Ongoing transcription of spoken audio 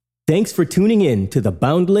Thanks for tuning in to the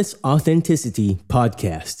Boundless Authenticity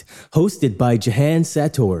podcast, hosted by Jahan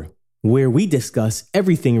Sator, where we discuss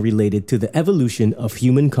everything related to the evolution of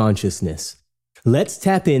human consciousness. Let's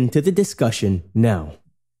tap into the discussion now.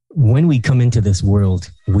 When we come into this world,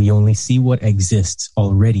 we only see what exists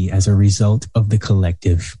already as a result of the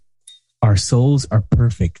collective. Our souls are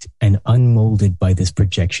perfect and unmolded by this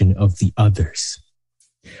projection of the others.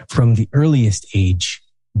 From the earliest age,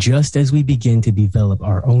 just as we begin to develop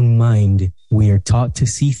our own mind, we are taught to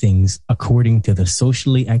see things according to the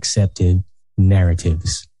socially accepted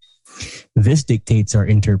narratives. This dictates our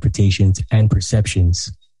interpretations and perceptions.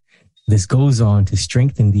 This goes on to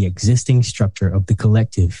strengthen the existing structure of the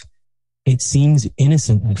collective. It seems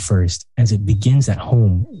innocent at first, as it begins at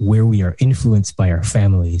home, where we are influenced by our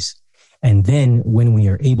families. And then when we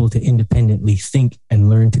are able to independently think and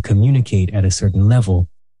learn to communicate at a certain level,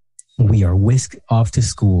 we are whisked off to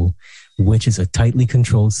school, which is a tightly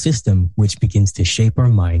controlled system which begins to shape our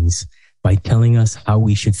minds by telling us how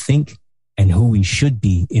we should think and who we should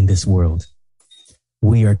be in this world.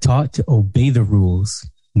 We are taught to obey the rules,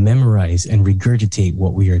 memorize and regurgitate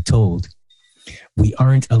what we are told. We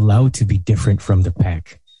aren't allowed to be different from the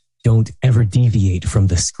pack. Don't ever deviate from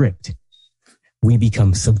the script. We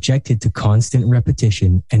become subjected to constant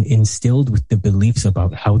repetition and instilled with the beliefs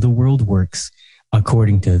about how the world works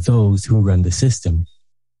according to those who run the system.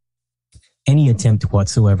 Any attempt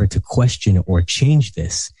whatsoever to question or change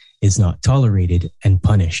this is not tolerated and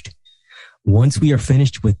punished. Once we are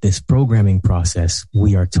finished with this programming process,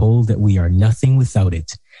 we are told that we are nothing without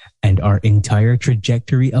it, and our entire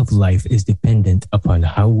trajectory of life is dependent upon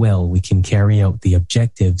how well we can carry out the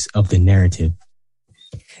objectives of the narrative.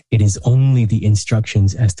 It is only the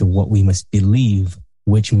instructions as to what we must believe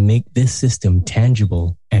which make this system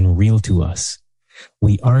tangible and real to us.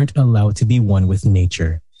 We aren't allowed to be one with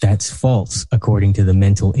nature. That's false according to the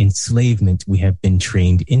mental enslavement we have been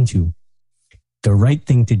trained into. The right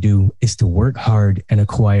thing to do is to work hard and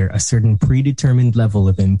acquire a certain predetermined level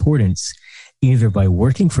of importance, either by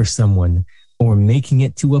working for someone or making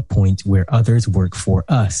it to a point where others work for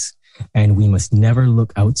us, and we must never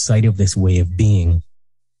look outside of this way of being.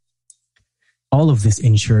 All of this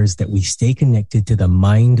ensures that we stay connected to the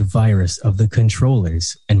mind virus of the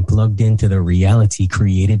controllers and plugged into the reality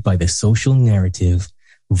created by the social narrative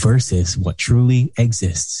versus what truly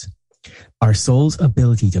exists. Our soul's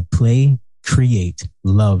ability to play, create,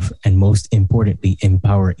 love, and most importantly,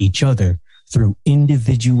 empower each other through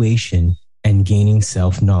individuation and gaining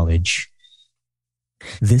self-knowledge.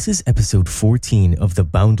 This is episode 14 of the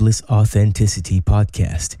Boundless Authenticity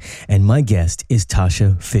podcast, and my guest is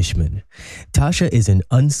Tasha Fishman. Tasha is an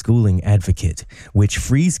unschooling advocate, which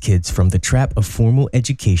frees kids from the trap of formal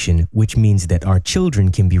education, which means that our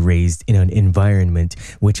children can be raised in an environment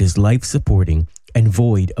which is life-supporting and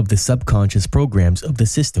void of the subconscious programs of the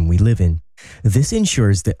system we live in. This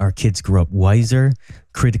ensures that our kids grow up wiser,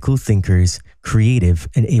 critical thinkers, creative,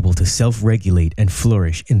 and able to self-regulate and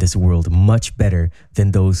flourish in this world much better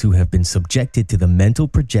than those who have been subjected to the mental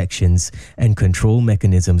projections and control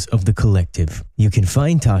mechanisms of the collective. You can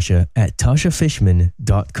find Tasha at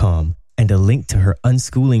tashafishman.com, and a link to her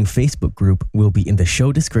Unschooling Facebook group will be in the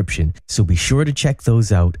show description, so be sure to check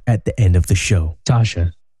those out at the end of the show.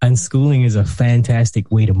 Tasha, unschooling is a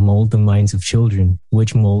fantastic way to mold the minds of children,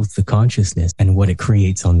 which molds the consciousness and what it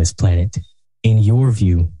creates on this planet. In your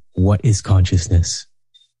view, what is consciousness?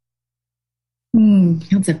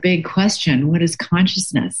 That's a big question. What is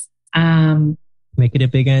consciousness? Make it a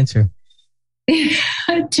big answer.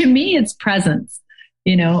 To me, it's presence,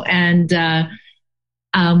 and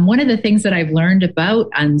one of the things that I've learned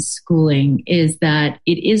about unschooling is that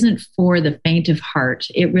it isn't for the faint of heart.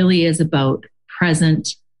 It really is about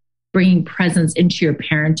bringing presence into your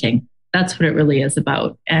parenting. That's what it really is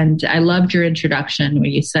about. And I loved your introduction where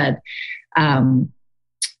you said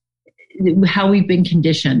how we've been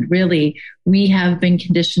conditioned. Really, we have been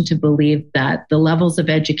conditioned to believe that the levels of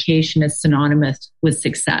education is synonymous with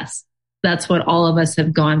success. That's what all of us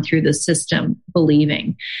have gone through the system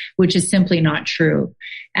believing, which is simply not true.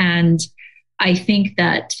 And I think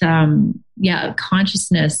that,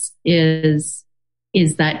 consciousness is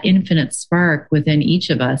that infinite spark within each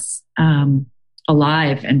of us,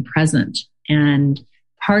 alive and present. And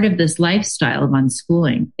part of this lifestyle of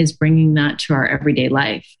unschooling is bringing that to our everyday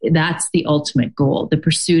life. That's the ultimate goal, the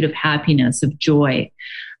pursuit of happiness, of joy,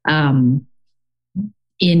 in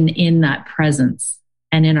that presence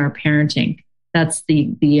and in our parenting. That's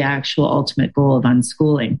the actual ultimate goal of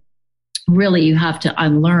unschooling. Really, you have to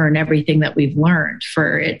unlearn everything that we've learned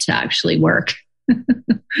for it to actually work.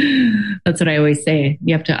 That's what I always say.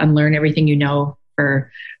 You have to unlearn everything you know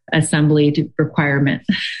for assembly requirement.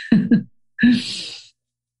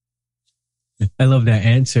 I love that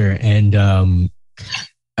answer. And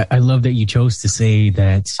I love that you chose to say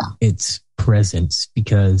that it's presence,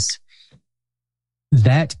 because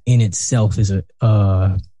that in itself is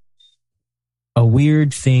a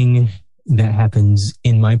weird thing that happens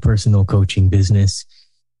in my personal coaching business.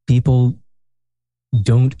 People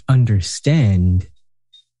don't understand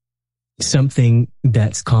something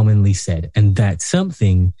that's commonly said, and that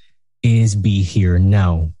something is be here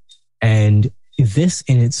now. And this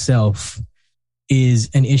in itself is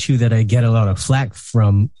an issue that I get a lot of flack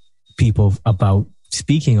from people about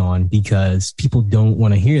speaking on, because people don't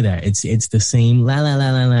want to hear that. It's the same la la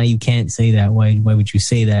la la la. You can't say that. Why would you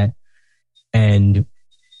say that? And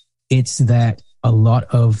it's that a lot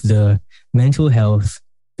of the mental health,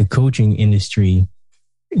 the coaching industry,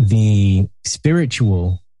 the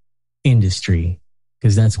spiritual industry,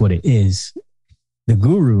 because that's what it is, the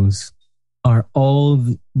gurus are all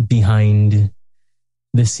behind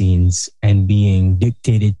the scenes and being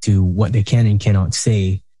dictated to what they can and cannot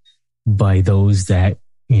say by those that,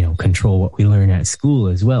 control what we learn at school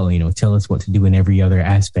as well, tell us what to do in every other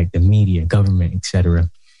aspect of media, government, etc.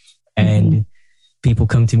 And people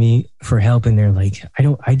come to me for help, and they're like,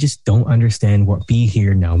 I just don't understand what be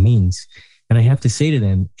here now means. And I have to say to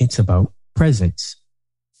them, it's about presence.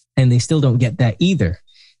 And they still don't get that either,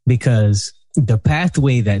 because the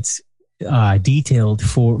pathway that's detailed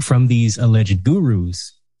from these alleged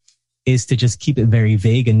gurus is to just keep it very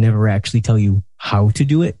vague and never actually tell you how to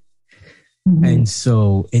do it. And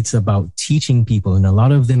so it's about teaching people, and a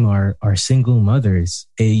lot of them are single mothers.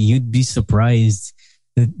 You'd be surprised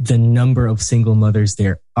the number of single mothers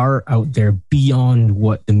there are out there beyond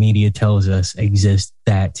what the media tells us exist,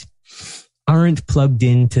 that aren't plugged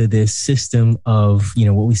into this system of,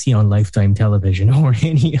 what we see on Lifetime television or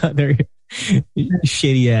any other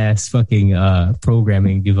shitty ass fucking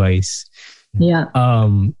programming device. Yeah.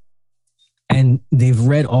 And they've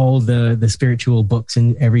read all the spiritual books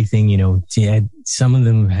and everything, some of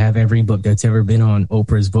them have every book that's ever been on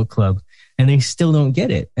Oprah's book club, and they still don't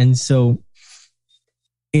get it. And so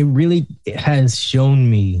it really has shown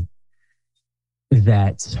me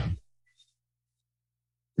that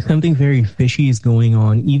something very fishy is going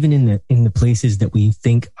on, even in the places that we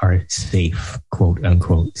think are safe, quote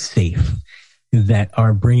unquote safe, that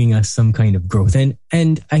are bringing us some kind of growth.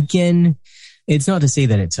 And again, it's not to say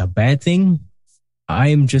that it's a bad thing. I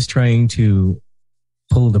am just trying to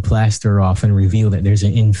pull the plaster off and reveal that there's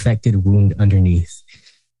an infected wound underneath.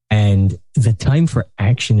 And the time for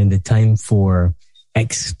action and the time for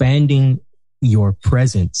expanding your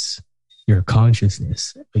presence, your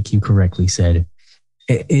consciousness, like you correctly said,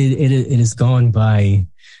 it has gone by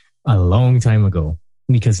a long time ago,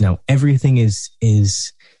 because now everything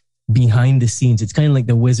is behind the scenes. It's kind of like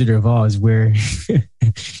the Wizard of Oz, where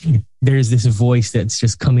there's this voice that's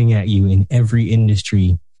just coming at you in every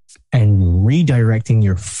industry and redirecting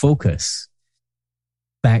your focus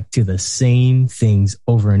back to the same things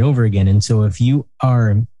over and over again. And so if you are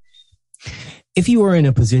in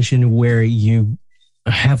a position where you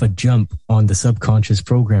have a jump on the subconscious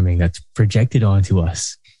programming that's projected onto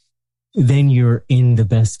us, then you're in the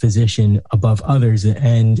best position above others.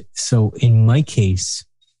 And so in my case,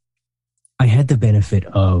 I had the benefit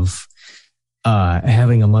of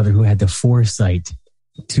having a mother who had the foresight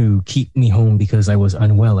to keep me home because I was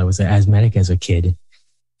unwell. I was asthmatic as a kid.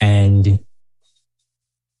 And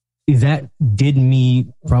that did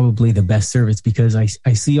me probably the best service, because I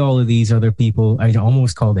see all of these other people. I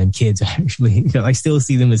almost call them kids, actually. I still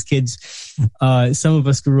see them as kids. Some of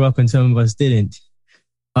us grew up and some of us didn't.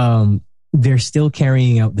 They're still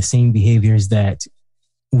carrying out the same behaviors that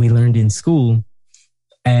we learned in school.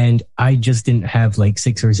 And I just didn't have like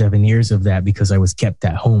 6 or 7 years of that because I was kept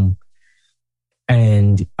at home.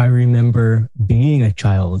 And I remember being a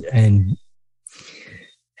child and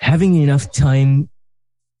having enough time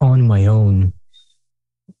on my own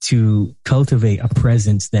to cultivate a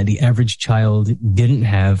presence that the average child didn't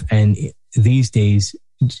have. And these days,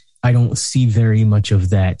 I don't see very much of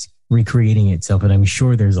that recreating itself. And I'm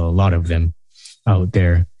sure there's a lot of them out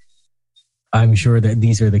there. I'm sure that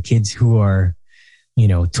these are the kids who are,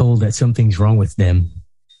 told that something's wrong with them.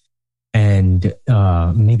 And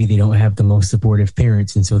maybe they don't have the most supportive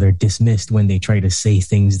parents. And so they're dismissed when they try to say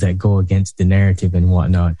things that go against the narrative and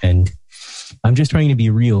whatnot. And I'm just trying to be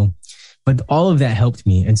real. But all of that helped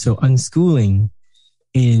me. And so unschooling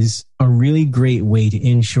is a really great way to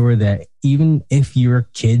ensure that even if your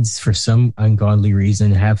kids, for some ungodly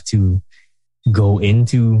reason, have to go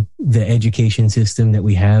into the education system that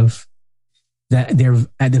we have, that they're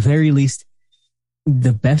at the very least,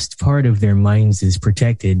 the best part of their minds is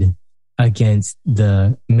protected against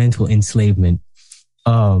the mental enslavement.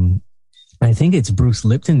 I think it's Bruce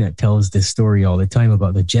Lipton that tells this story all the time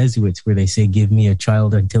about the Jesuits, where they say, give me a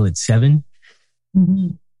child until it's 7.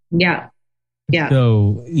 Mm-hmm. Yeah. Yeah.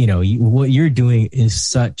 So, what you're doing is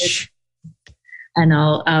such... And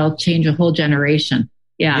I'll change a whole generation.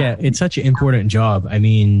 Yeah. Yeah, it's such an important job. I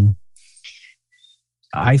mean,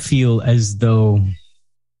 I feel as though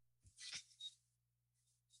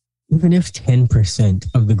even if 10%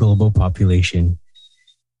 of the global population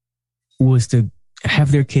was to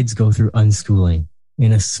have their kids go through unschooling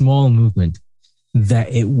in a small movement,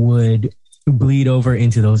 that it would bleed over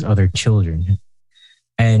into those other children.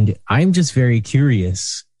 And I'm just very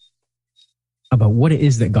curious about what it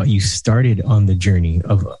is that got you started on the journey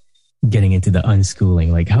of getting into the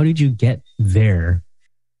unschooling. Like, how did you get there?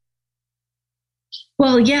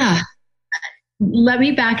 Well, yeah. Let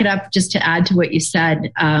me back it up just to add to what you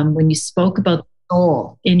said when you spoke about the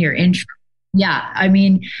soul in your intro. Yeah. I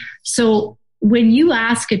mean, so when you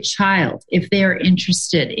ask a child if they're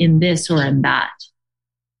interested in this or in that,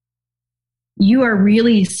 you are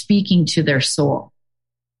really speaking to their soul.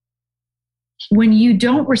 When you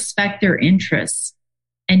don't respect their interests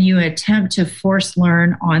and you attempt to force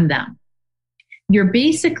learn on them, you're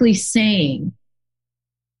basically saying,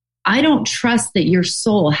 I don't trust that your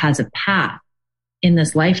soul has a path in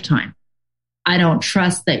this lifetime. I don't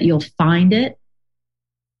trust that you'll find it,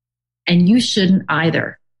 and you shouldn't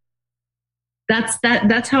either.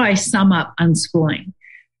 That's how I sum up unschooling.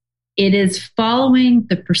 It is following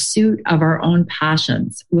the pursuit of our own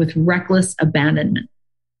passions with reckless abandonment.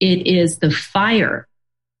 It is the fire,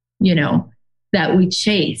 that we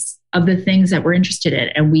chase of the things that we're interested in.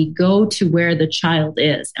 And we go to where the child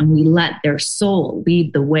is and we let their soul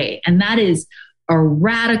lead the way. And that is a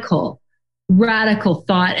radical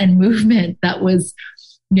thought and movement that was,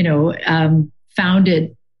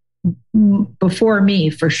 founded before me,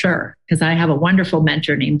 for sure, because I have a wonderful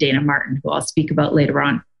mentor named Dana Martin, who I'll speak about later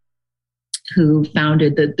on, who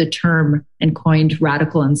founded the term and coined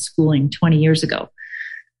radical unschooling 20 years ago.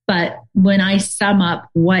 But when I sum up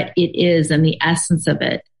what it is and the essence of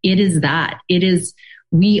it, it is that. It is,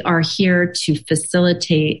 we are here to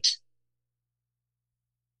facilitate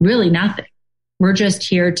really nothing. We're just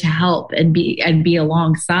here to help and be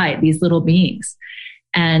alongside these little beings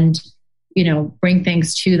and, bring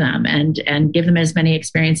things to them and give them as many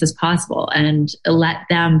experiences as possible and let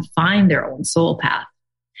them find their own soul path.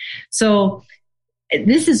 So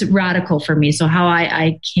this is radical for me. So how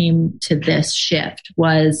I came to this shift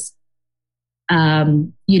was, I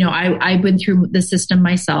went through the system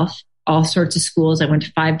myself, all sorts of schools. I went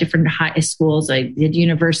to 5 different high schools. I did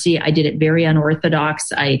university. I did it very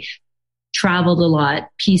unorthodox. I traveled a lot,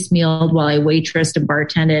 piecemealed while I waitressed and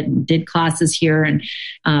bartended and did classes here and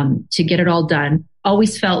to get it all done.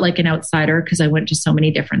 Always felt like an outsider because I went to so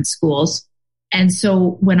many different schools. And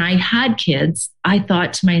so when I had kids, I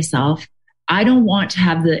thought to myself, I don't want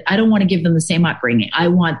to give them the same upbringing. I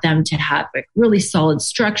want them to have a really solid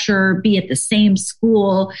structure, be at the same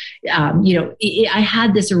school. I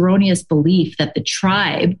had this erroneous belief that the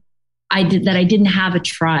tribe, I didn't have a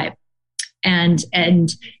tribe. And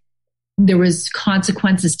there was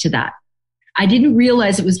consequences to that. I didn't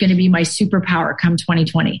realize it was going to be my superpower come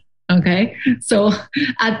 2020. Okay. So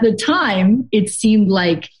at the time, it seemed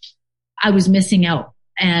like I was missing out.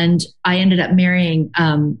 And I ended up marrying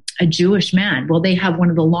a Jewish man. Well, they have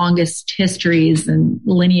one of the longest histories and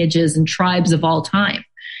lineages and tribes of all time.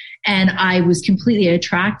 And I was completely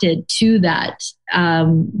attracted to that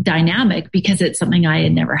dynamic because it's something I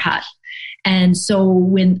had never had. And so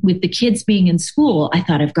with the kids being in school, I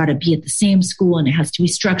thought I've got to be at the same school and it has to be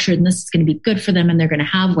structured and this is going to be good for them and they're going to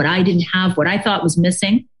have what I didn't have, what I thought was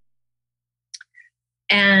missing.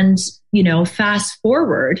 And, fast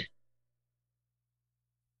forward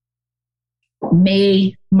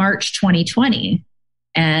March 2020,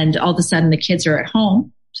 and all of a sudden the kids are at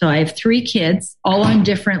home. So I have 3 kids, all on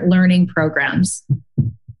different learning programs.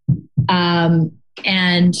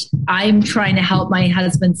 And I'm trying to help my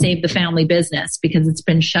husband save the family business because it's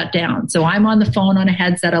been shut down. So I'm on the phone on a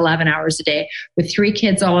headset 11 hours a day with 3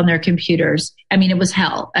 kids all on their computers. I mean, it was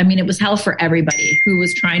hell. It was hell for everybody who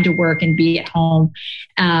was trying to work and be at home,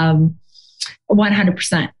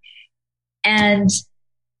 100%. And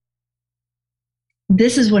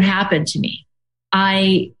this is what happened to me.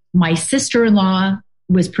 My sister-in-law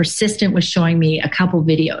was persistent with showing me a couple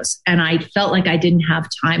videos and I felt like I didn't have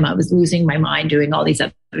time. I was losing my mind doing all these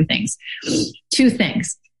other things. 2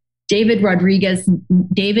 things. David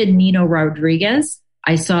Nino Rodriguez.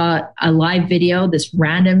 I saw a live video, this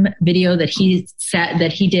random video that he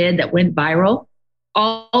did that went viral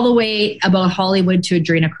all the way about Hollywood to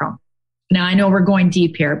adrenochrome. Now I know we're going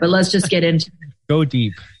deep here, but let's just get into it. Go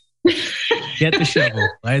deep. Get the shovel.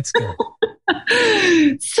 Let's go.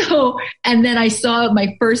 So, and then I saw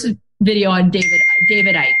my first video on David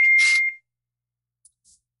Icke.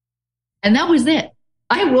 And that was it.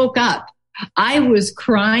 I woke up. I was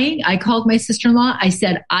crying. I called my sister-in-law. I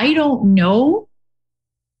said, I don't know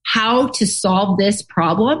how to solve this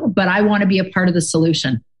problem, but I want to be a part of the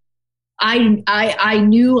solution. I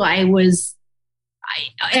knew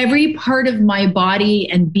every part of my body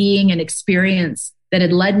and being and experience that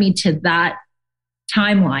had led me to that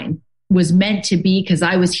timeline was meant to be, because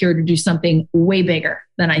I was here to do something way bigger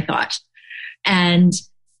than I thought. And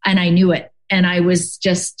I knew it. And I was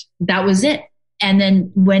just, that was it. And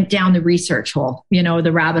then went down the research hole,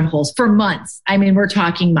 the rabbit holes for months. I mean, we're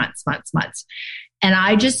talking months. And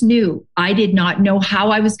I just knew I did not know how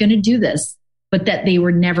I was going to do this, but that they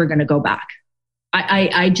were never going to go back.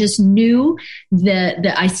 I just knew that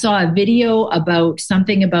I saw a video about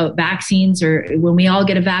something about vaccines, or when we all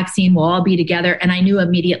get a vaccine, we'll all be together. And I knew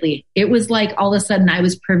immediately. It was like all of a sudden I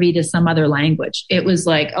was privy to some other language. It was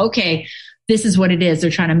like, okay, this is what it is.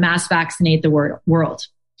 They're trying to mass vaccinate the world.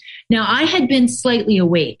 Now, I had been slightly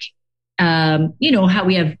awake. How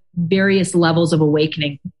we have various levels of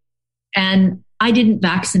awakening. And I didn't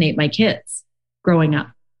vaccinate my kids growing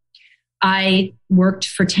up. I worked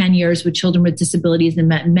for 10 years with children with disabilities and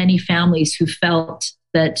met many families who felt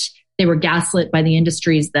that they were gaslit by the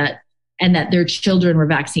industries and that their children were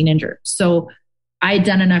vaccine injured. So I had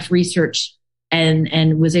done enough research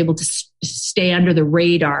and was able to stay under the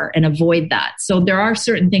radar and avoid that. So there are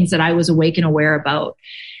certain things that I was awake and aware about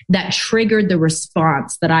that triggered the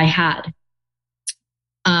response that I had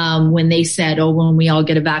when they said, oh, when we all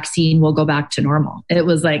get a vaccine, we'll go back to normal. It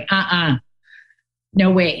was like,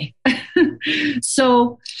 no way.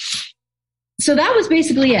 So that was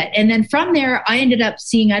basically it. And then from there, I ended up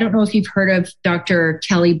seeing, I don't know if you've heard of Dr.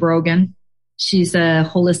 Kelly Brogan. She's a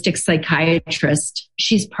holistic psychiatrist.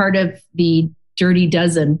 She's part of the dirty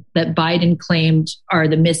dozen that Biden claimed are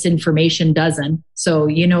the misinformation dozen. So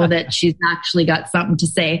you know that she's actually got something to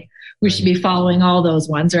say. We should be following all those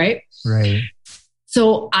ones, right? Right.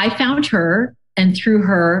 So I found her, and through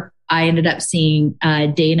her, I ended up seeing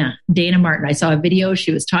Dana Martin. I saw a video.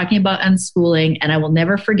 She was talking about unschooling, and I will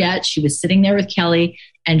never forget. She was sitting there with Kelly,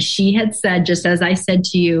 and she had said, just as I said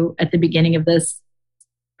to you at the beginning of this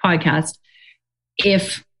podcast,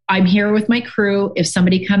 if I'm here with my crew, if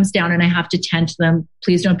somebody comes down and I have to tend to them,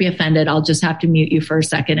 please don't be offended. I'll just have to mute you for a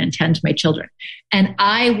second and tend to my children. And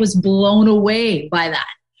I was blown away by that,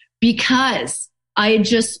 because I had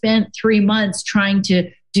just spent 3 months trying to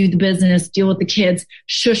do the business, deal with the kids,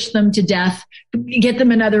 shush them to death, get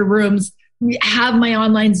them in other rooms, have my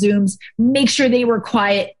online Zooms, make sure they were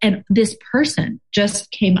quiet. And this person just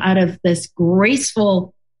came out of this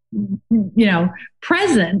graceful,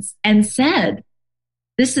 presence and said,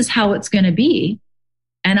 this is how it's going to be.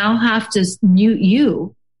 And I'll have to mute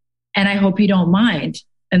you. And I hope you don't mind.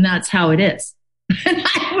 And that's how it is. And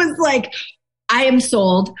I was like, I am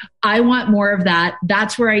sold. I want more of that.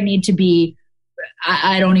 That's where I need to be.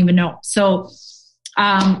 I don't even know. So,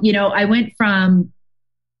 I went from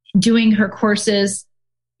doing her courses,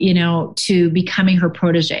 to becoming her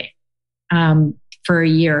protege, for a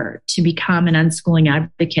year, to become an unschooling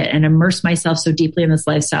advocate and immerse myself so deeply in this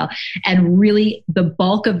lifestyle. And really the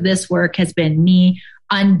bulk of this work has been me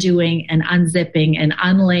undoing and unzipping and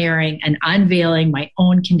unlayering and unveiling my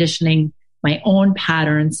own conditioning, my own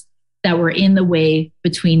patterns that were in the way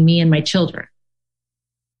between me and my children.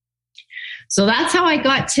 So that's how I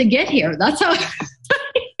got to get here. That's how.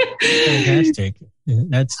 Fantastic.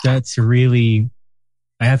 That's really,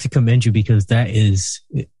 I have to commend you, because that is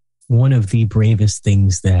one of the bravest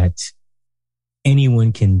things that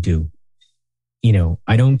anyone can do.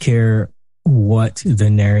 I don't care what the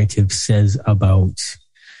narrative says about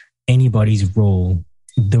anybody's role.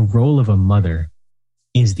 The role of a mother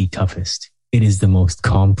is the toughest. It is the most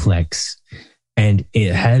complex, and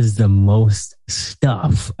it has the most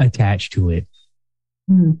stuff attached to it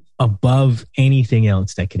above anything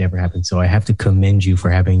else that could ever happen. So I have to commend you for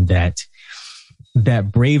having that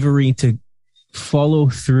bravery to follow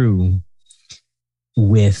through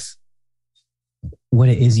with what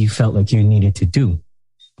it is you felt like you needed to do.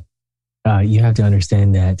 You have to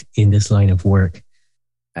understand that in this line of work,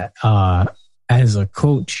 as a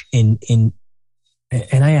coach and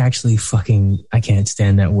I actually I can't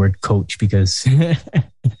stand that word coach, because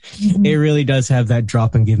it really does have that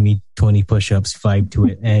drop and give me 20 push-ups vibe to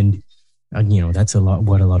it. And, that's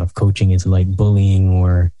what a lot of coaching is like, bullying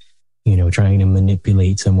or, trying to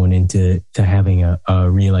manipulate someone into having a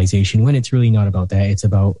realization, when it's really not about that. It's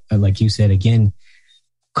about, like you said, again,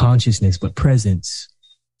 consciousness, but presence.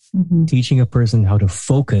 Mm-hmm. Teaching a person how to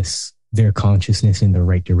focus their consciousness in the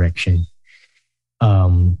right direction.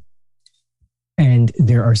 And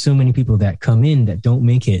there are so many people that come in that don't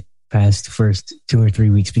make it past the first 2 or 3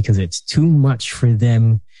 weeks because it's too much for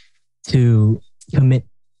them to commit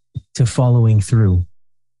to following through.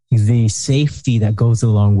 The safety that goes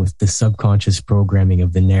along with the subconscious programming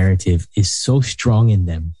of the narrative is so strong in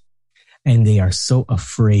them, and they are so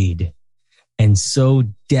afraid and so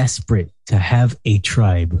desperate to have a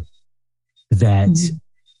tribe that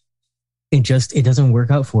it doesn't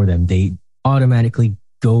work out for them. They automatically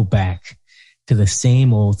go back to the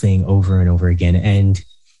same old thing over and over again. And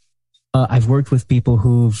I've worked with people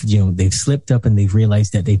who've, they've slipped up and they've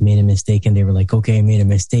realized that they've made a mistake, and they were like, okay, I made a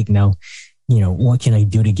mistake. Now, what can I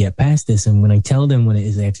do to get past this? And when I tell them what it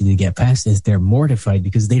is they have to do to get past this, they're mortified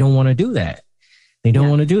because they don't want to do that. They don't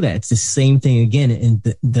want to do that. It's the same thing again. And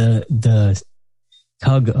the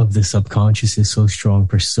tug of the subconscious is so strong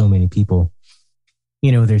for so many people.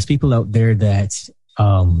 There's people out there that,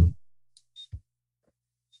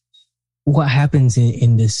 what happens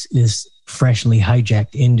in this freshly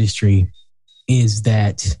hijacked industry is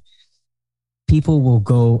that people will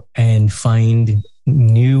go and find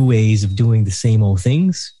new ways of doing the same old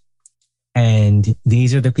things. And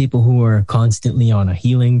these are the people who are constantly on a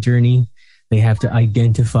healing journey. They have to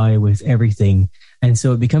identify with everything. And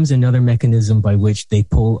so it becomes another mechanism by which they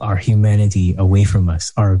pull our humanity away from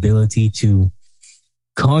us, our ability to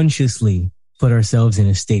consciously put ourselves in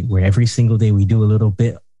a state where every single day we do a little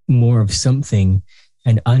bit more of something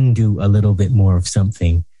and undo a little bit more of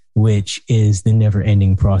something, which is the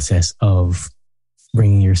never-ending process of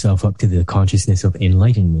bringing yourself up to the consciousness of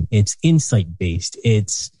enlightenment. It's insight-based.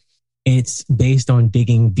 It's based on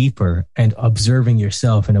digging deeper and observing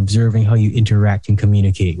yourself and observing how you interact and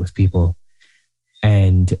communicate with people,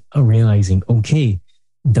 and realizing, okay,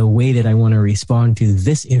 the way that I want to respond to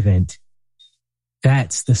this event,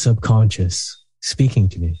 that's the subconscious speaking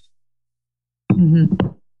to me. Mm-hmm.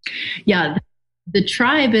 Yeah, the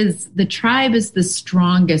tribe is the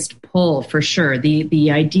strongest pull for sure.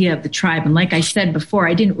 The idea of the tribe, and like I said before,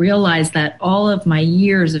 I didn't realize that all of my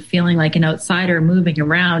years of feeling like an outsider, moving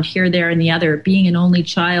around here, there, and the other, being an only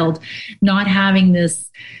child, not having this,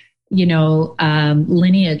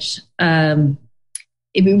 lineage.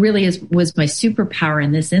 It really was my superpower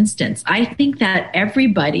in this instance. I think that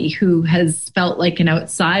everybody who has felt like an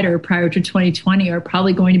outsider prior to 2020 are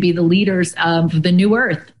probably going to be the leaders of the new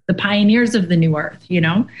earth, the pioneers of the new earth,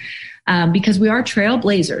 because we are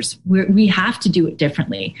trailblazers. We have to do it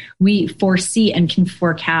differently. We foresee and can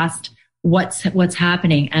forecast what's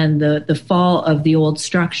happening and the fall of the old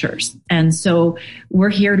structures. And so we're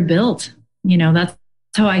here to build, that's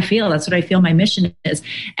how I feel. That's what I feel my mission is.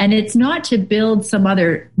 And it's not to build some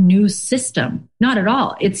other new system, not at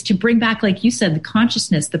all. It's to bring back, like you said, the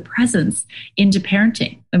consciousness, the presence into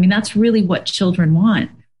parenting. I mean, that's really what children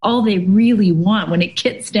want. All they really want when it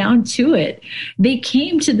gets down to it. They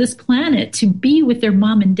came to this planet to be with their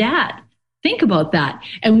mom and dad. Think about that.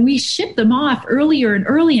 And we ship them off earlier and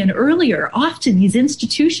earlier, off to these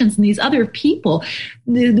institutions and these other people.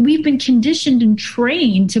 We've been conditioned and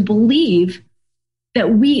trained to believe that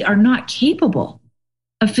we are not capable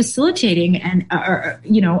of facilitating and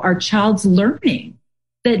our child's learning,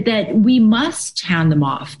 that we must hand them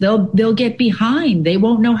off. They'll get behind. They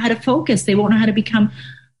won't know how to focus. They won't know how to become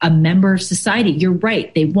a member of society. You're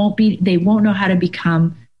right. They won't know how to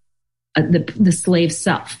become the slave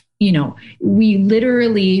self. We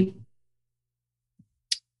literally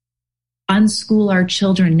unschool our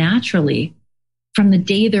children naturally from the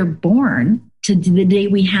day they're born to the day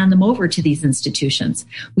we hand them over to these institutions.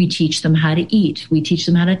 We teach them how to eat. We teach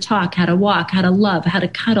them how to talk, how to walk, how to love, how to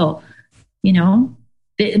cuddle.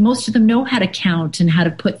 Most of them know how to count and how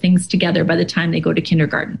to put things together by the time they go to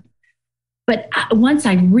kindergarten. But once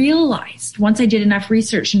I did enough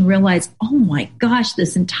research and realized, oh my gosh,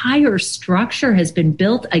 this entire structure has been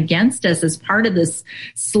built against us as part of this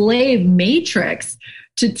slave matrix.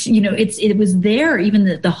 It was there,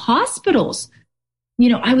 even the hospitals.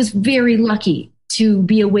 I was very lucky to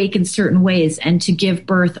be awake in certain ways and to give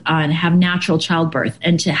birth and have natural childbirth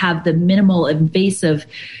and to have the minimal invasive.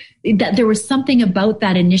 That there was something about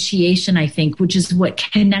that initiation, I think, which is what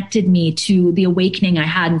connected me to the awakening I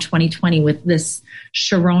had in 2020 with this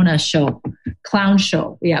Sharona clown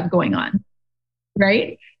show we have going on,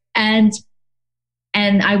 right? And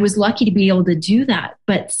I was lucky to be able to do that.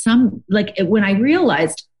 But when I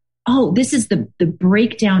realized, oh, this is the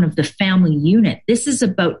breakdown of the family unit. This is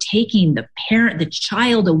about taking the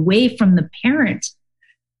child away from the parent,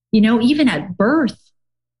 even at birth.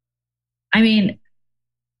 I mean,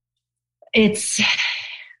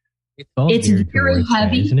 It's very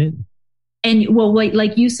heavy, that, isn't it? And well,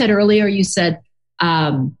 like you said earlier, you said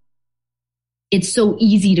it's so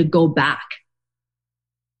easy to go back.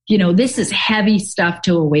 This is heavy stuff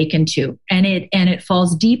to awaken to, and it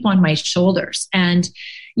falls deep on my shoulders. And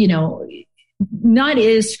not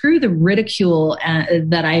is screw the ridicule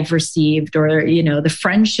that I've received, or the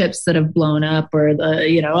friendships that have blown up, or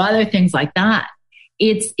the other things like that.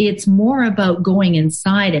 It's more about going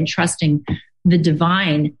inside and trusting the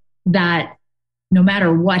divine that no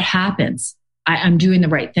matter what happens, I'm doing the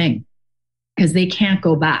right thing, because they can't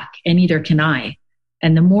go back, and neither can I.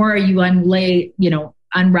 And the more you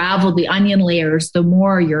unravel the onion layers, the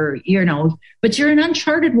more but you're in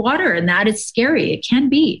uncharted water, and that is scary. It can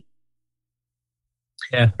be.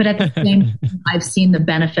 Yeah. But at the same time, I've seen the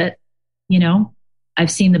benefit,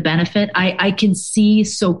 I've seen the benefit. I can see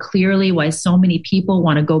so clearly why so many people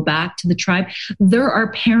want to go back to the tribe. There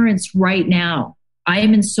are parents right now. I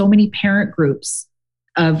am in so many parent groups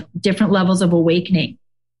of different levels of awakening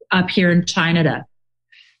up here in Canada.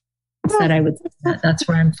 Said I would say that. That's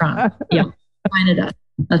where I'm from. Yeah, Canada.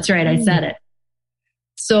 That's right. I said it.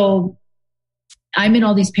 So I'm in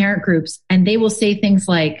all these parent groups, and they will say things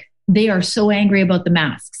like, they are so angry about the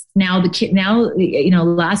masks. Now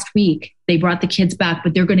last week they brought the kids back,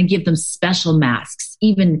 but they're going to give them special masks.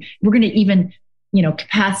 We're going to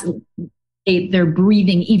capacitate their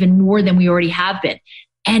breathing even more than we already have been.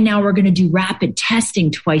 And now we're going to do rapid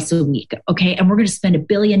testing twice a week. Okay. And we're going to spend $1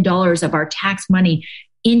 billion of our tax money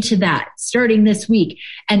into that starting this week.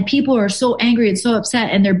 And people are so angry and so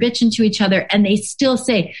upset, and they're bitching to each other. And they still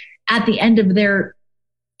say at the end of their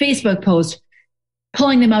Facebook post,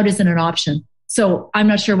 pulling them out isn't an option. So I'm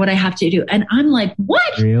not sure what I have to do. And I'm like,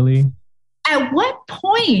 what? Really? At what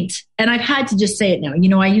point? And I've had to just say it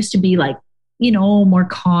now. I used to be like, more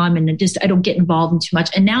calm, and I don't get involved in too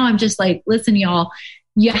much. And now I'm just like, listen, y'all,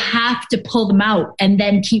 you have to pull them out and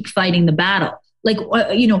then keep fighting the battle. Like,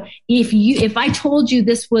 if I told you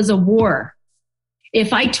this was a war,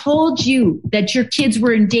 if I told you that your kids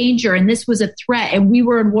were in danger and this was a threat and we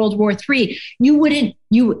were in World War III,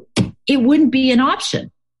 it wouldn't be an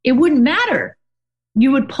option. It wouldn't matter.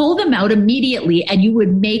 You would pull them out immediately, and you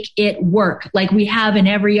would make it work like we have in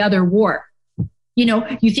every other war.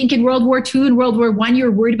 You think in World War II and World War I, you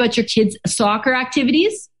were worried about your kids' soccer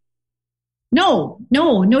activities? No,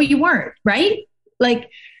 you weren't, right? Like,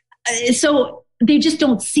 so they just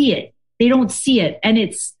don't see it. They don't see it. And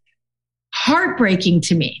it's heartbreaking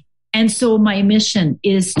to me. And so my mission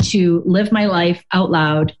is to live my life out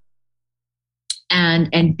loud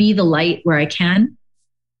and be the light where I can,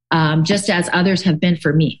 just as others have been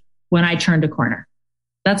for me when I turned a corner.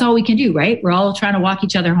 That's all we can do, right? We're all trying to walk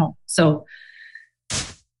each other home. So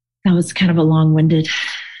that was kind of a long-winded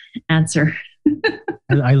answer.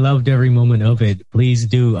 I loved every moment of it. Please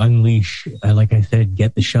do unleash. Like I said,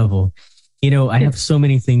 get the shovel. I have so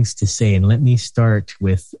many things to say, and let me start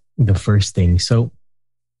with the first thing. So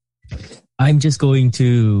I'm just going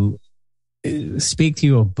to speak to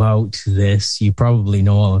you about this. You probably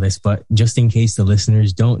know all of this, but just in case the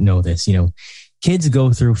listeners don't know this, kids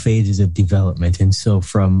go through phases of development. And so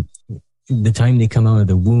from the time they come out of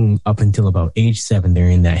the womb up until about age 7, they're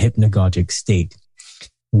in that hypnagogic state,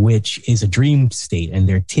 which is a dream state, and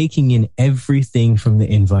they're taking in everything from the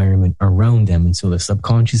environment around them. And so the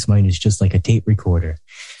subconscious mind is just like a tape recorder.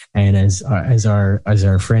 And as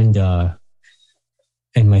our friend,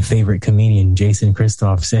 and my favorite comedian, Jason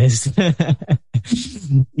Christoff, says,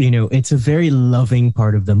 it's a very loving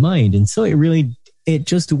part of the mind. And so it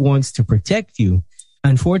just wants to protect you.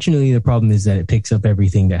 Unfortunately, the problem is that it picks up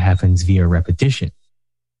everything that happens via repetition.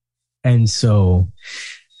 And so,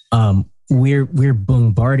 we're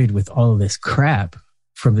bombarded with all of this crap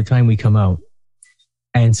from the time we come out.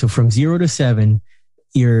 And so from 0 to 7,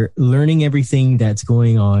 you're learning everything that's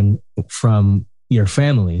going on from your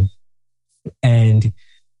family. And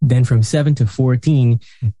then from 7 to 14,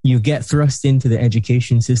 you get thrust into the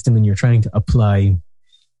education system, and you're trying to apply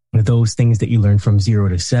those things that you learned from 0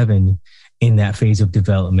 to 7 in that phase of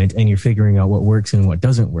development. And you're figuring out what works and what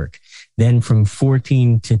doesn't work. Then from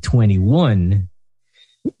 14 to 21,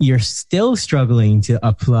 you're still struggling to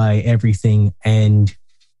apply everything. And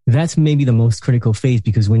that's maybe the most critical phase,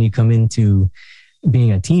 because when you come into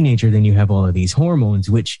being a teenager, then you have all of these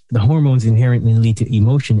hormones, which the hormones inherently lead to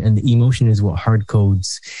emotion. And the emotion is what hard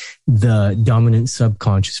codes the dominant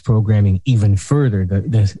subconscious programming even further,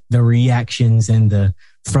 the reactions and the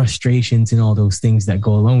frustrations and all those things that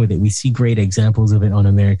go along with it. We see great examples of it on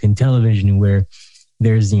American television, where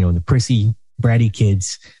there's, the prissy, bratty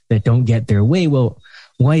kids that don't get their way. Well,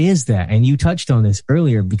 why is that? And you touched on this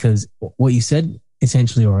earlier, because what you said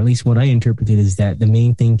essentially, or at least what I interpreted, is that the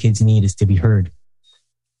main thing kids need is to be heard.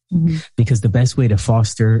 Mm-hmm. Because the best way to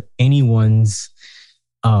foster anyone's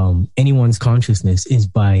consciousness is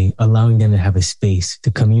by allowing them to have a space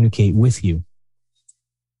to communicate with you.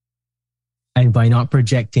 And by not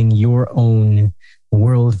projecting your own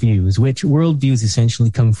worldviews, which worldviews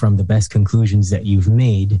essentially come from the best conclusions that you've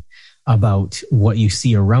made about what you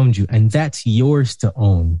see around you. And that's yours to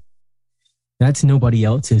own. That's nobody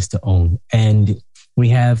else's to own. And we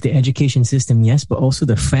have the education system, yes, but also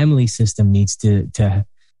the family system needs to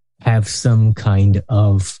have some kind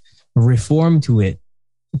of reform to it.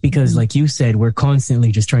 Because like you said, we're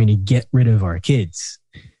constantly just trying to get rid of our kids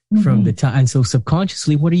from the time. And so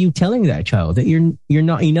subconsciously, what are you telling that child? That you're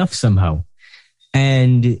not enough somehow.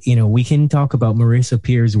 And, you know, we can talk about Marissa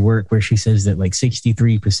Peer's work where she says that like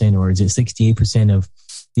 63% or is it 68% of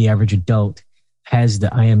the average adult has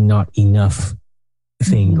the I am not enough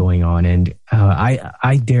thing going on. And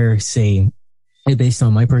I dare say, based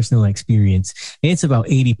on my personal experience, it's about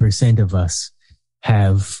 80% of us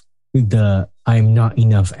have the I'm not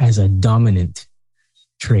enough as a dominant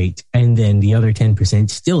trait. And then the other 10%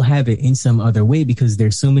 still have it in some other way, because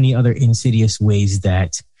there's so many other insidious ways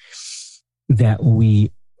that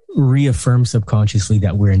we reaffirm subconsciously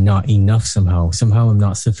that we're not enough somehow. Somehow I'm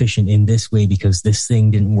not sufficient in this way because this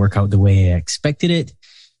thing didn't work out the way I expected it,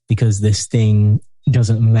 because this thing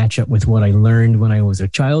doesn't match up with what I learned when I was a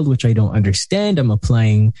child, which I don't understand. I'm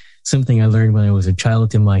applying something I learned when I was a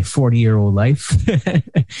child to my 40-year-old life,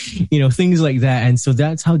 you know, things like that. And so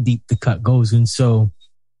that's how deep the cut goes. And so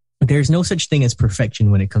there's no such thing as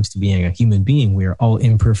perfection when it comes to being a human being. We are all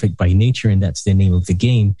imperfect by nature, and that's the name of the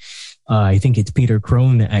game. I think it's Peter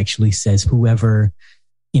Crone that actually says whoever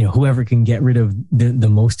can get rid of the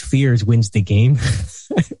most fears wins the game.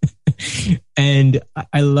 And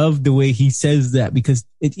I love the way he says that, because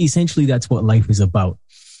essentially that's what life is about.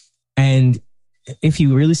 And if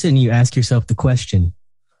you really sit and you ask yourself the question,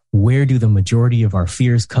 where do the majority of our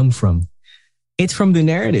fears come from? It's from the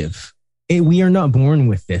narrative. We are not born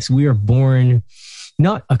with this. We are born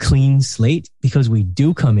not a clean slate, because we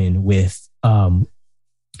do come in with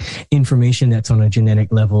information that's on a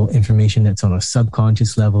genetic level, information that's on a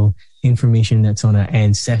subconscious level, information that's on an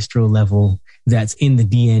ancestral level, that's in the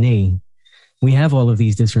DNA. We have all of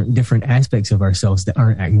these different aspects of ourselves that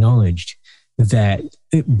aren't acknowledged, that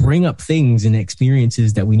bring up things and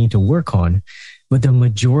experiences that we need to work on. But the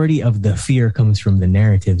majority of the fear comes from the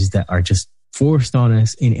narratives that are just forced on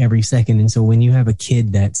us in every second. And so when you have a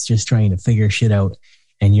kid that's just trying to figure shit out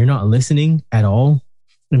and you're not listening at all,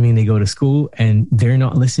 I mean, they go to school and they're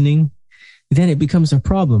not listening, then it becomes a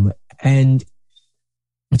problem. And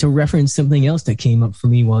to reference something else that came up for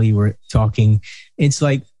me while you were talking, it's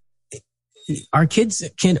like our kids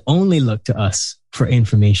can only look to us for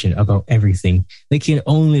information about everything. They can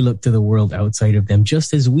only look to the world outside of them,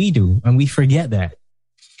 just as we do. And we forget that.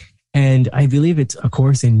 And I believe it's A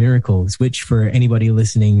Course in Miracles, which for anybody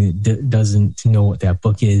listening that doesn't know what that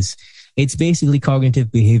book is, it's basically cognitive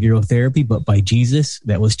behavioral therapy, but by Jesus,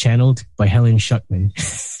 that was channeled by Helen Schuckman.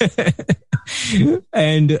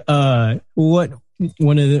 And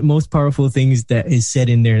one of the most powerful things that is said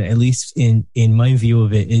in there, at least in my view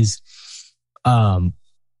of it, is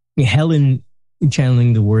Helen,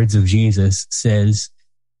 channeling the words of Jesus, says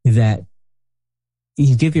that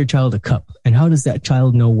you give your child a cup. And how does that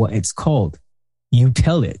child know what it's called? You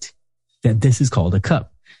tell it that this is called a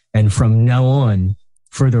cup. And from now on,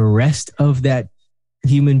 for the rest of that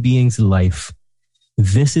human being's life,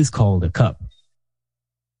 this is called a cup.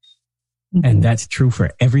 Mm-hmm. And that's true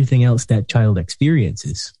for everything else that child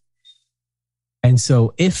experiences. And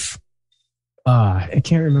so if, I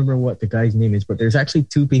can't remember what the guy's name is, but there's actually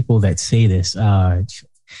two people that say this. I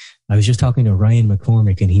was just talking to Ryan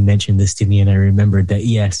McCormick and he mentioned this to me, and I remembered that,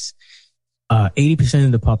 yes, 80%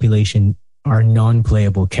 of the population are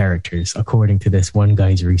non-playable characters, according to this one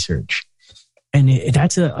guy's research. And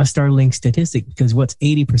that's a startling statistic, because what's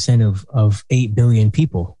 80% of 8 billion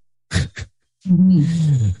people?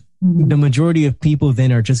 Mm-hmm. The majority of people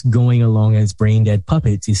then are just going along as brain dead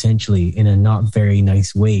puppets, essentially, in a not very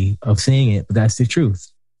nice way of saying it, but that's the truth.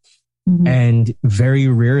 Mm-hmm. And very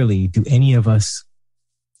rarely do any of us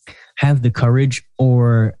have the courage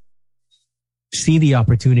or see the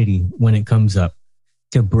opportunity when it comes up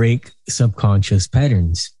to break subconscious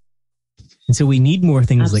patterns. And so we need more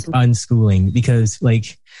things Absolutely. Like unschooling, because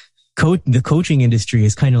like the coaching industry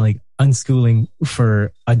is kind of like unschooling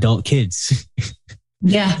for adult kids.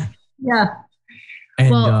 Yeah. Yeah.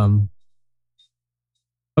 And,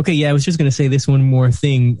 okay. Yeah. I was just going to say this one more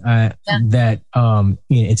thing, that,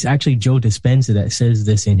 it's actually Joe Dispenza that says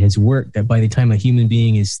this in his work, that by the time a human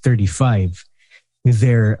being is 35,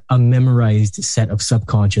 they're a memorized set of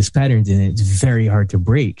subconscious patterns, and it's very hard to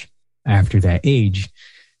break after that age.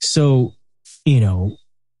 So, this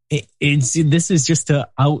is just to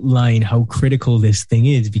outline how critical this thing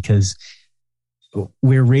is, because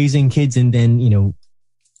we're raising kids, and then,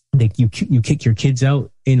 like you kick your kids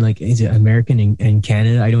out in, like, is it American and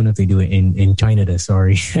Canada? I don't know if they do it in Canada.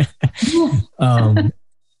 Sorry.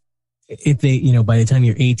 If they, by the time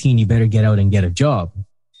you're 18, you better get out and get a job.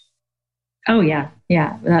 Oh yeah.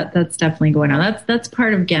 Yeah. That's definitely going on. That's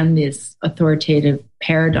part of, again, this authoritative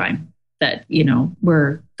paradigm that,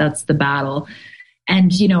 that's the battle.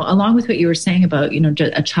 And, along with what you were saying about,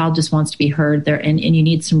 a child just wants to be heard there, and you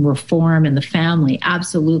need some reform in the family.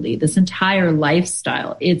 Absolutely. This entire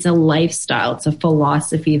lifestyle, it's a lifestyle. It's a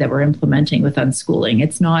philosophy that we're implementing with unschooling.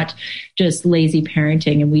 It's not just lazy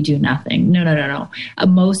parenting and we do nothing. No.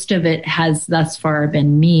 Most of it has thus far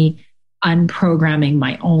been me unprogramming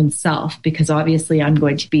my own self, because obviously I'm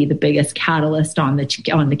going to be the biggest catalyst on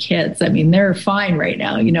the kids. I mean, they're fine right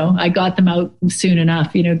now. I got them out soon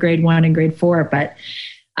enough, grade 1 and grade 4. But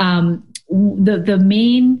the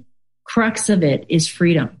main crux of it is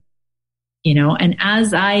freedom, and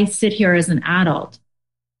as I sit here as an adult,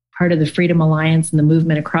 part of the Freedom Alliance and the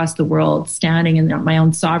movement across the world, standing in my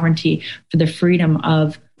own sovereignty for the freedom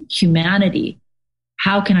of humanity,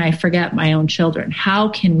 how can I forget my own children? How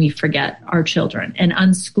can we forget our children? And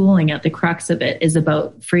unschooling, at the crux of it, is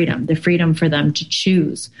about freedom, the freedom for them to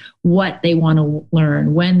choose what they want to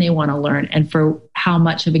learn, when they want to learn, and for how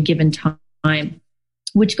much of a given time,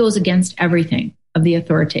 which goes against everything of the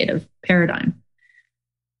authoritative paradigm.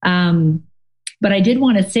 But I did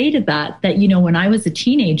want to say to that, when I was a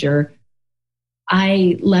teenager,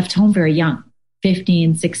 I left home very young,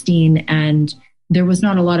 15, 16, and there was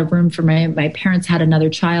not a lot of room for my parents had another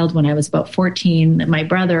child when I was about 14, my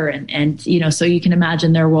brother. And so you can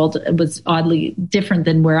imagine their world was oddly different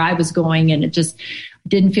than where I was going. And it just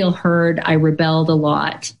didn't feel heard. I rebelled a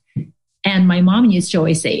lot. And my mom used to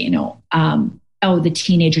always say, oh, the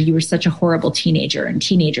teenager, you were such a horrible teenager and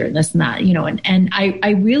this and that, and I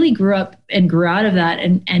really grew up and grew out of that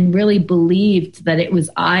and really believed that it was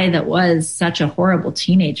I that was such a horrible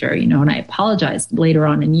teenager, and I apologized later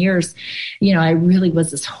on in years. I really was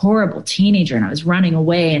this horrible teenager, and I was running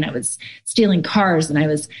away, and I was stealing cars, and I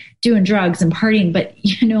was doing drugs and partying. But,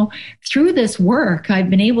 through this work, I've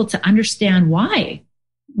been able to understand why.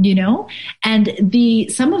 And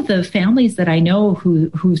some of the families that I know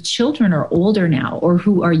whose children are older now, or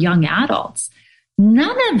who are young adults,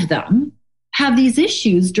 none of them have these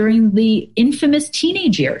issues during the infamous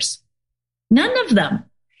teenage years. None of them,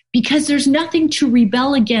 because there's nothing to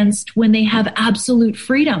rebel against when they have absolute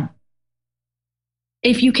freedom.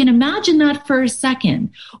 If you can imagine that for a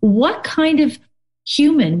second, what kind of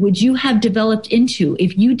human would you have developed into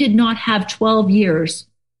if you did not have 12 years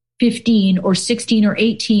 15 or 16 or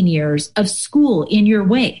 18 years of school in your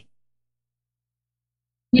way?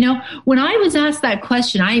 When I was asked that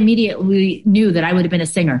question, I immediately knew that I would have been a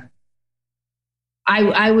singer.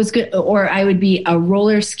 I was good, or I would be a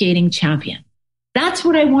roller skating champion. That's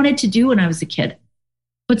what I wanted to do when I was a kid.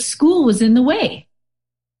 But school was in the way,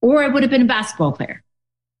 or I would have been a basketball player.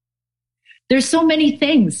 There's so many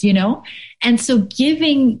things, and so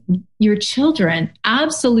giving your children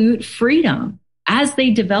absolute freedom as they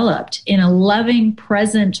developed in a loving,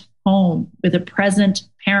 present home with a present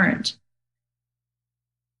parent,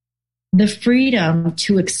 the freedom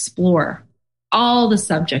to explore all the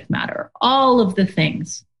subject matter, all of the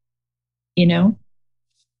things,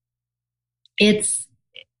 it's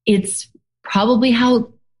probably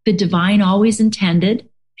how the divine always intended.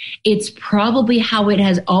 It's probably how it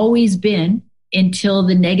has always been until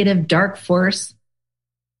the negative dark force,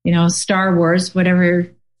 Star Wars,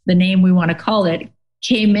 whatever the name we want to call it,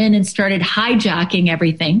 came in and started hijacking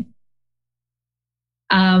everything.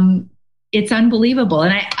 It's unbelievable.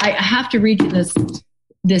 And I have to read you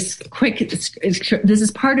this quick, this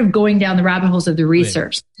is part of going down the rabbit holes of the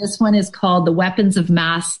research. Right. This one is called The Weapons of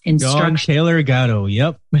Mass Instruction. John Taylor Gatto.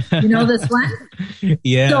 Yep. You know this one?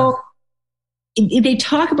 Yeah. So they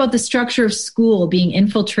talk about the structure of school being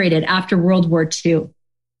infiltrated after World War II.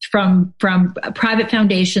 From private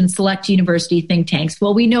foundations, select university think tanks.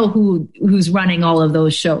 Well, we know who's running all of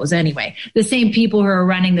those shows anyway. The same people who are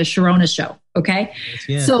running the Sharona show. Okay.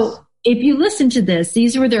 Yes. So if you listen to this,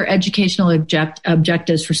 these were their educational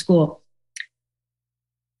objectives for school.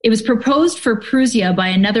 It was proposed for Prussia by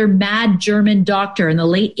another mad German doctor in the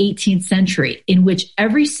late 18th century, in which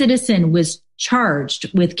every citizen was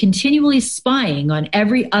charged with continually spying on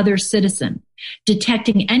every other citizen,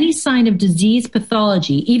 detecting any sign of disease,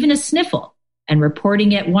 pathology, even a sniffle, and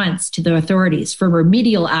reporting at once to the authorities for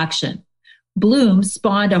remedial action, Bloom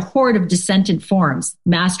spawned a horde of dissented forms: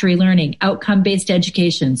 mastery learning, outcome-based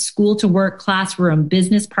education, school to work, classroom,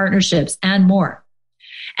 business partnerships, and more.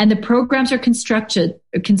 And the programs are constructed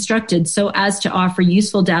so as to offer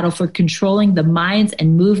useful data for controlling the minds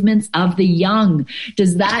and movements of the young.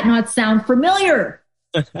 Does that not sound familiar?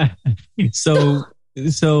 So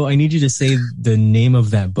I need you to say the name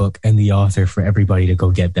of that book and the author for everybody to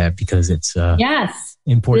go get that, because it's yes,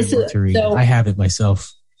 important book to read. I have it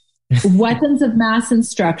myself. Weapons of Mass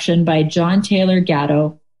Instruction by John Taylor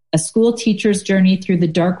Gatto, A School Teacher's Journey Through the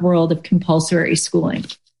Dark World of Compulsory Schooling.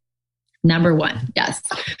 Number one, yes.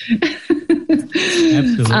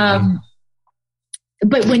 Absolutely.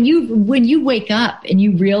 But when you wake up and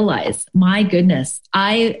you realize, my goodness,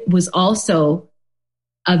 I was also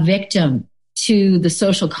a victim to the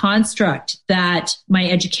social construct that my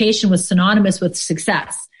education was synonymous with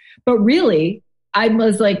success. But really, I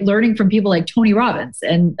was like learning from people like Tony Robbins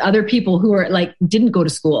and other people who are like, didn't go to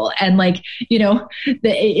school. And like,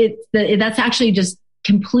 that's actually just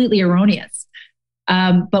completely erroneous.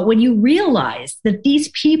 But when you realize that these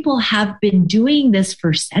people have been doing this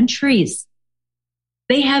for centuries,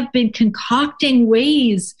 they have been concocting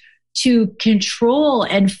ways to control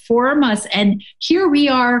and form us. And here we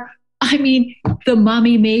are. I mean, the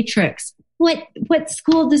mummy matrix. What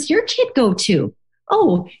school does your kid go to?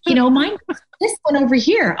 Oh, mine goes to this one over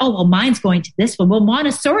here. Oh, well, mine's going to this one. Well,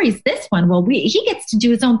 Montessori's this one. Well, he gets to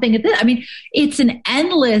do his own thing at this. I mean, it's an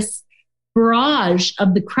endless barrage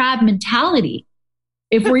of the crab mentality,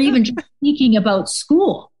 if we're even just speaking about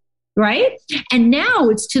school, right? And now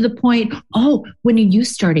it's to the point, when are you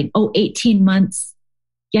starting? 18 months.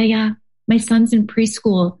 Yeah. My son's in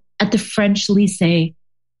preschool at the French Lycée.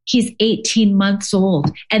 He's 18 months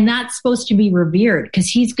old. And that's supposed to be revered because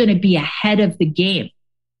he's going to be ahead of the game.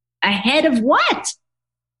 Ahead of what?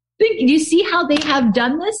 Do you see how they have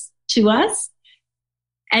done this to us?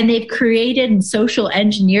 And they've created and social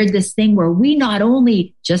engineered this thing where we not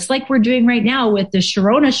only, just like we're doing right now with the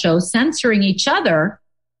Sharona show, censoring each other.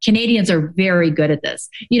 Canadians are very good at this.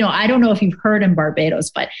 I don't know if you've heard in Barbados,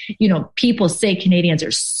 but, people say Canadians are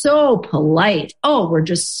so polite. Oh, we're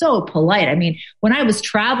just so polite. I mean, when I was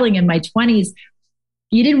traveling in my 20s,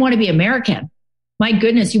 you didn't want to be American. My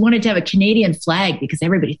goodness, you wanted to have a Canadian flag because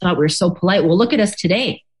everybody thought we were so polite. Well, look at us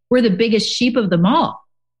today. We're the biggest sheep of them all.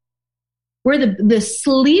 We're the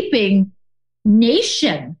sleeping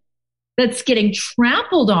nation that's getting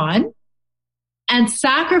trampled on and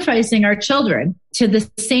sacrificing our children to the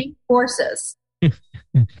same forces.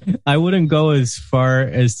 I wouldn't go as far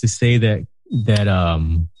as to say that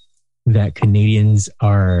Canadians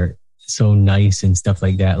are so nice and stuff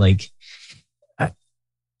like that. Like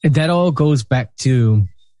that all goes back to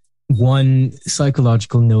one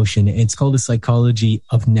psychological notion. It's called the psychology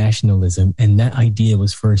of nationalism. And that idea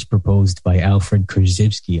was first proposed by Alfred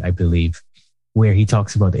Korzybski, I believe, where he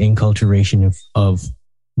talks about the inculturation of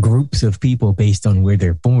groups of people based on where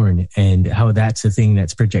they're born and how that's a thing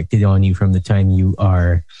that's projected on you from the time you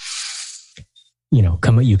are,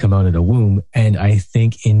 you come out of the womb. And I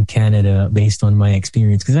think in Canada, based on my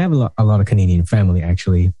experience, because I have a lot of Canadian family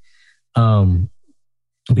actually,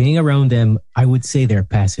 being around them, I would say they're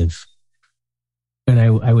passive. And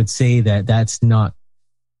I would say that that's not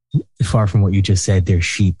far from what you just said. They're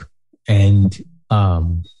sheep. And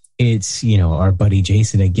it's, our buddy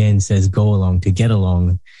Jason again says, go along to get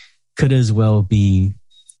along, could as well be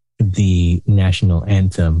the national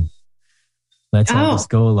anthem. Let's all just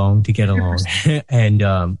go along to get along.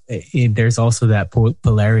 And there's also that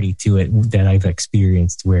polarity to it that I've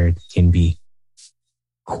experienced where it can be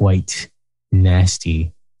quite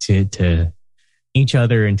nasty to each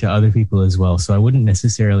other and to other people as well. So I wouldn't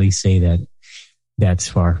necessarily say that that's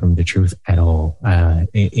far from the truth at all.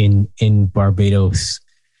 In Barbados,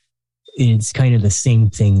 it's kind of the same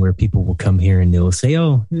thing where people will come here and they'll say,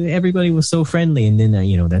 oh, everybody was so friendly. And then,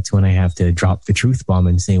 that's when I have to drop the truth bomb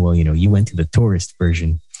and say, well, you went to the tourist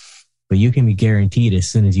version, but you can be guaranteed as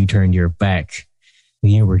soon as you turned your back,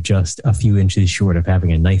 you were just a few inches short of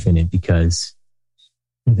having a knife in it, because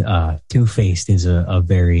two-faced is a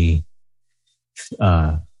very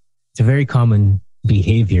common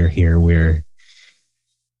behavior here where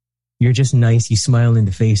you're just nice. You smile in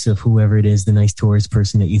the face of whoever it is, the nice tourist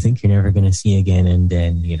person that you think you're never going to see again. And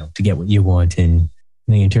then, to get what you want. And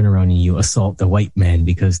then you turn around and you assault the white man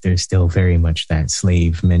because there's still very much that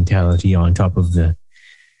slave mentality on top of the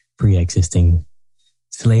pre-existing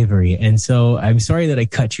slavery. And so I'm sorry that I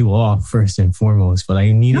cut you off first and foremost, but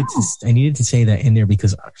I needed to say that in there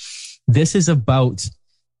because this is about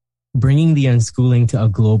bringing the unschooling to a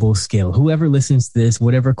global scale. Whoever listens to this,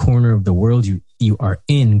 whatever corner of the world you are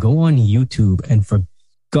in, go on YouTube and for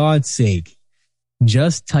God's sake,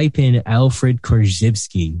 Just type in Alfred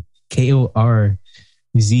Korzybski, Korzsybi,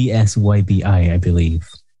 I believe.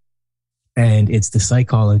 And it's the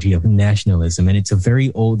psychology of nationalism. And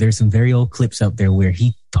there's some very old clips out there where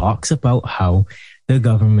he talks about how the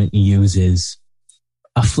government uses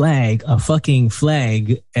a fucking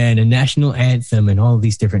flag and a national anthem and all of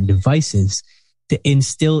these different devices to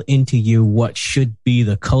instill into you what should be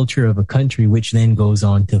the culture of a country, which then goes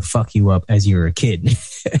on to fuck you up as you're a kid.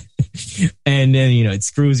 And then, it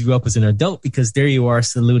screws you up as an adult because there you are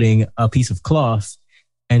saluting a piece of cloth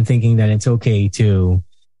and thinking that it's okay to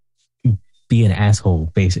be an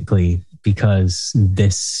asshole, basically, because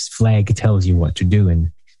this flag tells you what to do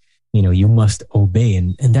and, you must obey.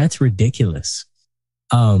 And that's ridiculous.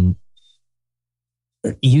 You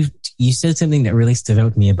said something that really stood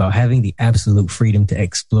out to me about having the absolute freedom to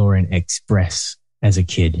explore and express as a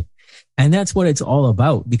kid. And that's what it's all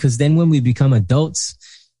about, because then when we become adults,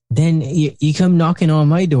 then you come knocking on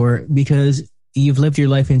my door because you've lived your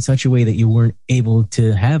life in such a way that you weren't able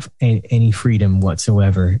to have any freedom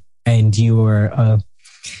whatsoever. And you are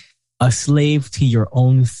a slave to your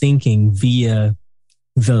own thinking via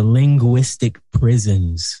the linguistic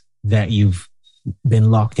prisons that you've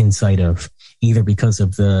been locked inside of, either because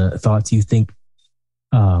of the thoughts you think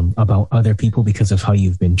about other people because of how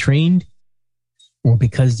you've been trained, or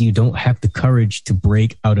because you don't have the courage to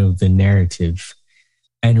break out of the narrative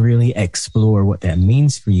and really explore what that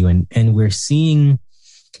means for you. And we're seeing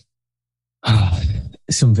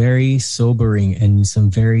some very sobering and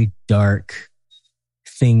some very dark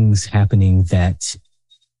things happening that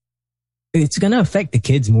it's going to affect the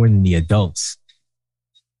kids more than the adults.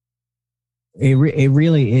 It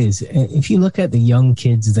really is. If you look at the young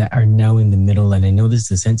kids that are now in the middle, and I know this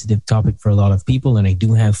is a sensitive topic for a lot of people, and I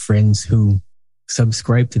do have friends who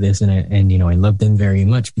subscribe to this, and I love them very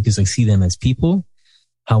much because I see them as people.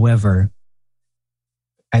 However,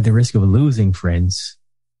 at the risk of losing friends,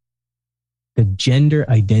 the gender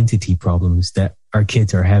identity problems that our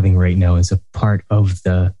kids are having right now is a part of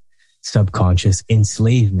the subconscious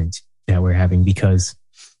enslavement that we're having, because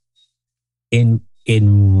in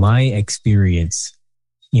my experience,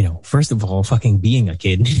 first of all, fucking being a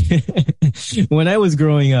kid, when I was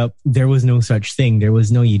growing up, there was no such thing. There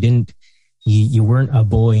was no, you weren't a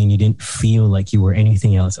boy and you didn't feel like you were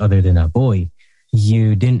anything else other than a boy.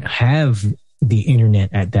 You didn't have the internet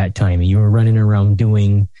at that time. You were running around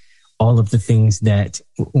doing all of the things that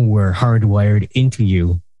were hardwired into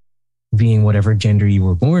you, being whatever gender you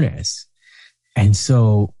were born as. And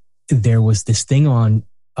so there was this thing on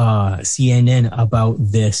CNN about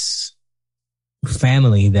this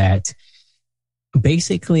family that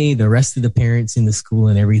basically the rest of the parents in the school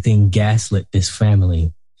and everything gaslit this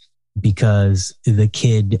family because the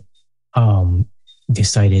kid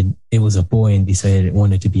decided it was a boy and decided it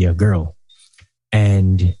wanted to be a girl.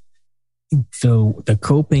 And so the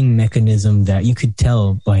coping mechanism that you could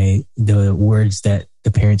tell by the words that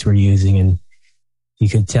the parents were using, and you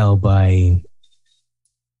could tell by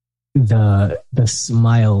the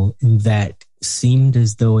smile that seemed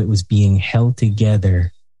as though it was being held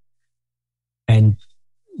together and,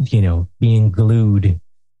 being glued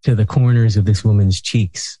to the corners of this woman's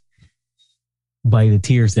cheeks by the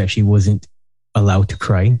tears that she wasn't allowed to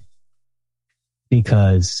cry,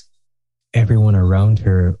 because everyone around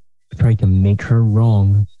her tried to make her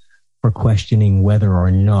wrong for questioning whether or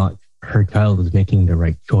not her child was making the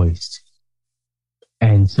right choice.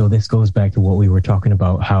 And so this goes back to what we were talking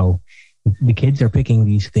about, how the kids are picking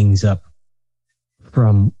these things up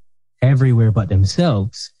from everywhere but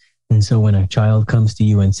themselves. And so when a child comes to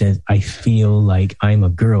you and says, I feel like I'm a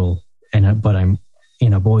girl, but I'm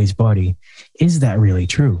in a boy's body, is that really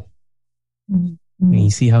true? Mm-hmm. And you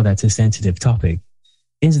see how that's a sensitive topic.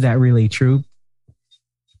 Is that really true?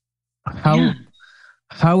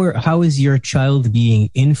 How is your child being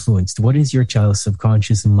influenced? What is your child's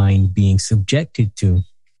subconscious mind being subjected to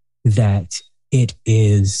that it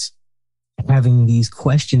is having these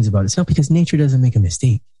questions about itself? Because nature doesn't make a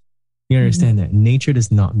mistake. You understand that? Nature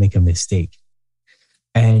does not make a mistake.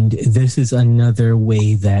 And this is another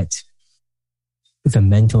way that the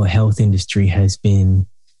mental health industry has been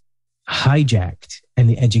hijacked, and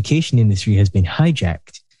the education industry has been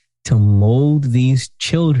hijacked to mold these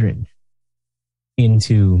children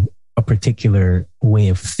into a particular way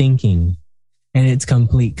of thinking, and it's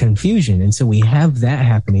complete confusion. And so we have that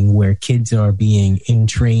happening where kids are being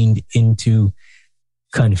entrained into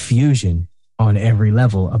confusion on every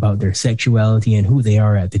level about their sexuality and who they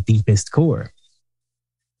are at the deepest core.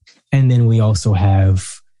 And then we also have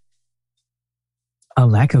a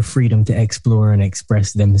lack of freedom to explore and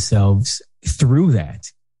express themselves through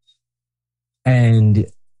that. And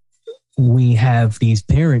we have these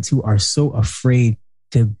parents who are so afraid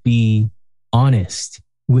to be honest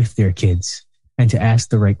with their kids and to ask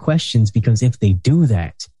the right questions, because if they do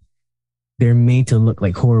that, they're made to look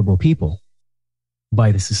like horrible people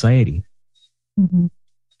by the society. Mm-hmm.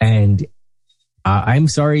 And I'm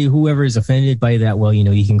sorry, whoever is offended by that, well,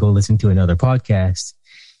 you can go listen to another podcast.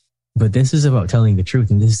 But this is about telling the truth.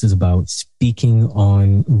 And this is about speaking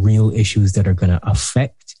on real issues that are going to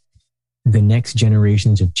affect the next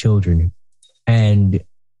generations of children. And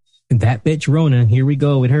that bitch Rona, here we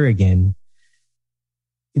go with her again.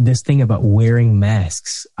 This thing about wearing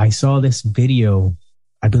masks. I saw this video,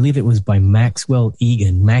 I believe it was by Max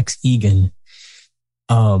Egan.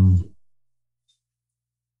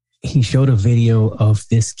 He showed a video of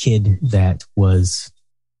this kid that was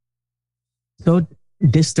so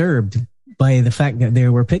disturbed by the fact that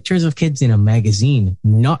there were pictures of kids in a magazine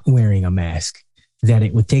not wearing a mask, that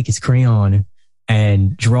it would take his crayon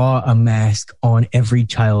and draw a mask on every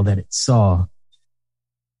child that it saw.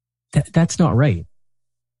 That's not right.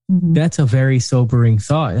 Mm-hmm. That's a very sobering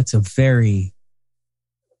thought. That's a very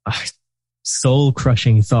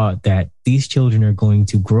soul-crushing thought, that these children are going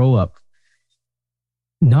to grow up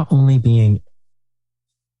not only being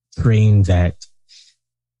trained that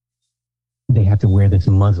they have to wear this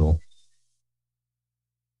muzzle,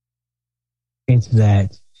 it's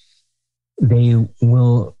that they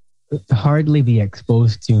will hardly be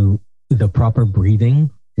exposed to the proper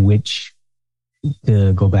breathing, which,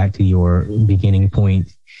 to go back to your beginning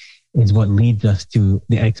point, is what leads us to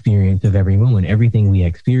the experience of every moment. Everything we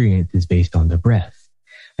experience is based on the breath.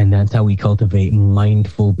 And that's how we cultivate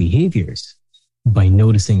mindful behaviors, by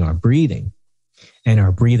noticing our breathing. And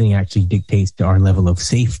our breathing actually dictates to our level of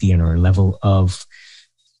safety and our level of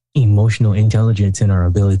emotional intelligence and our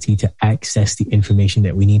ability to access the information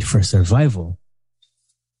that we need for survival.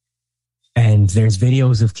 And there's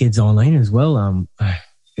videos of kids online as well.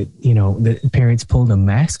 The parents pull the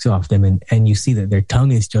masks off them, and you see that their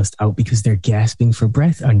tongue is just out because they're gasping for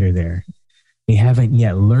breath under there. They haven't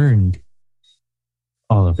yet learned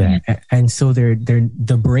all of that. Mm-hmm. And so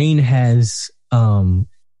the brain has,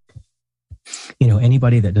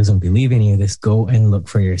 anybody that doesn't believe any of this, go and look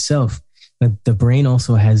for yourself. But the brain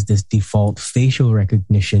also has this default facial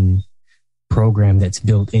recognition program that's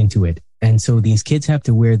built into it. And so these kids have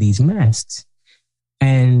to wear these masks,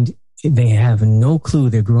 and they have no clue.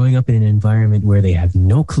 They're growing up in an environment where they have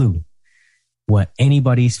no clue what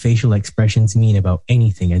anybody's facial expressions mean about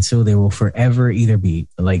anything. And so they will forever either be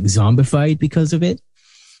like zombified because of it,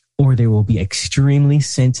 or they will be extremely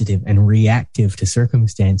sensitive and reactive to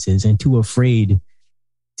circumstances and too afraid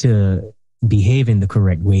to behave in the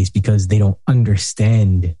correct ways because they don't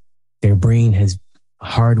understand. Their brain has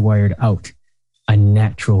hardwired out a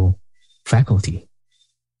natural faculty.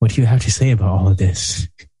 What do you have to say about all of this?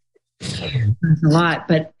 That's a lot,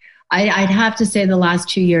 but I'd have to say the last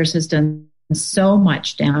 2 years has done so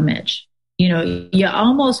much damage. You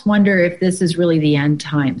almost wonder if this is really the end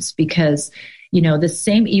times, because the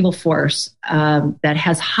same evil force that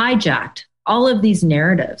has hijacked all of these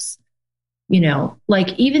narratives,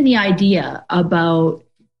 like even the idea about,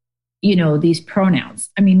 these pronouns.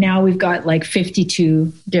 I mean, now we've got like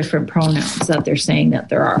 52 different pronouns that they're saying that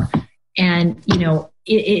there are. And,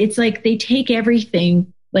 it's like they take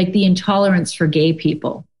everything, like the intolerance for gay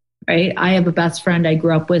people, right? I have a best friend I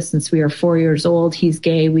grew up with since we were 4 years old. He's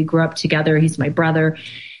gay. We grew up together. He's my brother.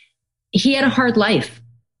 He had a hard life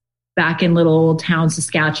back in little old town,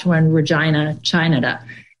 Saskatchewan, Regina, Canada.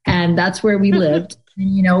 And that's where we lived.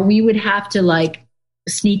 And, we would have to like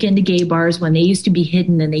sneak into gay bars when they used to be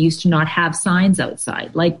hidden and they used to not have signs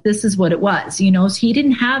outside. Like, this is what it was, so he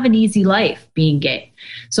didn't have an easy life being gay.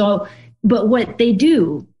 So, but what they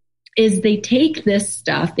do is they take this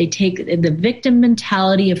stuff, they take the victim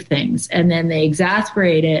mentality of things, and then they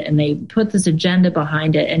exasperate it and they put this agenda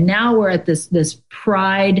behind it. And now we're at this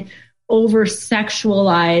pride,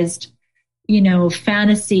 over-sexualized,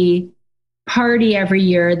 fantasy party every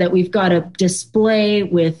year that we've got to display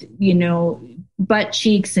with, butt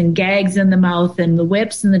cheeks and gags in the mouth and the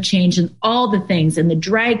whips and the change and all the things, and the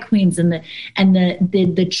drag queens and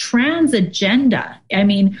the trans agenda. I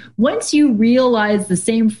mean, once you realize the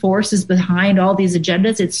same forces behind all these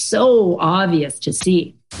agendas, it's so obvious to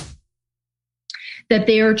see that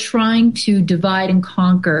they are trying to divide and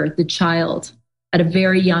conquer the child at a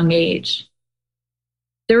very young age.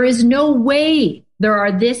 There is no way there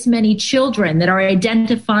are this many children that are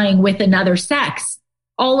identifying with another sex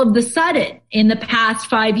all of the sudden in the past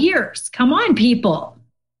 5 years. Come on, people.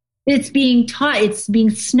 It's being taught, it's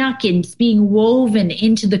being snuck in, it's being woven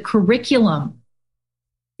into the curriculum.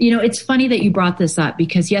 It's funny that you brought this up,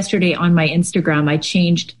 because yesterday on my Instagram, I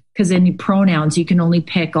changed because in pronouns, you can only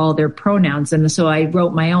pick all their pronouns. And so I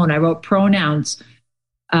wrote my own. I wrote pronouns,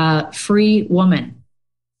 free woman.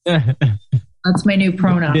 That's my new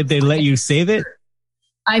pronoun. Did they let you save it?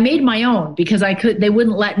 I made my own because they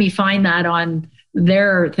wouldn't let me find that on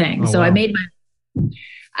their thing. So wow. I made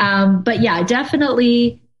my, but yeah,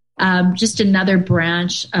 definitely, just another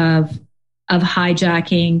branch of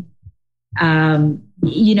hijacking.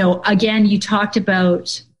 Again, you talked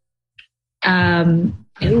about,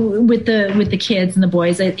 with the kids and the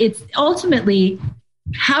boys, it's ultimately,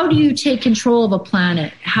 how do you take control of a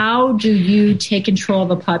planet? How do you take control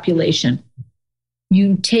of a population?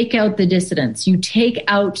 You take out the dissidents. You take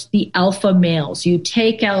out the alpha males. You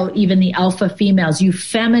take out even the alpha females. You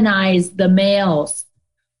feminize the males.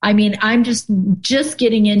 I mean, I'm just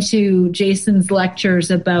getting into Jason's lectures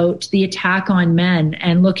about the attack on men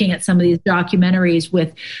and looking at some of these documentaries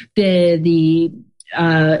with the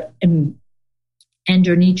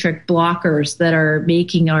endometric blockers that are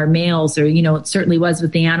making our males, or, it certainly was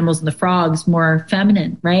with the animals and the frogs, more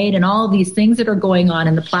feminine, right? And all these things that are going on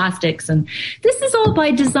in the plastics. And this is all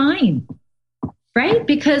by design, right?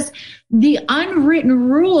 Because the unwritten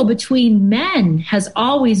rule between men has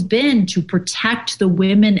always been to protect the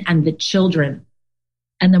women and the children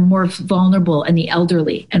and the more vulnerable and the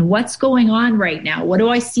elderly. And what's going on right now? What do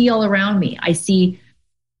I see all around me? I see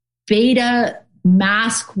beta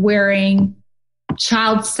mask wearing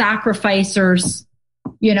child sacrificers,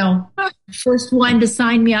 first one to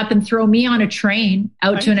sign me up and throw me on a train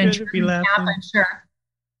out to an internment camp, I'm sure.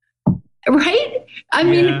 Right? I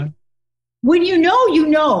mean, when you know, you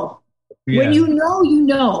know. Yeah. When you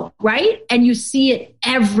know, right? And you see it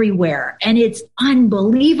everywhere, and it's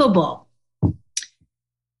unbelievable.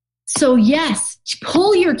 So yes,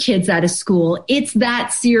 pull your kids out of school. It's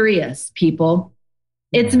that serious, people.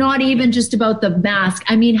 It's not even just about the mask.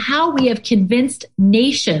 I mean, how we have convinced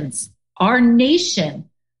nations, our nation,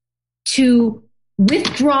 to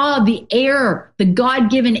withdraw the air, the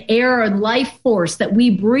God-given air and life force that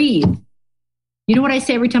we breathe. You know what I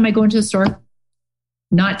say every time I go into the store?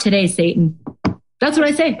 Not today, Satan. That's what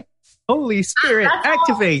I say. Holy Spirit,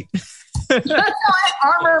 activate. That's how I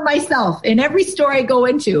armor myself in every store I go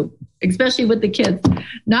into, especially with the kids.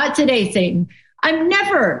 Not today, Satan. I'm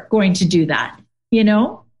never going to do that.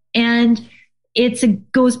 And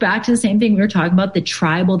it goes back to the same thing we were talking about, the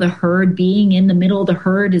tribal, the herd. Being in the middle of the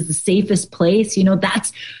herd is the safest place.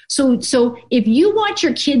 That's so if you want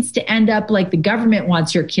your kids to end up like the government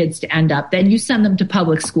wants your kids to end up, then you send them to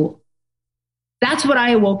public school. That's what I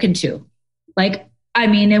awoken to.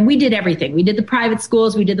 And we did everything. We did the private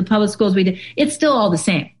schools, we did the public schools, it's still all the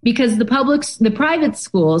same, because the private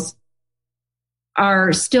schools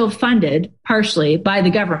are still funded partially by the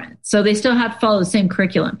government. So they still have to follow the same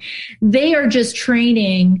curriculum. They are just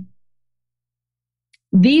training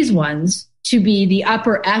these ones to be the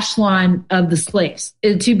upper echelon of the slaves,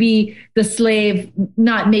 to be the slave,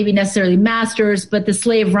 not maybe necessarily masters, but the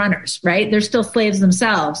slave runners, right? They're still slaves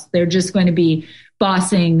themselves. They're just going to be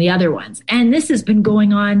bossing the other ones. And this has been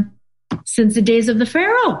going on since the days of the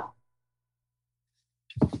Pharaoh.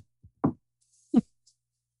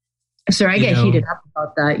 Sorry, I get heated up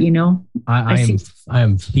about that, I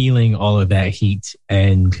am feeling all of that heat,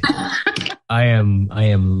 and I am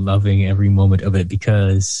loving every moment of it,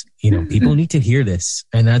 because, people need to hear this.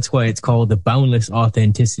 And that's why it's called the Boundless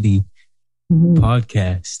Authenticity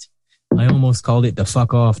podcast. I almost called it the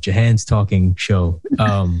Fuck Off Jahan's Talking Show.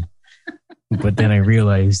 But then I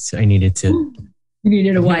realized I needed to... You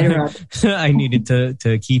needed a wider up. I needed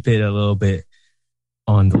to keep it a little bit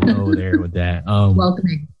on the low there with that.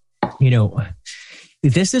 Welcoming.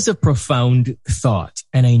 This is a profound thought,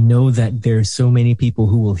 and I know that there's so many people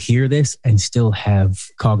who will hear this and still have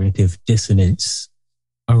cognitive dissonance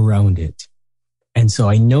around it. And so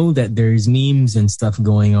I know that there's memes and stuff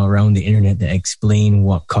going around the internet that explain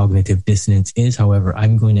what cognitive dissonance is. However,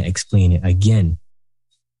 I'm going to explain it again.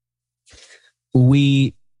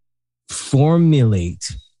 We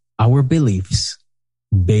formulate our beliefs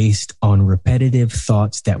based on repetitive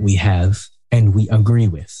thoughts that we have and we agree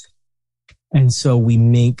with. And so we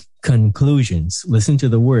make conclusions. Listen to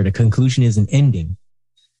the word. A conclusion is an ending,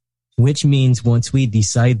 which means once we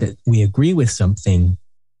decide that we agree with something,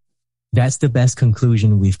 that's the best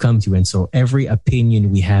conclusion we've come to. And so every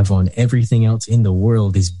opinion we have on everything else in the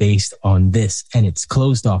world is based on this, and it's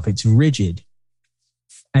closed off. It's rigid.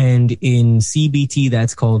 And in CBT,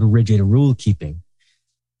 that's called rigid rule keeping.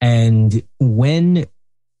 And when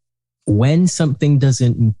something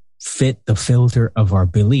doesn't fit the filter of our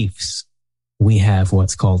beliefs, we have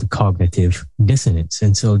what's called cognitive dissonance.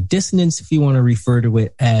 And so dissonance, if you want to refer to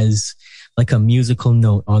it as like a musical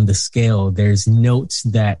note on the scale. There's notes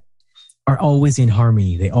that are always in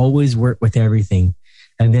harmony. They always work with everything.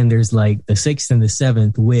 And then there's like the sixth and the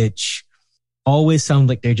seventh, which always sound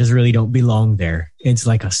like they just really don't belong there. It's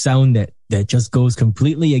like a sound that just goes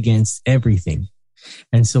completely against everything.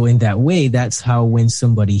 And so in that way, that's how when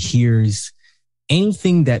somebody hears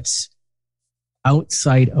anything that's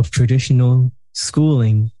outside of traditional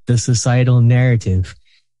schooling, the societal narrative,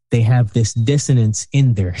 they have this dissonance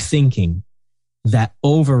in their thinking that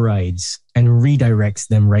overrides and redirects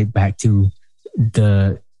them right back to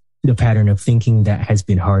the pattern of thinking that has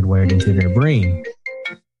been hardwired into their brain.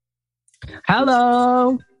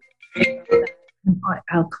 Hello.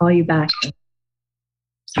 I'll call you back.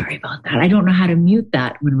 Sorry about that. I don't know how to mute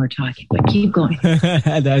that when we're talking, but keep going.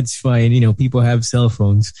 That's fine. People have cell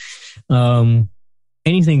phones.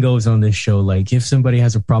 Anything goes on this show. Like if somebody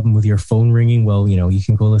has a problem with your phone ringing, well, you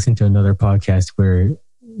can go listen to another podcast where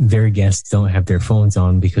their guests don't have their phones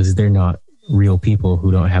on because they're not real people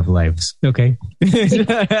who don't have lives. Okay.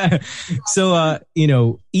 So,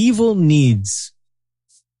 evil needs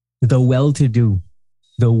the well-to-do,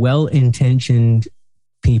 the well-intentioned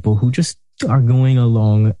people who just are going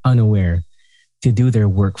along unaware to do their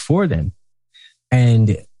work for them.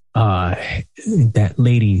 And that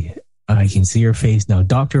lady, I can see her face now,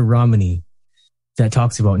 Dr. Ramani, that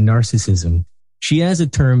talks about narcissism. She has a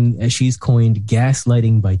term that she's coined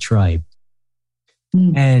gaslighting by tribe.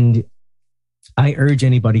 And I urge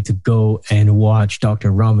anybody to go and watch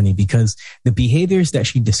Dr. Ramani because the behaviors that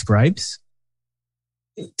she describes,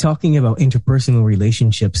 talking about interpersonal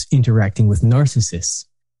relationships, interacting with narcissists,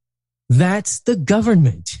 that's the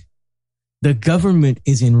government. The government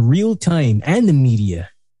is in real time, and the media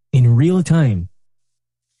in real time,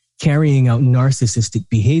 carrying out narcissistic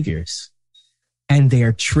behaviors. And they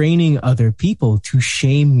are training other people to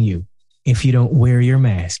shame you if you don't wear your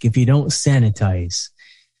mask, if you don't sanitize.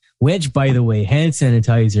 Which, by the way, hand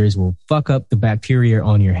sanitizers will fuck up the bacteria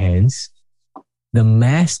on your hands. The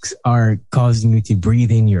masks are causing you to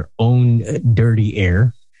breathe in your own dirty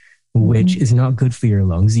air, which is not good for your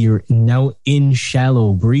lungs. You're now in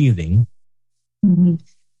shallow breathing.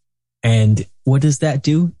 And what does that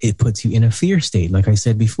do? It puts you in a fear state. Like I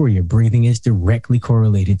said before, your breathing is directly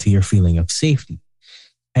correlated to your feeling of safety.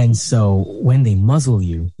 And so when they muzzle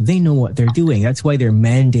you, they know what they're doing. That's why they're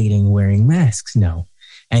mandating wearing masks now.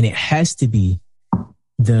 And it has to be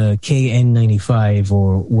the KN95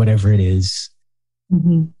 or whatever it is.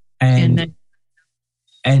 And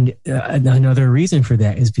another reason for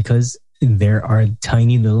that is because there are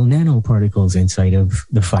tiny little nanoparticles inside of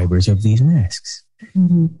the fibers of these masks.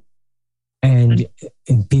 And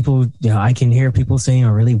people, I can hear people saying,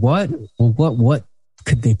 "Oh, really? What? Well, what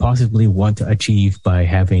could they possibly want to achieve by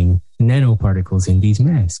having nanoparticles in these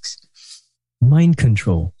masks?" Mind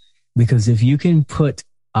control. Because if you can put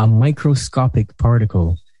a microscopic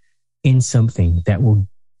particle in something that will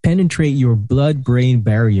penetrate your blood-brain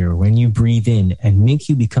barrier when you breathe in and make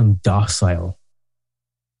you become docile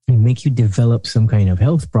and make you develop some kind of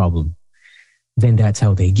health problem, then that's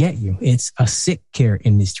how they get you. It's a sick care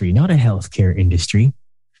industry, not a healthcare industry.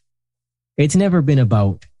 It's never been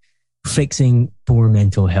about fixing poor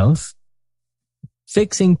mental health.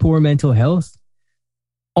 Fixing poor mental health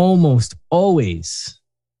almost always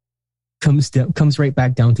comes right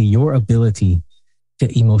back down to your ability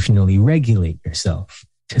to emotionally regulate yourself,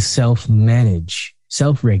 to self-manage,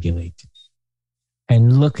 self-regulate,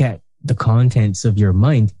 and look at the contents of your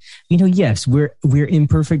mind. Yes, we're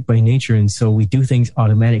imperfect by nature, and so we do things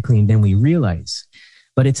automatically and then we realize.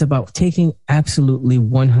 But it's about taking absolutely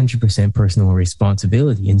 100% personal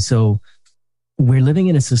responsibility. And so we're living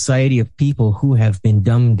in a society of people who have been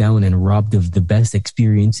dumbed down and robbed of the best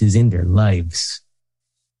experiences in their lives.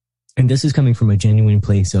 And this is coming from a genuine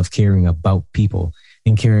place of caring about people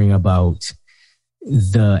and caring about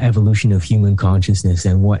the evolution of human consciousness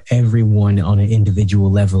and what everyone on an individual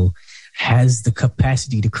level has the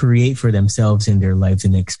capacity to create for themselves in their lives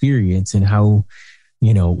and experience, and how,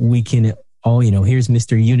 we can all, here's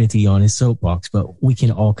Mr. Unity on his soapbox, but we can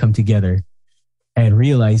all come together and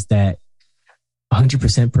realize that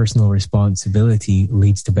 100% personal responsibility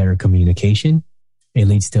leads to better communication. It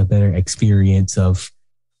leads to a better experience of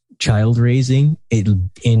child raising.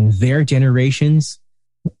 In their generations,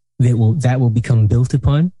 that will become built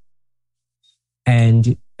upon.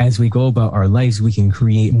 And as we go about our lives, we can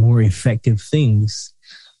create more effective things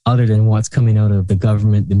other than what's coming out of the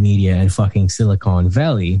government, the media, and fucking Silicon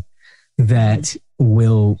Valley that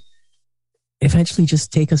will eventually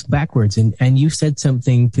just take us backwards. And you said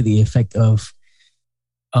something to the effect of,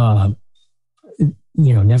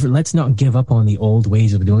 let's not give up on the old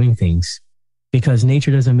ways of doing things. because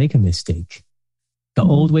nature doesn't make a mistake. The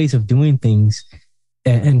old ways of doing things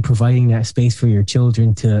and providing that space for your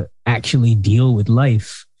children to actually deal with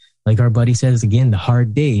life, like our buddy says again, the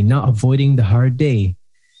hard day, not avoiding the hard day,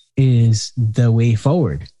 is the way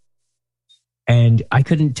forward. And I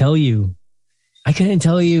couldn't tell you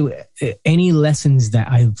any lessons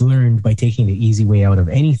that I've learned by taking the easy way out of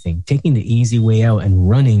anything. Taking the easy way out and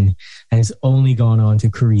running has only gone on to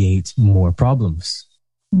create more problems.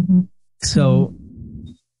 Mm-hmm. So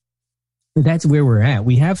that's where we're at.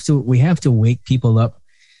 We have to wake people up,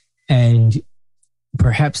 and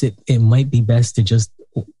perhaps it might be best to just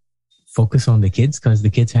focus on the kids, because the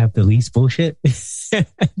kids have the least bullshit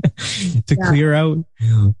to clear out.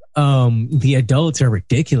 The adults are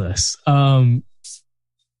ridiculous. And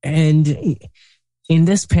in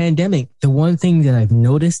this pandemic, the one thing that I've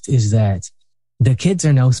noticed is that the kids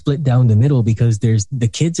are now split down the middle, because the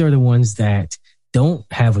kids are the ones that don't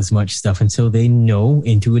have as much stuff. And so they know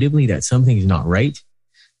intuitively that something is not right,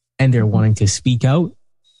 and they're wanting to speak out.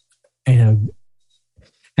 And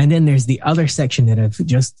then there's the other section that I've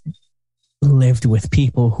just lived with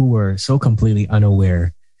people who are so completely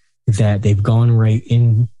unaware that they've gone right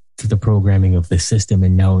into the programming of the system.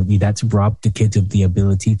 And now that's robbed the kids of the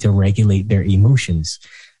ability to regulate their emotions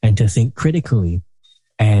and to think critically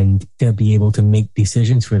and to be able to make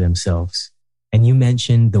decisions for themselves. And you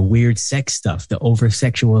mentioned the weird sex stuff, the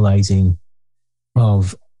over-sexualizing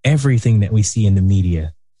of everything that we see in the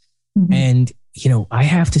media. Mm-hmm. And, I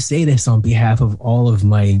have to say this on behalf of all of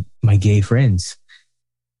my gay friends.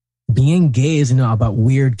 Being gay is not about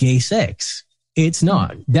weird gay sex. It's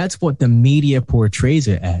not. That's what the media portrays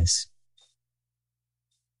it as.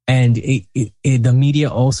 And the media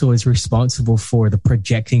also is responsible for the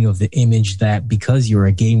projecting of the image that because you're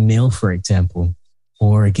a gay male, for example,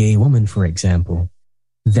 or a gay woman, for example,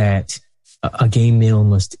 that a gay male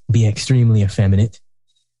must be extremely effeminate,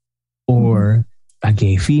 or a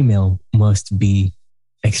gay female must be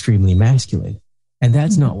extremely masculine. And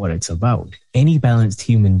that's not what it's about. Any balanced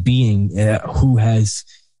human being who has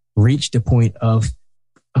reached a point of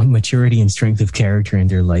maturity and strength of character in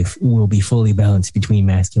their life will be fully balanced between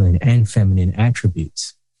masculine and feminine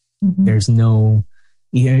attributes. Mm-hmm. There's no,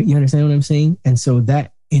 you understand what I'm saying? And so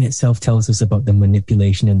that in itself tells us about the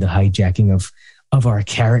manipulation and the hijacking of our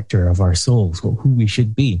character, of our souls, who we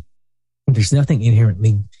should be. There's nothing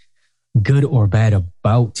inherently good or bad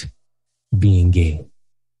about being gay.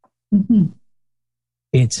 Mm-hmm.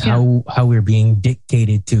 It's how we're being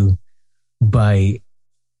dictated to by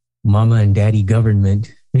mama and daddy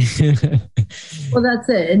government. Well, that's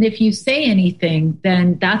it. And if you say anything,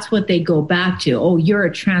 then that's what they go back to. Oh, you're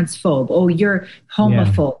a transphobe. Oh, you're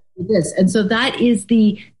homophobe. This. And so that is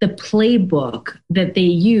the playbook that they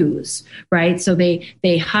use, right? So they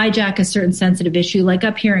hijack a certain sensitive issue. Like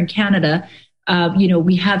up here in Canada,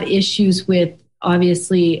 we have issues with,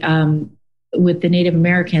 obviously, with the Native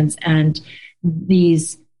Americans and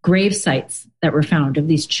these grave sites that were found of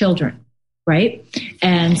these children, right?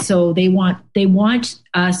 And so they want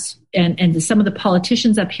us, and some of the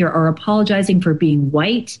politicians up here are apologizing for being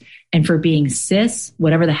white and for being cis,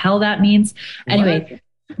 whatever the hell that means. Anyway. What?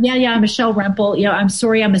 Yeah, Michelle Rempel. I'm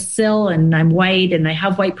sorry, I'm a sil and I'm white and I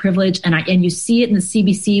have white privilege, and you see it in the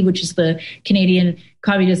CBC, which is the Canadian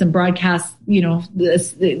Communism Broadcast,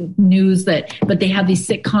 the news but they have these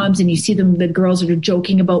sitcoms and you see the girls that are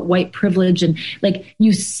joking about white privilege, and like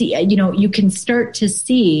you see, you can start to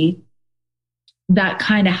see that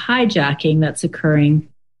kind of hijacking that's occurring,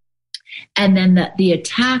 and then the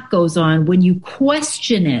attack goes on when you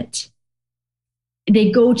question it.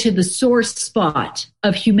 They go to the source spot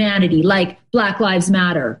of humanity, like Black Lives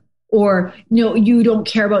Matter, or, you don't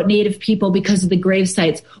care about Native people because of the grave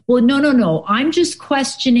sites. Well, no. I'm just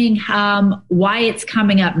questioning why it's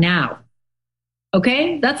coming up now.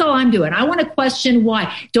 Okay? That's all I'm doing. I want to question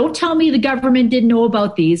why. Don't tell me the government didn't know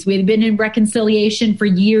about these. We've been in reconciliation for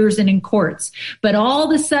years and in courts. But all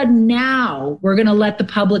of a sudden now we're going to let the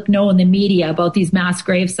public know in the media about these mass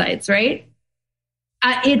grave sites, right?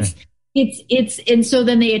 And so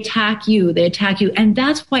then they attack you. And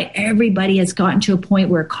that's why everybody has gotten to a point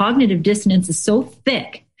where cognitive dissonance is so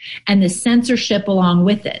thick, and the censorship along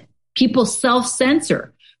with it. People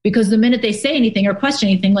self-censor because the minute they say anything or question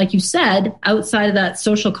anything, like you said, outside of that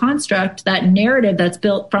social construct, that narrative that's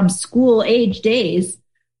built from school age days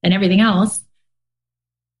and everything else,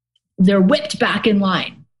 they're whipped back in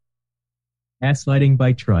line. Gaslighting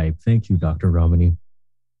by tribe. Thank you, Dr. Romani.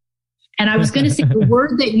 And I was going to say the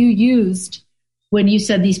word that you used when you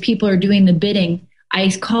said these people are doing the bidding, I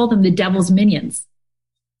call them the devil's minions.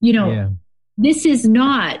 This is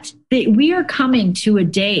not, we are coming to a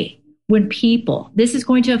day when this is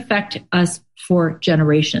going to affect us for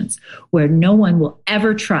generations, where no one will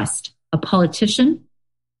ever trust a politician,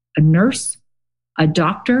 a nurse, a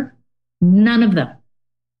doctor, none of them.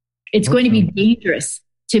 It's going to be dangerous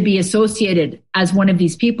to be associated as one of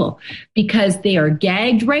these people because they are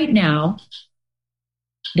gagged right now.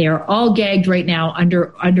 They are all gagged right now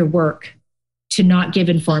under work to not give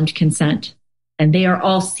informed consent. And they are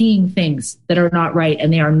all seeing things that are not right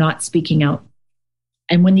and they are not speaking out.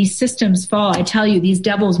 And when these systems fall, I tell you, these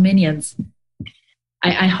devil's minions,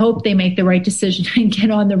 I hope they make the right decision and get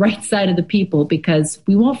on the right side of the people, because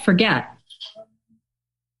we won't forget.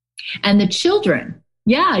 And the children,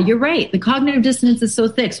 yeah, you're right. The cognitive dissonance is so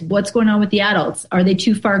thick. What's going on with the adults? Are they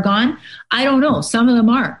too far gone? I don't know. Some of them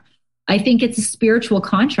are. I think it's a spiritual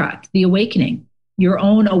contract, the awakening, your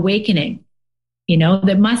own awakening. You know,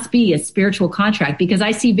 there must be a spiritual contract, because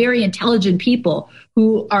I see very intelligent people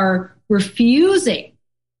who are refusing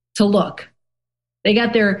to look. They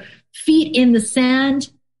got their feet in the sand.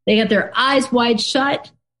 They got their eyes wide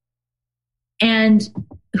shut. And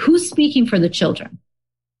who's speaking for the children?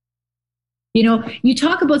 You know, you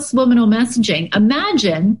talk about subliminal messaging.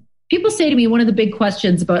 Imagine, people say to me, one of the big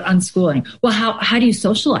questions about unschooling, well, how do you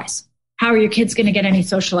socialize? How are your kids going to get any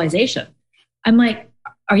socialization? I'm like,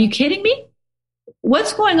 are you kidding me?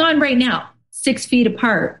 What's going on right now? 6 feet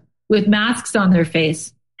apart with masks on their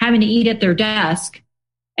face, having to eat at their desk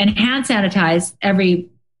and hand sanitize every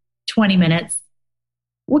 20 minutes.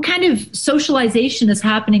 What kind of socialization is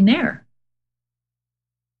happening there?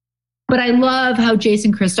 But I love how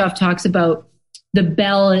Jason Christoff talks about the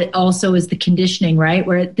bell also is the conditioning, right?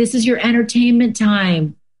 Where this is your entertainment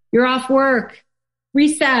time. You're off work,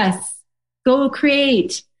 recess, go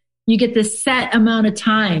create. You get this set amount of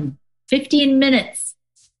time, 15 minutes,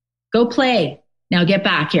 go play. Now get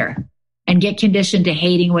back here and get conditioned to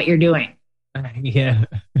hating what you're doing. Yeah.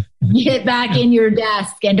 Get back in your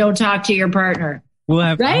desk and don't talk to your partner.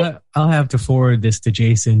 Right? I'll have to forward this to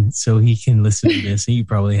Jason so he can listen to this. He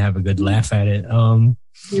probably have a good laugh at it.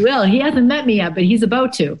 He will. He hasn't met me yet, but he's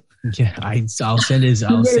about to. Yeah, I'll send his.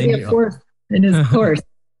 I'll send you in his course.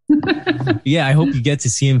 Yeah, I hope you get to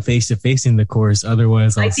see him face to face in the course.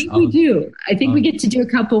 Otherwise, I think we do. I think we get to do a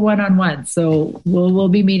couple one-on-ones. So we'll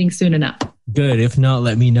be meeting soon enough. Good. If not,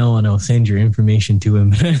 let me know and I'll send your information to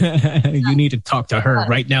him. You need to talk to her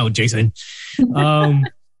right now, Jason.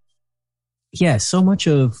 Yeah, so much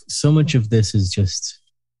of this is just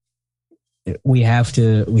we have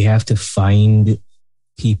to find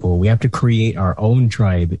people. We have to create our own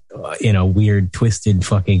tribe in a weird, twisted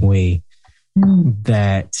fucking way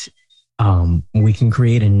that we can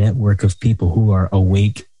create a network of people who are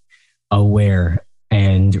awake, aware,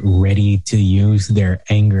 and ready to use their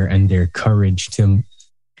anger and their courage to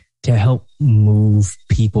help move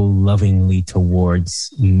people lovingly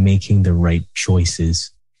towards making the right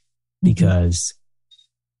choices. Because,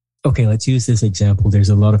 okay, let's use this example. There's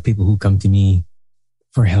a lot of people who come to me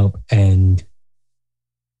for help and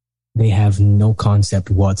they have no concept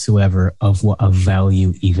whatsoever of what a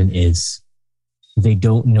value even is. They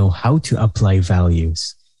don't know how to apply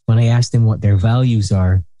values. When I ask them what their values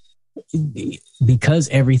are, because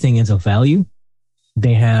everything is a value,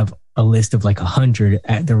 they have a list of like 100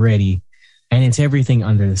 at the ready, and it's everything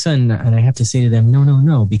under the sun. And I have to say to them,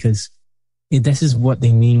 no, because this is what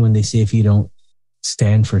they mean when they say if you don't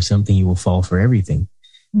stand for something, you will fall for everything.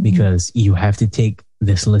 Because you have to take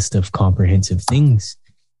this list of comprehensive things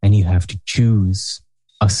and you have to choose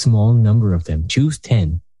a small number of them. Choose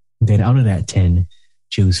 10. Then out of that 10,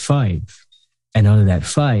 choose 5. And out of that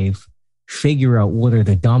 5, figure out what are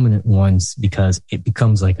the dominant ones, because it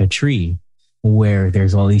becomes like a tree where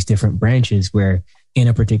there's all these different branches where in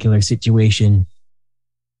a particular situation,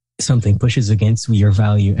 something pushes against your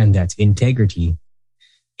value, and that's integrity.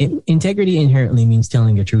 Integrity inherently means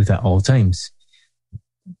telling the truth at all times.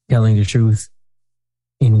 Telling the truth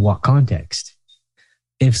in what context?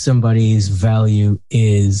 If somebody's value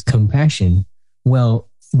is compassion, well,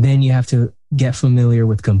 then you have to get familiar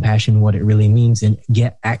with compassion, what it really means, and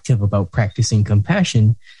get active about practicing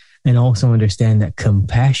compassion, and also understand that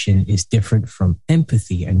compassion is different from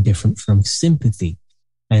empathy and different from sympathy.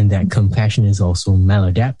 And that compassion is also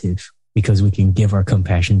maladaptive, because we can give our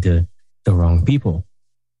compassion to the wrong people.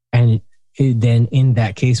 And then in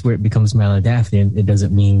that case where it becomes maladaptive, it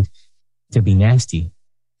doesn't mean to be nasty.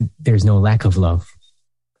 There's no lack of love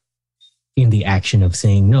in the action of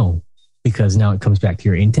saying no, because now it comes back to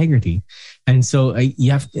your integrity. And so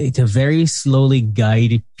you have to very slowly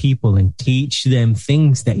guide people and teach them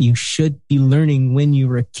things that you should be learning when you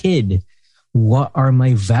were a kid. What are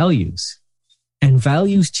my values? And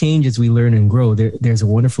values change as we learn and grow. There's a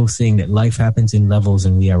wonderful saying that life happens in levels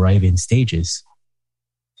and we arrive in stages.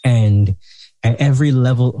 And At every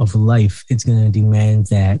level of life, it's going to demand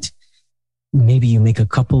that maybe you make a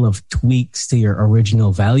couple of tweaks to your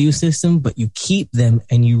original value system, but you keep them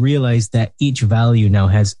and you realize that each value now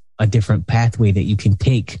has a different pathway that you can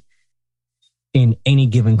take in any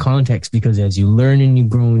given context, because as you learn and you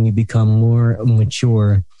grow and you become more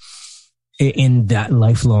mature in that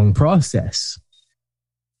lifelong process,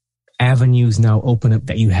 avenues now open up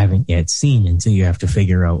that you haven't yet seen. And so you have to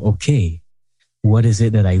figure out, okay, what is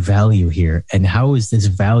it that I value here? And how is this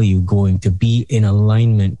value going to be in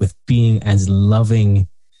alignment with being as loving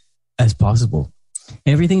as possible?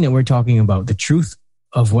 Everything that we're talking about, the truth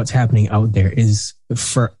of what's happening out there is,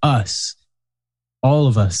 for us, all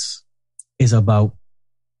of us, is about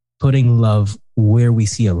putting love where we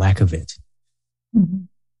see a lack of it. Mm-hmm.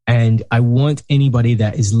 And I want anybody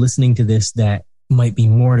that is listening to this that might be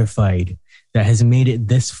mortified, that has made it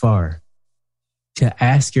this far, to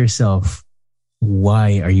ask yourself,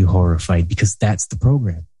 why are you horrified? Because that's the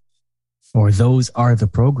program, or those are the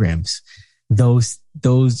programs. Those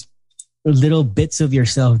little bits of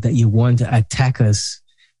yourself that you want to attack us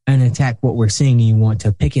and attack what we're saying, and you want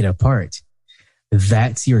to pick it apart.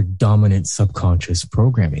 That's your dominant subconscious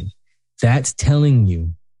programming. That's telling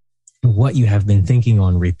you what you have been thinking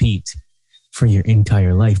on repeat for your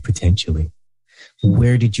entire life, potentially.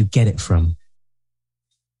 Where did you get it from?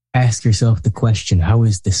 Ask yourself the question, how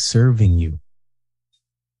is this serving you?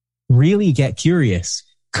 Really get curious.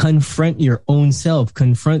 Confront your own self.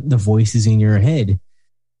 Confront the voices in your head.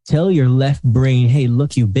 Tell your left brain, hey,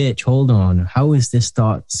 look, you bitch, hold on. How is this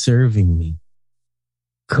thought serving me?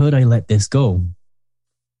 Could I let this go?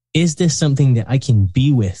 Is this something that I can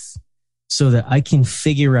be with so that I can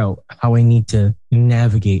figure out how I need to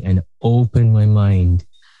navigate and open my mind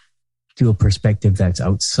to a perspective that's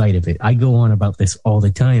outside of it? I go on about this all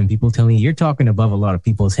the time. People tell me, you're talking above a lot of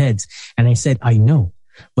people's heads. And I said, I know.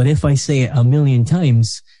 But if I say it a million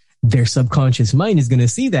times, their subconscious mind is going to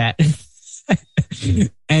see that.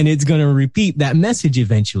 And it's going to repeat that message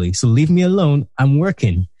eventually. So leave me alone. I'm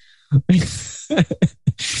working.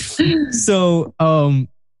 So,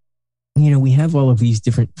 we have all of these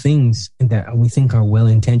different things that we think are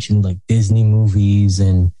well-intentioned, like Disney movies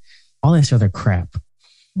and all this other crap,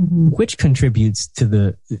 which contributes to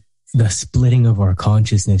the splitting of our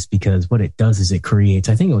consciousness, because what it does is it creates,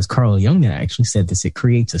 I think it was Carl Jung that actually said this, it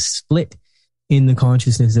creates a split in the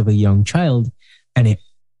consciousness of a young child, and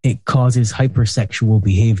it causes hypersexual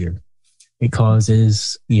behavior. It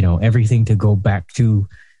causes, everything to go back to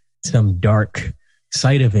some dark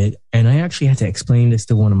side of it. And I actually had to explain this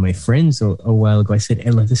to one of my friends a while ago. I said,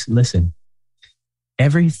 hey, listen,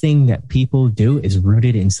 everything that people do is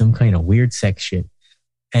rooted in some kind of weird sex shit.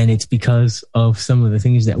 And it's because of some of the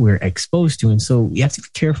things that we're exposed to. And so you have to be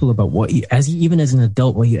careful about what you, even as an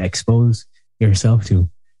adult, what you expose yourself to,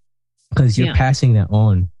 because you're passing that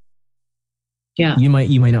on. Yeah. You might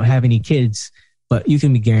not have any kids, but you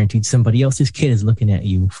can be guaranteed somebody else's kid is looking at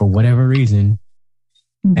you for whatever reason,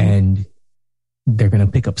 and they're going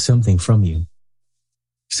to pick up something from you.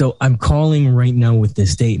 So I'm calling right now with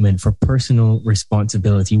this statement for personal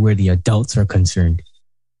responsibility where the adults are concerned.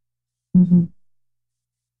 Mm-hmm.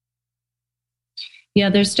 Yeah,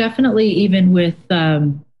 there's definitely, even with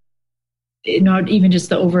not even just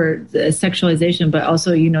the over sexualization, but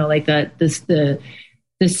also, like the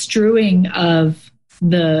strewing of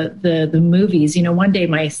the movies. One day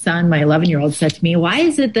my son, my 11-year-old, said to me, why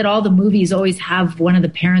is it that all the movies always have one of the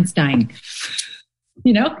parents dying?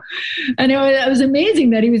 And it was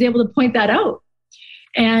amazing that he was able to point that out.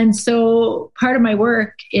 And so part of my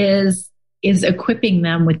work is equipping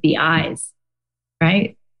them with the eyes,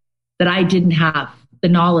 right? That I didn't have, the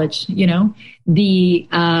knowledge, the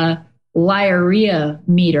liarrhea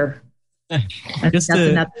meter. Just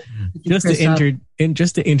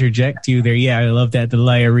to interject you there. Yeah, I love that. The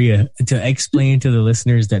liarrhea, to explain to the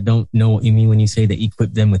listeners that don't know what you mean when you say that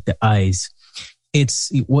equip them with the eyes.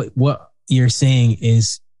 It's what you're saying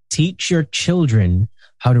is teach your children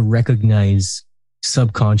how to recognize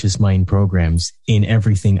subconscious mind programs in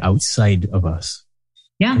everything outside of us.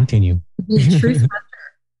 Yeah. Continue. The truth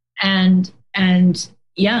and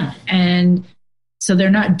so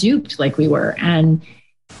they're not duped like we were. And,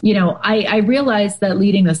 I realized that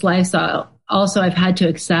leading this lifestyle, also I've had to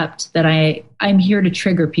accept that I'm here to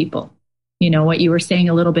trigger people. What you were saying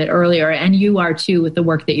a little bit earlier, and you are too with the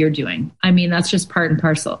work that you're doing. I mean, that's just part and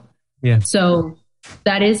parcel. Yeah. So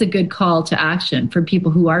that is a good call to action for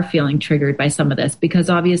people who are feeling triggered by some of this, because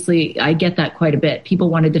obviously I get that quite a bit. People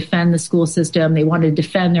want to defend the school system. They want to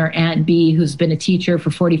defend their Aunt B, who's been a teacher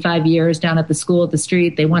for 45 years down at the school at the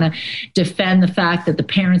street. They want to defend the fact that the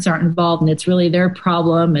parents aren't involved and it's really their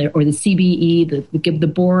problem, or the CBE, the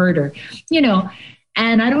board, or,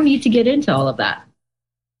 and I don't need to get into all of that.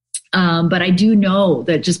 But I do know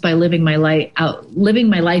that just by living my life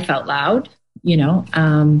out loud,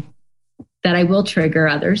 that I will trigger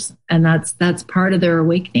others, and that's part of their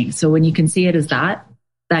awakening. So when you can see it as that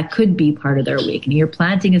could be part of their awakening. You're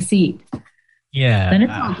planting a seed. Yeah, then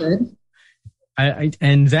it's all good.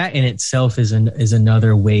 And that in itself is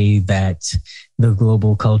another way that the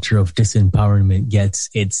global culture of disempowerment gets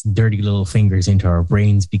its dirty little fingers into our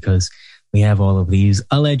brains, because we have all of these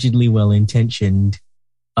allegedly well-intentioned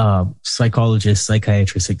psychologists,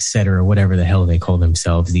 psychiatrists, etc., whatever the hell they call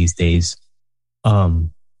themselves these days,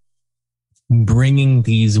 bringing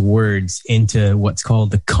these words into what's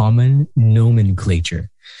called the common nomenclature.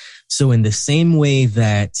 So in the same way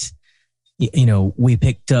that, we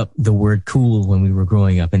picked up the word cool when we were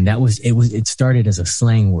growing up, and it started as a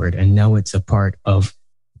slang word, and now it's a part of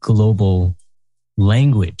global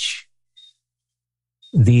language.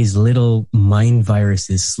 These little mind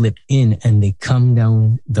viruses slip in and they come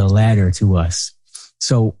down the ladder to us.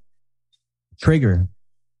 So trigger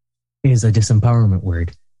is a disempowerment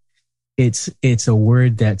word. It's a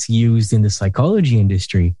word that's used in the psychology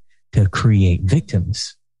industry to create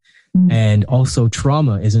victims. Mm-hmm. And also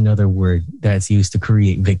trauma is another word that's used to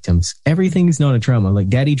create victims. Everything's not a trauma. Like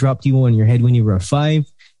daddy dropped you on your head when you were 5,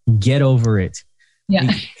 get over it.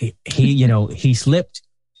 Yeah. He slipped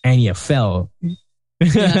and you fell.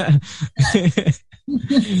 Yeah.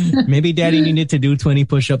 Maybe daddy needed to do 20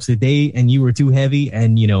 push-ups a day and you were too heavy,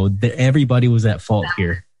 and everybody was at fault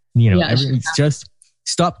here. It's just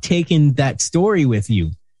stop taking that story with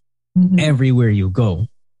you everywhere you go,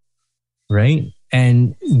 right?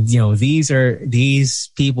 And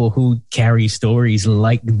these people who carry stories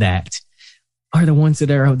like that are the ones that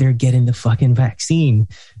are out there getting the fucking vaccine.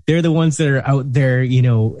 They're the ones that are out there,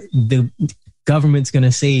 the government's going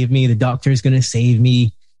to save me. The doctor's going to save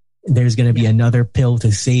me. There's going to be another pill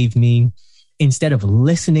to save me. Instead of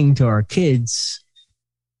listening to our kids,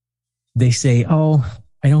 they say, oh,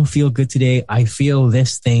 I don't feel good today. I feel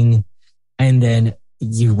this thing. And then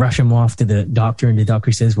you rush them off to the doctor, and the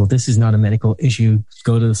doctor says, well, this is not a medical issue.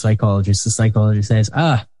 Go to the psychologist. The psychologist says,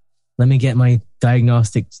 let me get my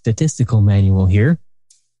diagnostic statistical manual here.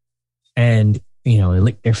 And they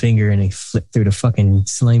lick their finger and they flip through the fucking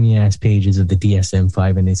slimy ass pages of the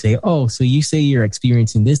DSM-5, and they say, oh, so you say you're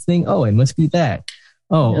experiencing this thing? Oh, it must be that.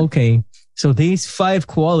 Oh, yeah. Okay. So these 5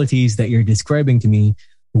 qualities that you're describing to me,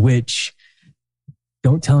 which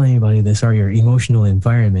don't tell anybody this, are your emotional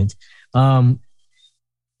environment.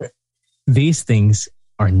 These things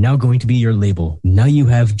are now going to be your label. Now you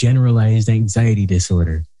have generalized anxiety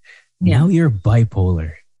disorder. Yeah. Now you're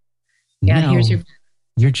bipolar. Yeah. Now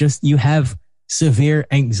you have severe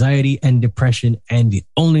anxiety and depression, and the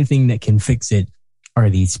only thing that can fix it are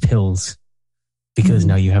these pills, because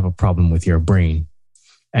now you have a problem with your brain.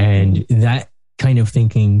 And that kind of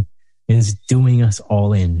thinking is doing us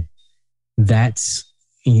all in. That's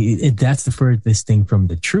the furthest thing from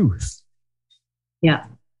the truth. Yeah.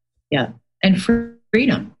 Yeah. And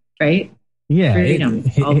freedom, right? Yeah. Freedom,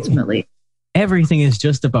 ultimately. Everything is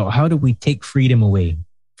just about how do we take freedom away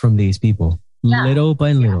from these people, little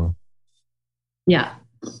by little. Yeah.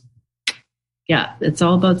 Yeah. It's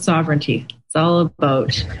all about sovereignty. It's all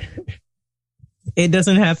about. It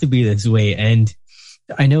doesn't have to be this way. And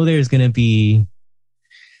I know there's going to be.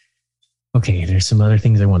 Okay, there's some other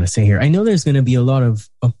things I want to say here. I know there's going to be a lot of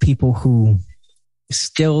people who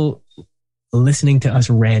still listening to us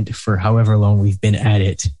rant for however long we've been at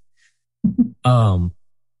it.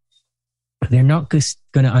 They're not just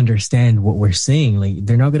going to understand what we're saying. Like,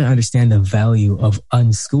 they're not going to understand the value of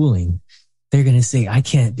unschooling. They're going to say, I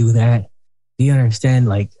can't do that. Do you understand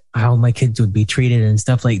like how my kids would be treated and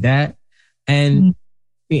stuff like that? And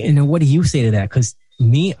what do you say to that? Because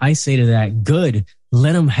I say to that, good,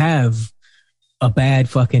 let them have a bad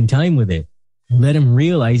fucking time with it. Let them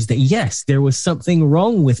realize that, yes, there was something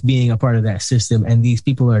wrong with being a part of that system, and these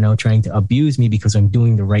people are now trying to abuse me because I'm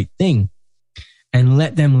doing the right thing. And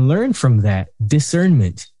let them learn from that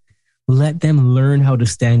discernment. Let them learn how to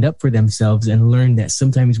stand up for themselves, and learn that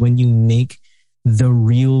sometimes when you make the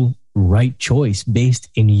real right choice based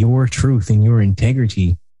in your truth and your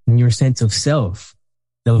integrity and your sense of self,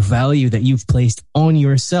 the value that you've placed on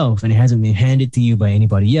yourself and it hasn't been handed to you by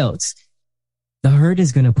anybody else, the herd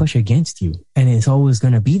is going to push against you, and it's always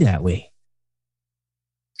going to be that way.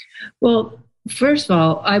 Well, first of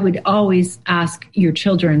all, I would always ask your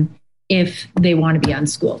children if they want to be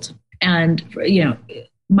unschooled. And,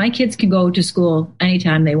 my kids can go to school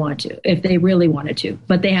anytime they want to, if they really wanted to,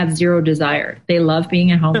 but they have zero desire. They love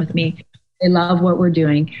being at home with me. They love what we're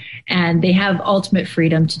doing, and they have ultimate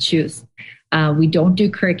freedom to choose. We don't do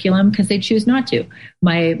curriculum because they choose not to.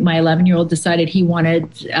 My 11-year-old decided he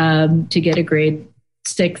wanted to get a grade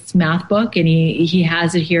 6 math book, and he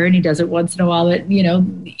has it here, and he does it once in a while. But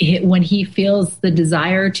when he feels the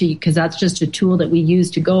desire to, because that's just a tool that we use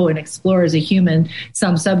to go and explore as a human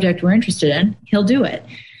some subject we're interested in, he'll do it.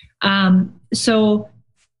 So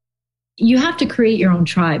you have to create your own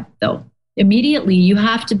tribe, though. Immediately, you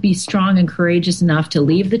have to be strong and courageous enough to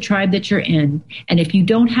leave the tribe that you're in. And if you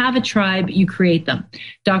don't have a tribe, you create them.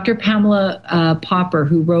 Dr. Pamela Popper,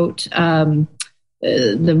 who wrote one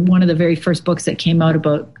of the very first books that came out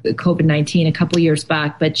about COVID-19 a couple of years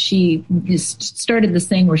back, but she started this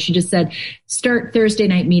thing where she just said, start Thursday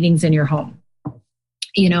night meetings in your home.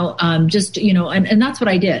 And that's what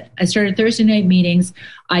I did. I started Thursday night meetings.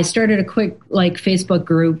 I started a quick Facebook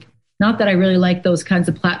group. Not that I really like those kinds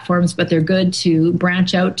of platforms, but they're good to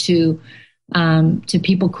branch out to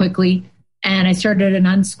people quickly. And I started an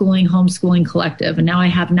unschooling, homeschooling collective. And now I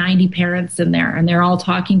have 90 parents in there, and they're all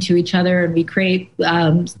talking to each other. And we create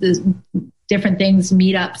different things,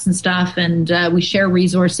 meetups and stuff. And we share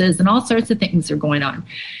resources, and all sorts of things are going on.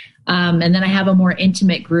 And then I have a more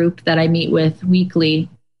intimate group that I meet with weekly.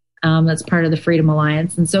 That's part of the Freedom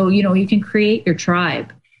Alliance. And so, you can create your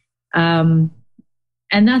tribe.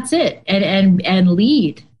 And that's it. And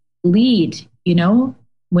lead,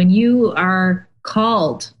 when you are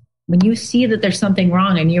called, when you see that there's something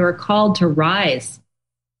wrong and you are called to rise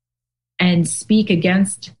and speak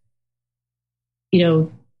against, the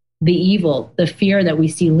evil, the fear that we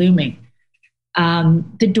see looming,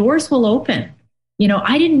 the doors will open.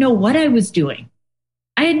 I didn't know what I was doing.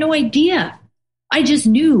 I had no idea. I just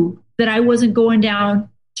knew that I wasn't going down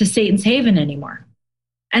to Satan's Haven anymore.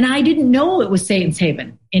 And I didn't know it was Satan's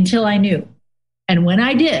Haven until I knew. And when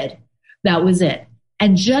I did, that was it.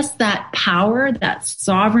 And just that power, that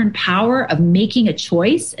sovereign power of making a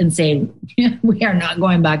choice and saying, we are not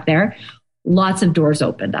going back there. Lots of doors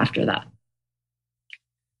opened after that.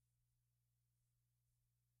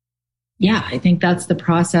 Yeah, I think that's the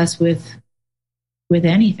process with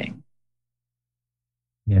anything.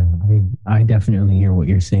 Yeah, I definitely hear what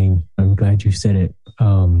you're saying. I'm glad you said it.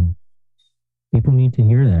 People need to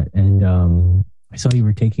hear that. And I saw you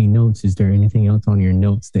were taking notes. Is there anything else on your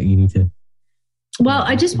notes that you need to? Well,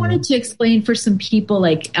 I just wanted to explain for some people,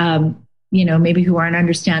 maybe who aren't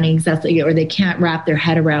understanding exactly, or they can't wrap their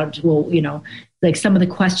head around, some of the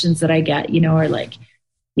questions that I get,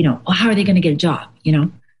 are how are they going to get a job?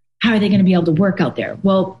 How are they going to be able to work out there?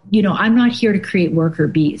 Well, I'm not here to create worker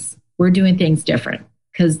bees. We're doing things different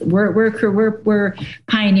because we're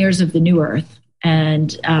pioneers of the new earth.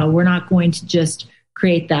 And we're not going to just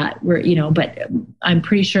create that. But I'm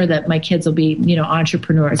pretty sure that my kids will be,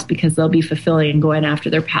 entrepreneurs because they'll be fulfilling and going after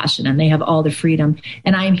their passion, and they have all the freedom.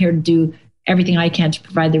 And I am here to do everything I can to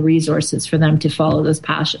provide the resources for them to follow those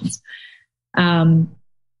passions.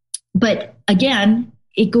 But again,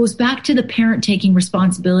 it goes back to the parent taking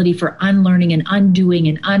responsibility for unlearning and undoing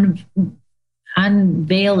and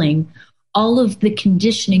unveiling all of the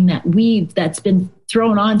conditioning that's been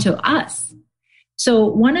thrown onto us. So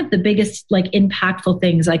one of the biggest, impactful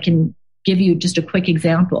things I can give you just a quick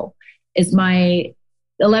example is my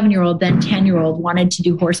 11-year-old, then 10-year-old wanted to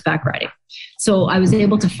do horseback riding. So I was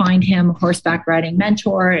able to find him a horseback riding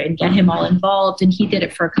mentor and get him all involved. And he did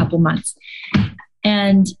it for a couple months.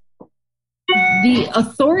 And the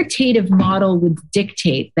authoritative model would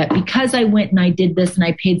dictate that because I went and I did this and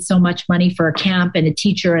I paid so much money for a camp and a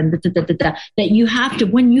teacher and that you have to,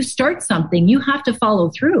 when you start something, you have to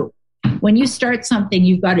follow through. When you start something,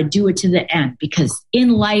 you've got to do it to the end, because in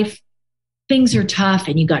life, things are tough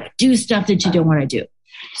and you got to do stuff that you don't want to do.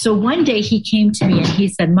 So one day he came to me and he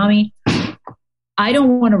said, Mommy, I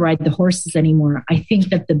don't want to ride the horses anymore. I think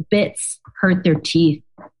that the bits hurt their teeth.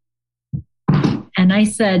 And I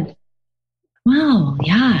said, well,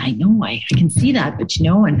 yeah, I know, I can see that. But,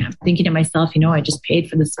 and I'm thinking to myself, I just paid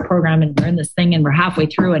for this program and we're in this thing and we're halfway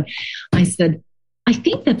through. And I said, I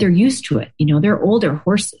think that they're used to it. They're older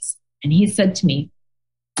horses. And he said to me,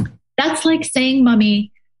 that's like saying,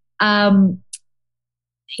 Mommy,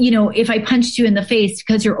 if I punched you in the face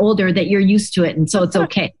because you're older, that you're used to it. And so it's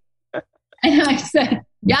okay. And I said,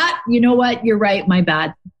 yeah, you know what? You're right. My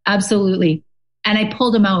bad. Absolutely. And I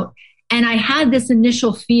pulled him out. And I had this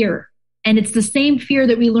initial fear. And it's the same fear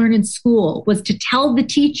that we learn in school, was to tell the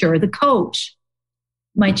teacher, the coach,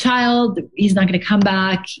 my child, he's not going to come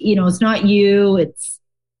back. It's not you. It's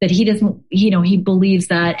that he doesn't, he believes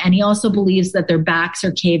that. And he also believes that their backs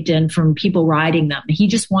are caved in from people riding them. He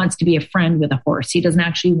just wants to be a friend with a horse. He doesn't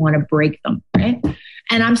actually want to break them. Right.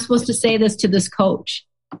 And I'm supposed to say this to this coach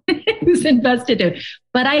who's invested in it.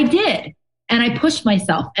 But I did. And I pushed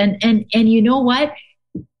myself. And you know what?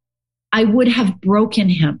 I would have broken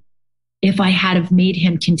him if I had have made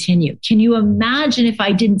him continue. Can you imagine if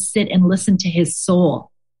I didn't sit and listen to his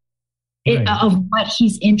soul of what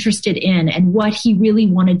he's interested in and what he really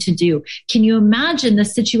wanted to do? Can you imagine the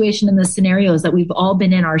situation and the scenarios that we've all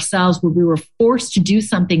been in ourselves where we were forced to do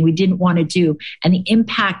something we didn't want to do and the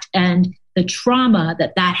impact and the trauma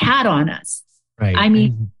that had on us? Right. I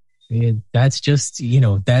mean, that's just,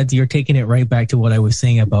 that you're taking it right back to what I was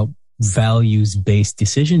saying about values-based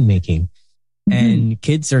decision making. And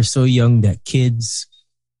kids are so young that kids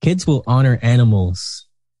will honor animals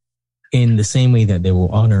in the same way that they will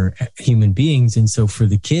honor human beings. And so for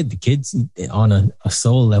the kids on a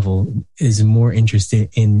soul level is more interested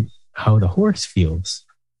in how the horse feels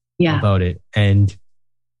about it. And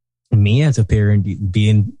me as a parent,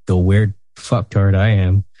 being the weird fucktard I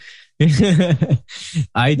am,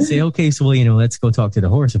 I'd say, okay, so let's go talk to the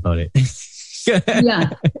horse about it. Yeah.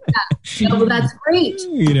 No, that's great.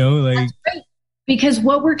 That's great. Because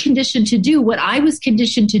what we're conditioned to do, what I was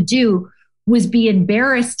conditioned to do was be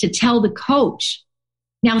embarrassed to tell the coach.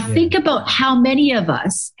 Now think about how many of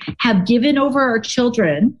us have given over our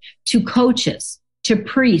children to coaches, to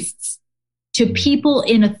priests, to people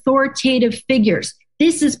in authoritative figures.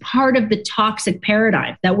 This is part of the toxic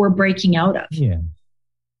paradigm that we're breaking out of. Yeah.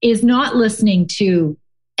 Is not listening to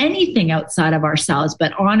anything outside of ourselves,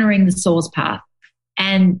 but honoring the soul's path.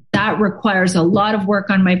 And that requires a lot of work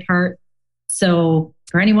on my part. So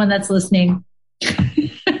for anyone that's listening,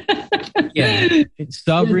 it's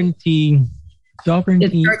sovereignty. It starts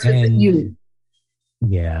with you.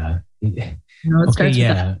 Yeah.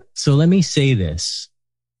 So let me say this.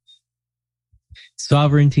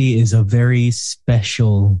 Sovereignty is a very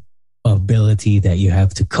special ability that you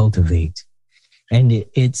have to cultivate. And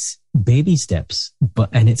it's baby steps,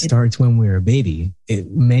 and it starts when we're a baby.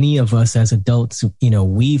 Many of us as adults,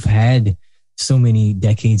 we've had so many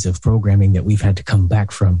decades of programming that we've had to come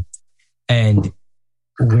back from. And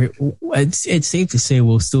it's safe to say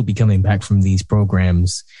we'll still be coming back from these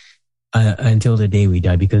programs until the day we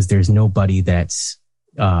die, because there's nobody that's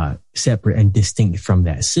separate and distinct from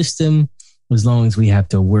that system. As long as we have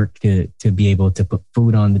to work to be able to put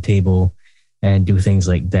food on the table and do things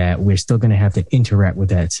like that, we're still going to have to interact with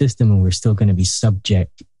that system, and we're still going to be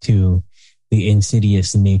subject to the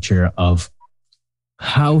insidious nature of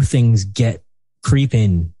how things creep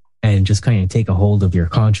in and just kind of take a hold of your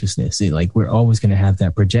consciousness. We're always going to have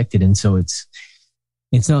that projected. And so it's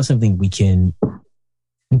not something we can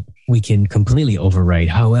completely override.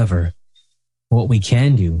 However, what we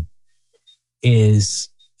can do is,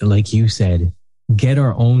 like you said, get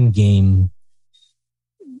our own game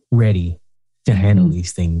ready to handle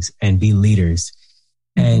these things and be leaders,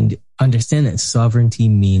 and understand that sovereignty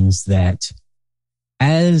means that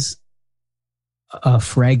as a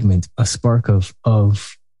fragment, a spark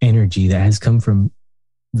of energy that has come from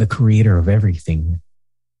the creator of everything.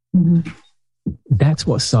 That's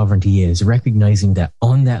what sovereignty is, recognizing that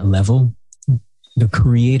on that level, the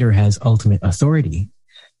creator has ultimate authority,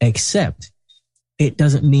 except it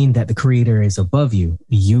doesn't mean that the creator is above you.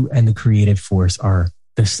 You and the creative force are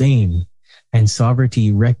the same. And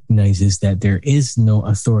sovereignty recognizes that there is no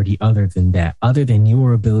authority other than that, other than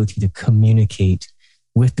your ability to communicate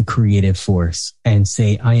with the creative force and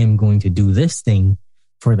say, I am going to do this thing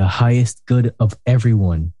for the highest good of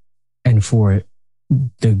everyone and for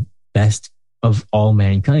the best of all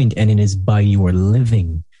mankind. And it is by your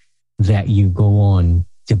living that you go on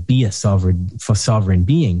to be a sovereign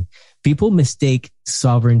being. People mistake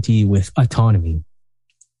sovereignty with autonomy.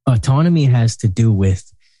 Autonomy has to do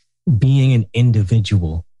with being an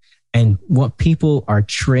individual. And what people are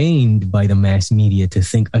trained by the mass media to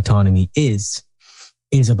think autonomy is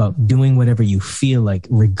about doing whatever you feel like,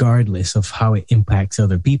 regardless of how it impacts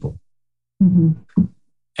other people.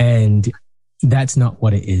 And that's not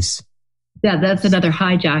what it is. Yeah, that's another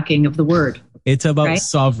hijacking of the word. It's about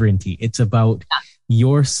sovereignty. It's about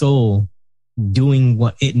your soul doing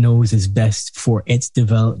what it knows is best for its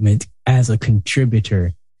development as a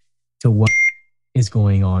contributor to what is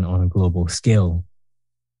going on a global scale.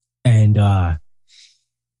 And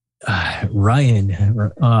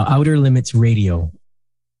Ryan, Outer Limits Radio,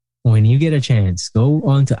 when you get a chance, go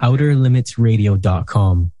on to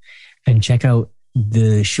outerlimitsradio.com and check out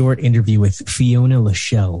the short interview with Fiona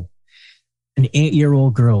Lachelle, an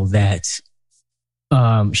 8-year-old girl that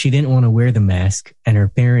she didn't want to wear the mask, and her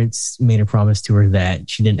parents made a promise to her that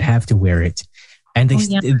she didn't have to wear it. And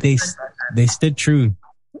they stood true.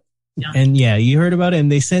 Yeah. And yeah, you heard about it.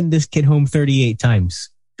 And they sent this kid home 38 times,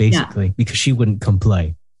 basically, because she wouldn't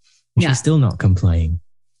comply. She's still not complying.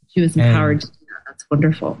 She was empowered to do that. That's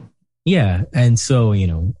wonderful. Yeah. And so,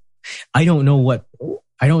 I don't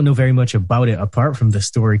know very much about it apart from the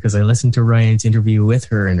story, because I listened to Ryan's interview with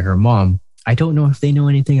her and her mom. I don't know if they know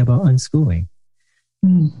anything about unschooling.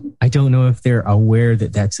 I don't know if they're aware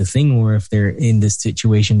that that's a thing, or if they're in this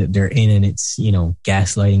situation that they're in and it's,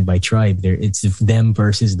 gaslighting by tribe. It's them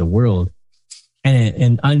versus the world.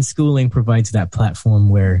 And unschooling provides that platform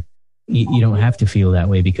where you don't have to feel that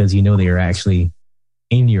way, because that you're actually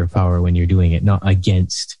in your power when you're doing it, not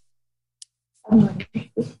against. No,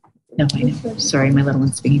 I know. Sorry, my little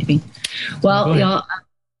one's speaking to me. Well, y'all,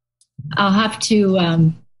 I'll have to...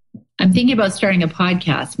 I'm thinking about starting a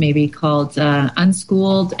podcast maybe called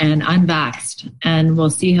Unschooled and Unvaxxed, and we'll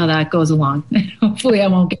see how that goes along. Hopefully I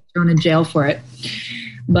won't get thrown in jail for it.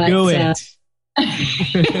 But do it.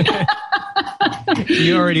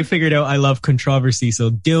 You already figured out I love controversy, so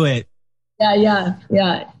do it. Yeah.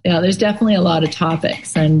 There's definitely a lot of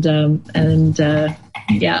topics, and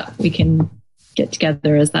we can get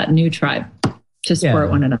together as that new tribe to support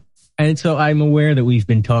one another. And so I'm aware that we've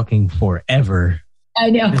been talking forever. I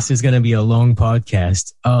know. This is going to be a long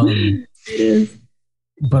podcast. It is.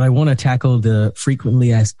 But I want to tackle the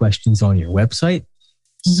frequently asked questions on your website,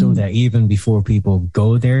 so that even before people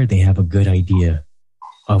go there, they have a good idea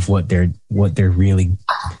of what they're really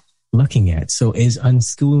looking at. So is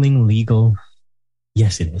unschooling legal?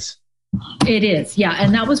 Yes, it is. It is. Yeah.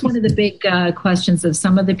 And that was one of the big questions of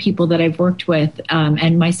some of the people that I've worked with,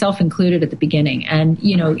 and myself included at the beginning. And,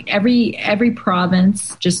 every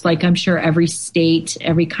province, just like I'm sure every state,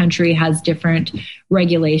 every country has different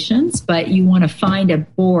regulations, but you want to find a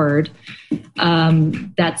board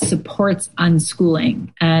that supports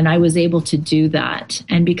unschooling. And I was able to do that.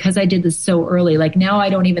 And because I did this so early, like now I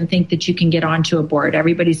don't even think that you can get onto a board.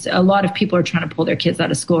 A lot of people are trying to pull their kids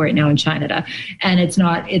out of school right now in China, and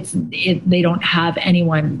they don't have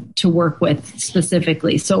anyone to work with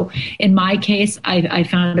specifically. So in my case, I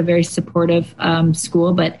found a very supportive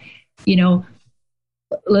school, but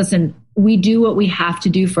listen, we do what we have to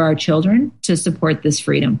do for our children to support this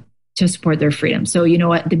freedom, to support their freedom. So,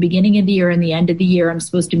 at the beginning of the year and the end of the year, I'm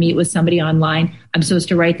supposed to meet with somebody online. I'm supposed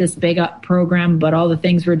to write this big up program about all the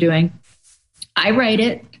things we're doing. I write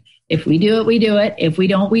it. If we do it, we do it. If we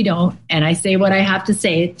don't, we don't. And I say what I have to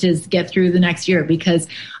say to get through the next year, because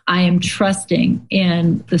I am trusting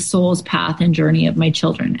in the soul's path and journey of my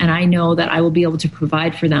children. And I know that I will be able to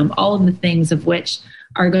provide for them all of the things of which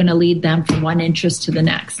are going to lead them from one interest to the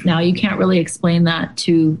next. Now, you can't really explain that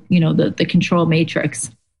to, the control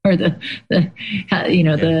matrix or the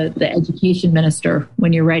education minister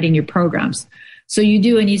when you're writing your programs. So you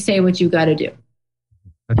do, and you say what you got to do.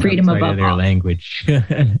 That's freedom above their all. Language.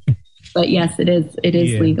 But yes, it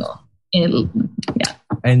is legal. Yeah.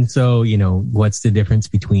 And so, what's the difference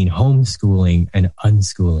between homeschooling and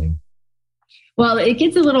unschooling? Well, it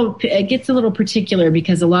gets a little particular,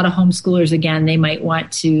 because a lot of homeschoolers, again, they might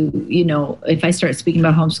want to, if I start speaking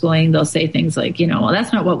about homeschooling, they'll say things like, well,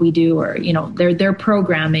 that's not what we do, or, their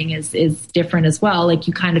programming is different as well. Like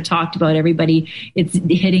you kind of talked about, everybody, it's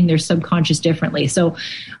hitting their subconscious differently. So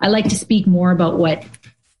I like to speak more about what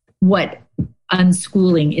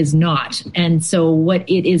unschooling is not. And so what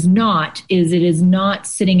it is not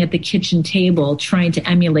sitting at the kitchen table trying to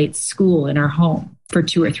emulate school in our home for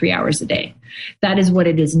 2 or 3 hours a day. That is what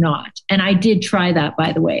it is not. And I did try that,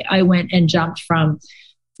 by the way. I went and jumped from,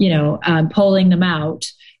 polling them out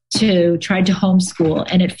to tried to homeschool,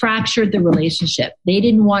 and it fractured the relationship. They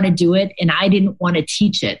didn't want to do it, and I didn't want to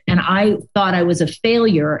teach it. And I thought I was a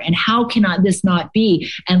failure. And how can this not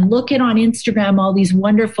be? And look at on Instagram, all these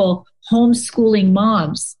wonderful homeschooling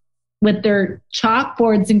moms with their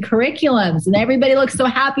chalkboards and curriculums, and everybody looks so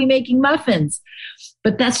happy making muffins.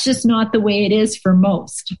 But that's just not the way it is for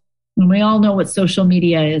most. And we all know what social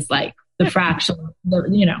media is like, the fraction,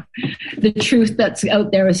 the truth that's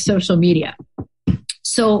out there is social media.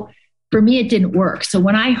 So for me, it didn't work. So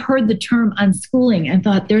when I heard the term unschooling, I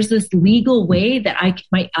thought there's this legal way that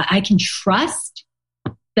I can trust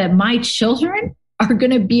that my children are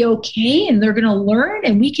going to be okay and they're going to learn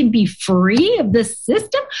and we can be free of this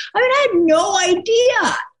system. I had no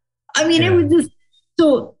idea. It was just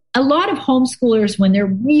so. A lot of homeschoolers, when they're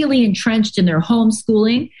really entrenched in their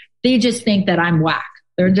homeschooling, they just think that I'm whack.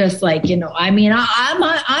 They're just like, I'm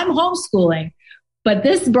homeschooling. but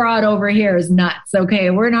this broad over here is nuts. Okay.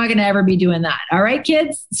 We're not going to ever be doing that. All right,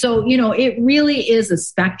 kids. So, it really is a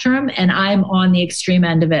spectrum, and I'm on the extreme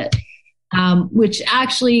end of it, which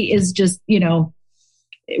actually is just,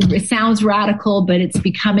 it sounds radical, but it's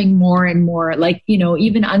becoming more and more like,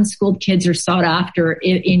 even unschooled kids are sought after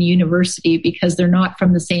in university because they're not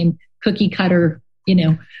from the same cookie cutter,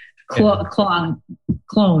 clone.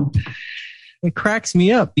 It cracks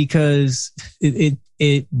me up because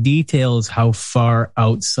it details how far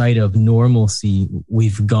outside of normalcy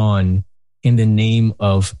we've gone in the name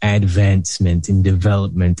of advancement and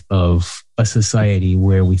development of a society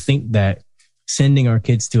where we think that sending our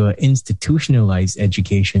kids to an institutionalized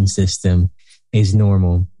education system is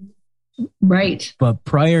normal. Right. But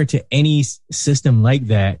prior to any system like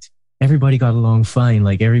that, everybody got along fine.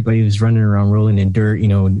 Like everybody was running around rolling in dirt.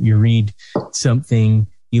 You read something,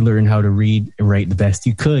 you learn how to read and write the best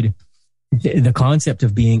you could. The concept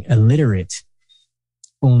of being illiterate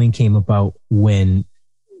only came about when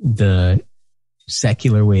the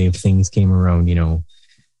secular way of things came around,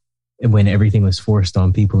 when everything was forced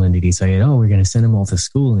on people and they decided, we're going to send them all to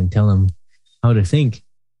school and tell them how to think.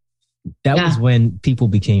 That was when people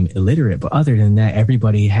became illiterate. But other than that,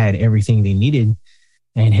 everybody had everything they needed.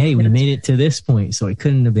 And hey, we made it to this point, so it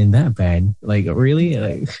couldn't have been that bad. Like,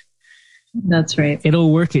 really? That's right.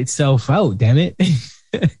 It'll work itself out, damn it.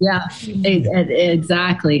 Yeah,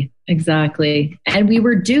 exactly. And we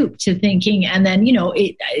were duped to thinking, and then,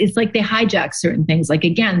 it's like they hijack certain things. Like,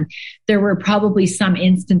 again, there were probably some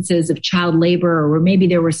instances of child labor, or maybe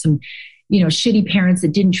there were some, shitty parents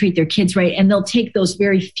that didn't treat their kids right. And they'll take those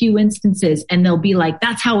very few instances and they'll be like,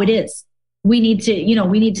 that's how it is. We need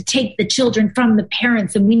to take the children from the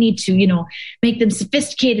parents, and we need to, make them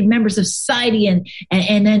sophisticated members of society. And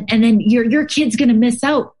then your kid's going to miss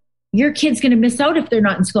out. Your kid's going to miss out if they're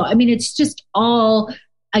not in school. I mean, it's just all,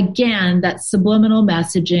 again, that subliminal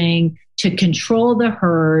messaging to control the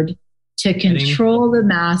herd, to control the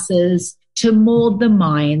masses, to mold the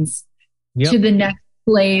minds to the next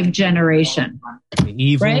slave generation. The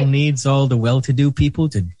evil needs all the well-to-do people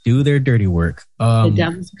to do their dirty work. The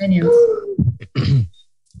devil's minions.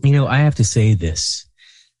 I have to say this.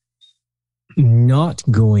 Not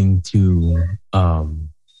going to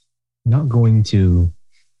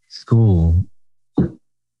school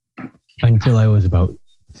until I was about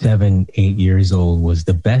 7-8 years old was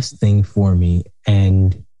the best thing for me.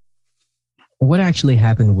 And what actually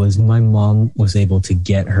happened was my mom was able to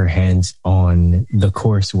get her hands on the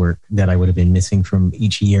coursework that I would have been missing from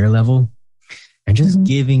each year level and just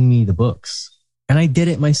giving me the books. And I did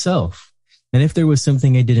it myself. And if there was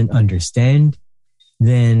something I didn't understand,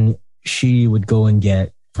 then she would go and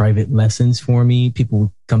get private lessons for me. People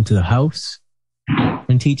would come to the house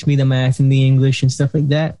and teach me the math and the English and stuff like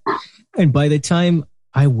that. And by the time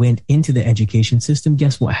I went into the education system,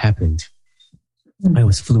 guess what happened? I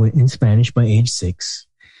was fluent in Spanish by age 6.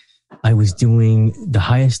 I was doing the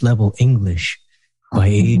highest level English by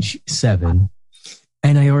age 7.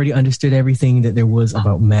 And I already understood everything that there was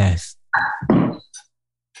about math.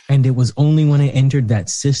 And it was only when I entered that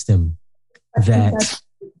system that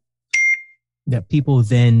people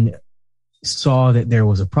then saw that there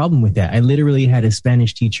was a problem with that. I literally had a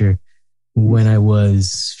Spanish teacher when I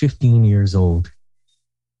was 15 years old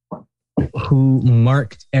who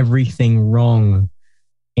marked everything wrong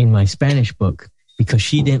in my Spanish book because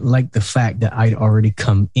she didn't like the fact that I'd already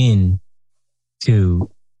come in to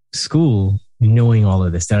school knowing all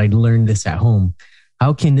of this, that I'd learned this at home.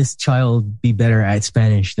 How can this child be better at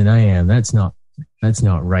Spanish than I am? That's not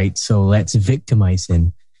right. So let's victimize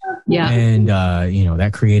him. Yeah. And,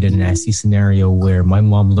 that created a nasty scenario where my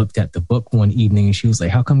mom looked at the book one evening and she was like,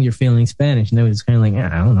 how come you're failing Spanish? And I was kind of like,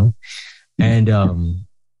 I don't know. And,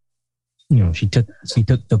 she took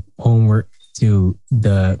the homework to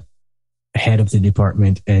the head of the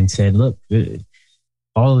department and said, look,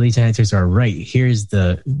 all of these answers are right. Here's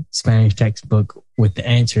the Spanish textbook with the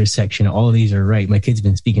answers section. All of these are right. My kid's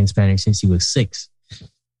been speaking Spanish since he was 6.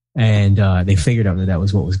 And they figured out that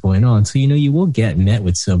was what was going on. So, you will get met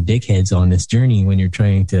with some dickheads on this journey when you're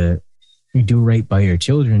trying to do right by your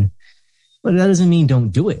children. But that doesn't mean don't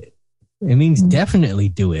do it. It means definitely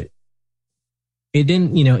do it. It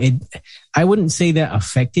didn't, I wouldn't say that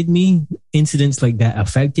affected me. Incidents like that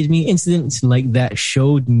affected me. Incidents like that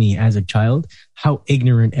showed me as a child how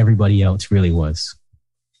ignorant everybody else really was.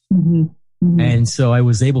 Mm-hmm. Mm-hmm. And so I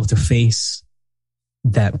was able to face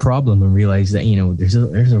that problem and realize that, there's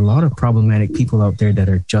a lot of problematic people out there that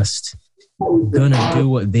are just gonna do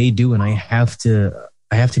what they do. And I have to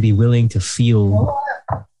be willing to feel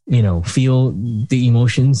feel the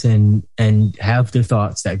emotions and have the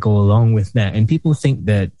thoughts that go along with that. And people think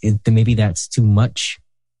that maybe that's too much.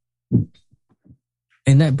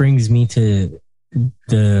 And that brings me to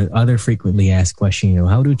the other frequently asked question,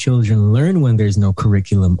 how do children learn when there's no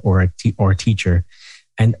curriculum or teacher?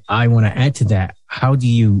 And I want to add to that. How do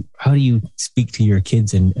you speak to your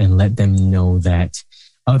kids and let them know that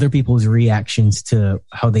other people's reactions to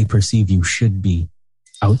how they perceive you should be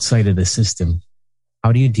outside of the system?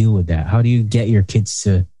 How do you deal with that? How do you get your kids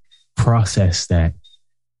to process that?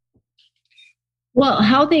 Well,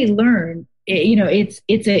 how they learn, it's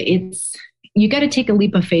you got to take a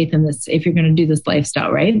leap of faith in this if you're going to do this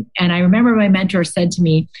lifestyle, right? And I remember my mentor said to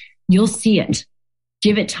me, "You'll see it.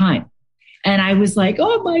 Give it time." And I was like,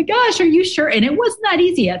 "Oh my gosh, are you sure?" And it wasn't that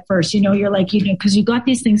easy at first. You're like, because you got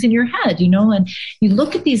these things in your head, and you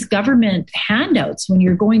look at these government handouts when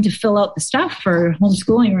you're going to fill out the stuff for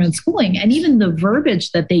homeschooling or unschooling. And even the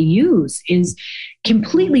verbiage that they use is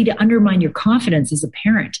completely to undermine your confidence as a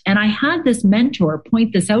parent. And I had this mentor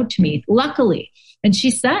point this out to me, luckily. And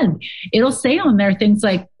she said, it'll say on there things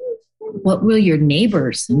like, "What will your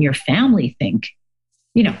neighbors and your family think?"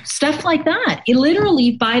 Stuff like that. It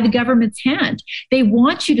literally by the government's hand. They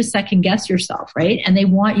want you to second guess yourself, right? And they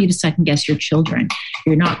want you to second guess your children.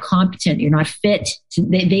 You're not competent. You're not fit.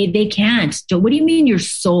 They can't. So what do you mean your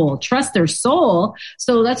soul? Trust their soul.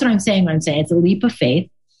 So that's what I'm saying when I'm saying it's a leap of faith,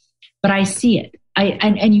 but I see it.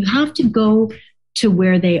 And you have to go to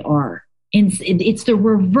where they are. It's the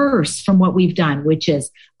reverse from what we've done, which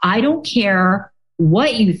is, I don't care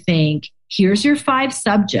what you think. Here's your 5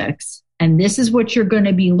 subjects. And this is what you're going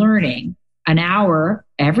to be learning an hour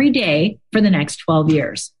every day for the next 12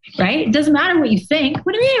 years, right? It doesn't matter what you think.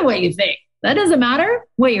 What do you mean what you think? That doesn't matter.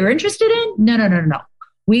 What you're interested in? No.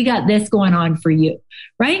 We got this going on for you,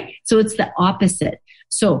 right? So it's the opposite.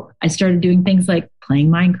 So I started doing things like playing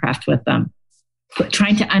Minecraft with them,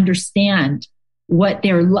 trying to understand what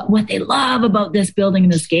they love about this building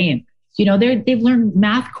in this game. They've learned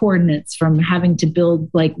math coordinates from having to build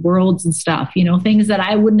like worlds and stuff, things that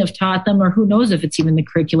I wouldn't have taught them, or who knows if it's even the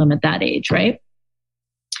curriculum at that age, right?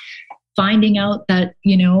 Finding out that,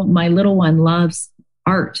 my little one loves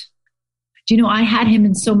art. I had him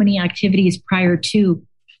in so many activities prior to,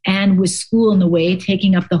 and with school in the way,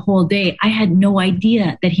 taking up the whole day. I had no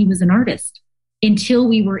idea that he was an artist until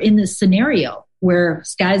we were in this scenario where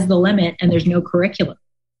sky's the limit and there's no curriculum.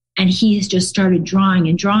 And he's just started drawing.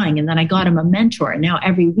 And then I got him a mentor. And now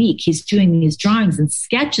every week he's doing these drawings and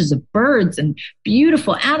sketches of birds and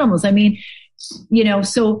beautiful animals. I mean,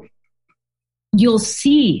 so you'll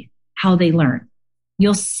see how they learn.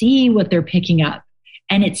 You'll see what they're picking up.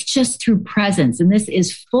 And it's just through presence. And this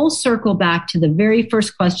is full circle back to the very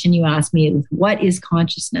first question you asked me, what is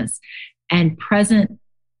consciousness? And present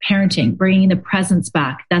parenting, bringing the presence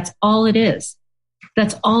back. That's all it is.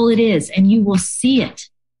 That's all it is. And you will see it.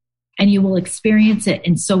 And you will experience it,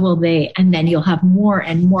 and so will they. And then you'll have more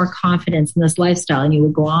and more confidence in this lifestyle, and you will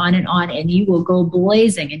go on, and you will go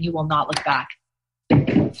blazing, and you will not look back.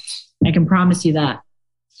 I can promise you that.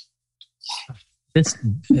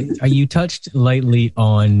 You touched lightly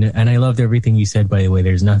on, and I loved everything you said, by the way.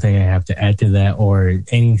 There's nothing I have to add to that or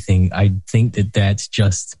anything. I think that's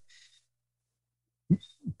just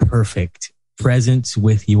perfect. Presence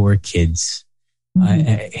with your kids.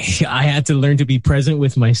 Mm-hmm. I had to learn to be present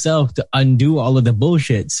with myself to undo all of the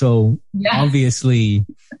bullshit. So obviously,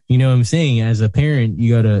 what I'm saying, as a parent,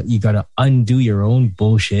 you gotta undo your own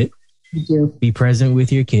bullshit. You do. Be present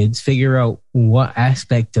with your kids. Figure out what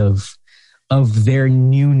aspect of their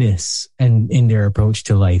newness and in their approach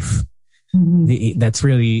to life that's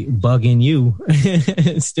really bugging you,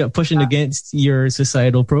 still pushing against your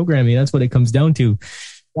societal programming. That's what it comes down to.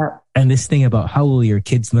 Yeah. And this thing about how will your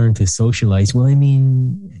kids learn to socialize? Well, I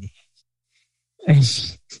mean,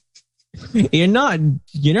 you're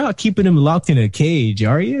not keeping them locked in a cage,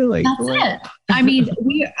 are you? Like, that's it. I mean,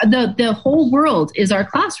 the whole world is our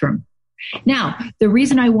classroom. Now, the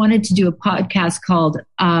reason I wanted to do a podcast called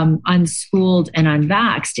Unschooled and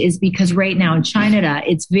Unvaxxed is because right now in China,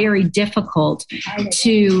 it's very difficult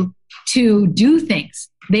to do things.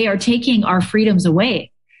 They are taking our freedoms away.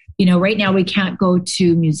 Right now we can't go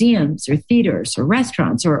to museums or theaters or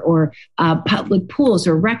restaurants or public pools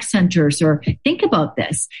or rec centers. Or think about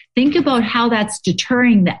this. Think about how that's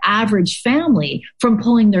deterring the average family from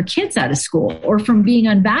pulling their kids out of school or from being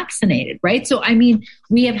unvaccinated, right? So, I mean,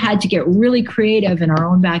 we have had to get really creative in our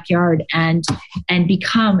own backyard and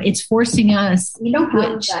become. It's forcing us. We don't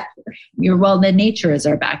have a backyard. The nature is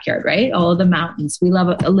our backyard, right? All of the mountains. We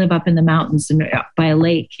live up in the mountains and by a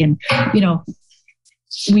lake, and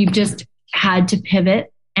we've just had to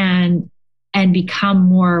pivot and and become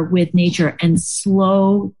more with nature and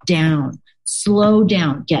slow down,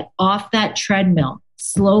 get off that treadmill,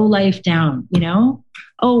 slow life down,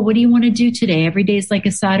 Oh, what do you want to do today? Every day is like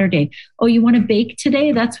a Saturday. Oh, you want to bake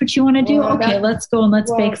today? That's what you want to do? Well, okay, let's go and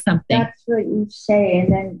let's bake something. That's what you say.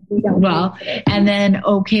 And then we don't. Well, and then,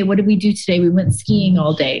 okay, what did we do today? We went skiing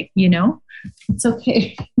all day, It's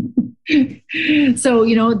okay. So,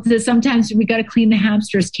 sometimes we got to clean the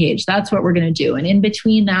hamster's cage. That's what we're going to do. And in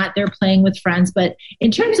between that, they're playing with friends. But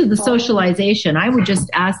in terms of the socialization, I would just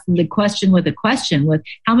ask the question with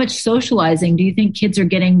how much socializing do you think kids are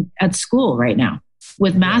getting at school right now?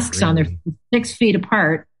 With masks on, they're 6 feet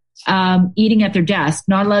apart, eating at their desk,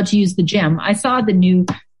 not allowed to use the gym. I saw the new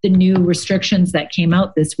restrictions that came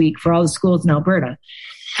out this week for all the schools in Alberta.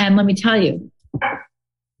 And let me tell you,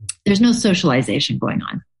 there's no socialization going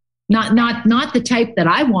on. Not the type that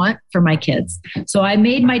I want for my kids. So I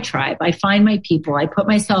made my tribe. I find my people. I put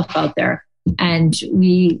myself out there, and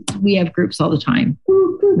we have groups all the time.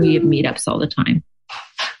 We have meetups all the time.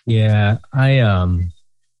 Yeah,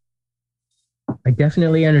 I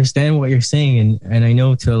definitely understand what you're saying, and I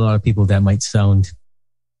know to a lot of people that might sound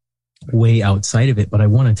way outside of it, but I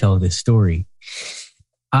want to tell this story.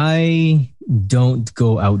 I don't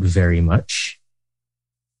go out very much.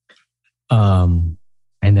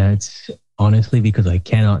 And that's honestly because I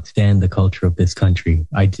cannot stand the culture of this country.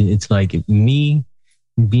 It's like me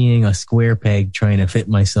being a square peg trying to fit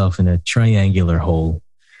myself in a triangular hole.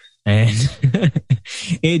 And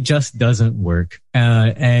it just doesn't work.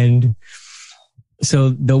 And so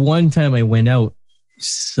the one time I went out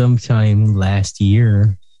sometime last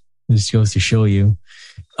year, this goes to show you,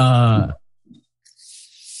 I'll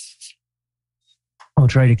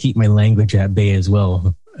try to keep my language at bay as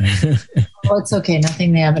well. Oh, it's okay.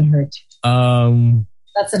 Nothing they haven't heard.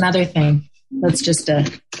 That's another thing. That's just a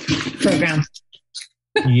program.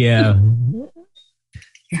 Yeah.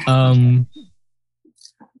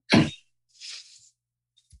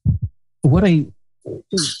 What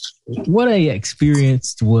I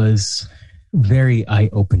experienced was very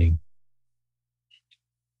eye-opening,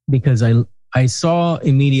 because I saw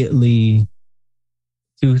immediately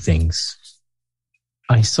two things.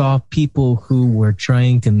 I saw people who were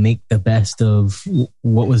trying to make the best of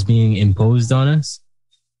what was being imposed on us,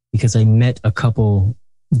 because I met a couple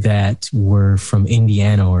that were from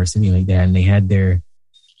Indiana or something like that, and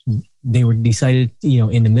they were decided,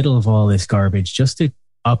 in the middle of all this garbage, just to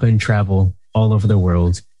up and travel all over the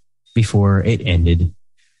world before it ended.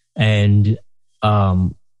 And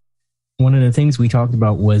one of the things we talked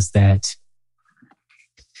about was that,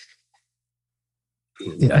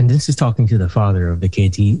 and this is talking to the father of the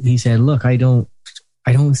kids, he said, look, I don't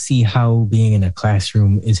see how being in a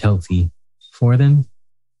classroom is healthy for them,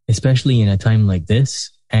 especially in a time like this.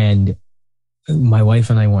 And my wife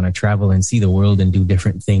and I want to travel and see the world and do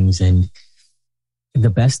different things. And the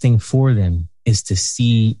best thing for them is to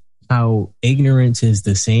see how ignorance is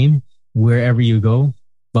the same wherever you go,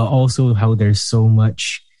 but also how there's so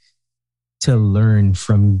much to learn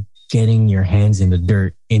from getting your hands in the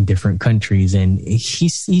dirt in different countries. And he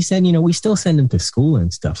said, we still send them to school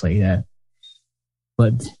and stuff like that,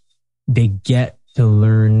 but they get to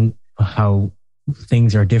learn how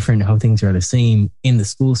things are different, how things are the same in the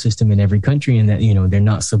school system in every country, and that, they're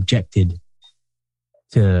not subjected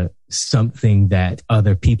to something that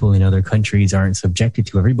other people in other countries aren't subjected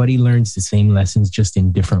to. Everybody learns the same lessons, just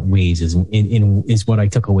in different ways, is what I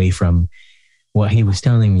took away from what he was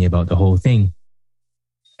telling me about the whole thing.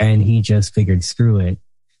 And he just figured, screw it.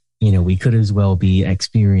 We could as well be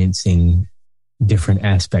experiencing different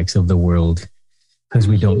aspects of the world, because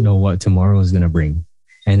we don't know what tomorrow is going to bring.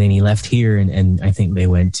 And then he left here, and I think they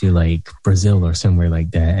went to like Brazil or somewhere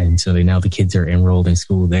like that. And so now the kids are enrolled in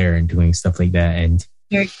school there and doing stuff like that. And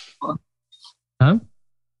very cool. Huh?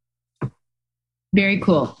 Very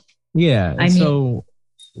cool. Yeah. So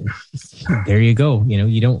there you go.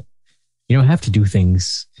 You don't have to do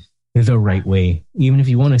things the right way. Even if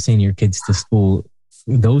you want to send your kids to school,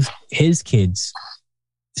 his kids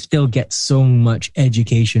still get so much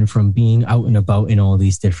education from being out and about in all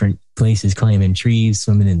these different places, climbing trees,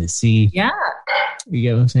 swimming in the sea. Yeah. You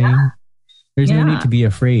get what I'm saying? Yeah. There's no need to be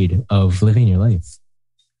afraid of living your life.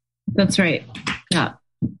 That's right. Yeah.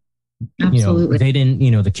 Absolutely. They didn't,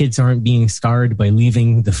 the kids aren't being scarred by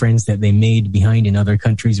leaving the friends that they made behind in other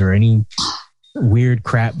countries or any weird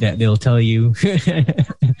crap that they'll tell you.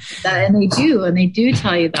 And they do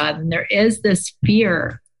tell you that. And there is this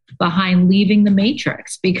fear behind leaving the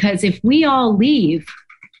matrix, because if we all leave,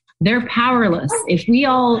 They're powerless. If we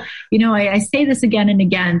all, I say this again and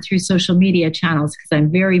again through social media channels because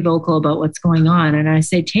I'm very vocal about what's going on. And I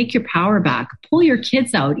say, take your power back, pull your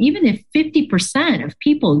kids out. Even if 50% of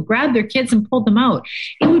people grab their kids and pulled them out,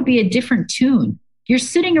 it would be a different tune. You're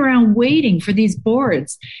sitting around waiting for these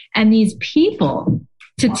boards and these people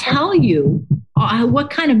to tell you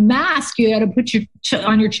what kind of mask you got to put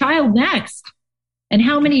on your child next. And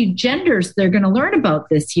how many genders they're going to learn about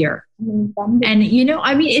this year. And,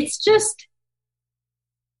 it's just,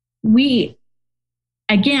 we,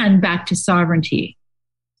 again, back to sovereignty,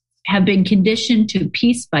 have been conditioned to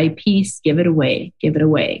piece by piece, give it away, give it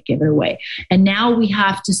away, give it away. And now we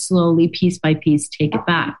have to slowly, piece by piece, take it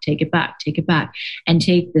back, take it back, take it back, and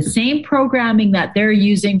take the same programming that they're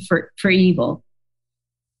using for evil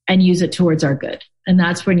and use it towards our good. And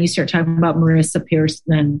that's when you start talking about Marissa Pierce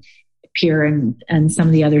and some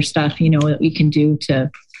of the other stuff, that we can do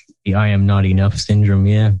to the I am not enough syndrome.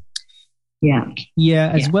 As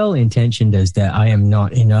well intentioned as that I am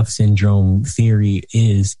not enough syndrome theory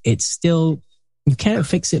is, it's still, you can't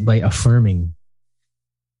fix it by affirming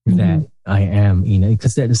that I am,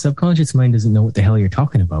 because the subconscious mind doesn't know what the hell you're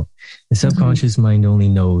talking about. The subconscious mind only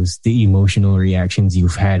knows the emotional reactions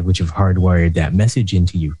you've had, which have hardwired that message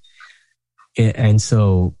into you. And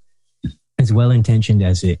so, as well-intentioned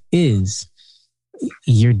as it is,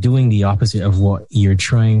 you're doing the opposite of what you're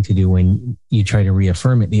trying to do when you try to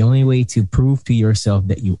reaffirm it. The only way to prove to yourself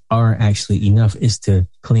that you are actually enough is to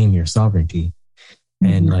claim your sovereignty.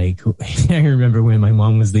 And I remember when my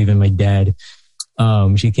mom was leaving my dad,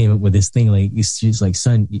 she came up with this thing, she's like,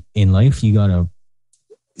 son, in life, you gotta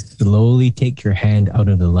slowly take your hand out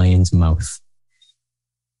of the lion's mouth.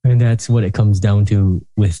 And that's what it comes down to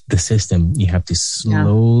with the system. You have to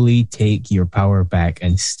slowly take your power back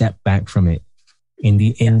and step back from it in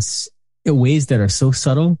ways that are so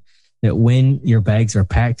subtle that when your bags are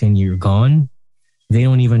packed and you're gone, they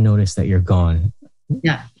don't even notice that you're gone.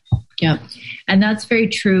 Yeah. And that's very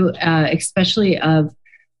true, especially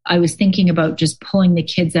I was thinking about just pulling the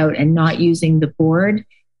kids out and not using the board.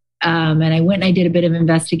 And I went and I did a bit of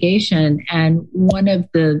investigation, and one of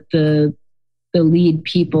the lead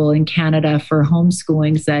people in Canada for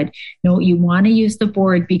homeschooling said, no, you want to use the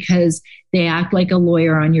board because they act like a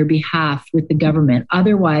lawyer on your behalf with the government.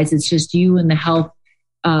 Otherwise, it's just you and the health,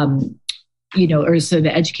 or so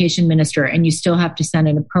the education minister, and you still have to send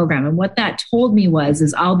in a program. And what that told me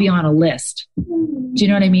is I'll be on a list. Do you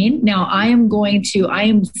know what I mean? Now I'm down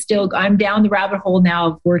the rabbit hole now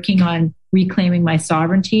of working on reclaiming my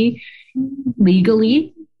sovereignty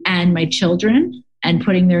legally and my children, and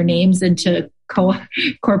putting their names into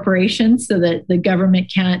corporations so that the government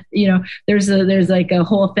can't, there's like a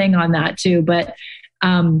whole thing on that too. But,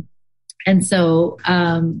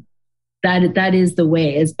 that is the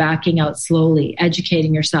way, is backing out slowly,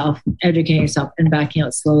 educating yourself and backing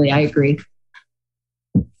out slowly. I agree.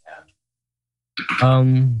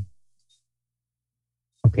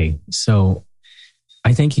 Okay. So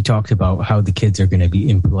I think you talked about how the kids are going to be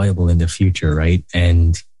employable in the future, right?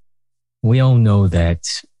 And we all know that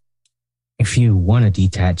if you want to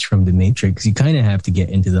detach from the matrix, you kind of have to get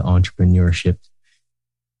into the entrepreneurship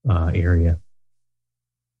area.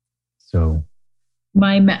 So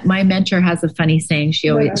my mentor has a funny saying.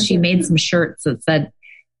 She made some shirts that said,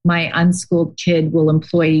 "My unschooled kid will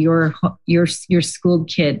employ your schooled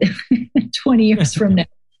kid 20 years from now."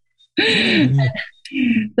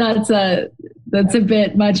 That's a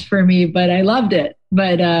bit much for me, but I loved it.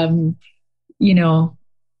 But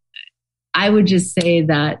I would just say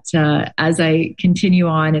that as I continue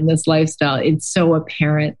on in this lifestyle, it's so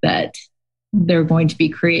apparent that they're going to be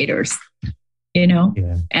creators, and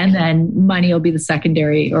then money will be the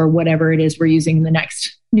secondary, or whatever it is we're using in the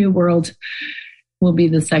next new world will be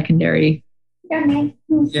the secondary.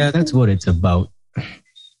 Yeah, that's what it's about.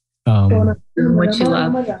 What you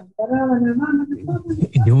love.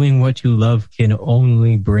 Doing what you love can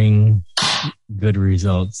only bring good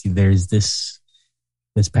results. There's this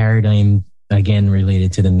paradigm, again,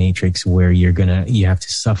 related to the matrix, where you have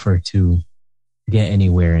to suffer to get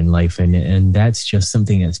anywhere in life. And that's just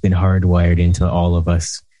something that's been hardwired into all of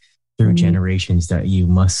us through generations, that you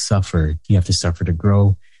must suffer. You have to suffer to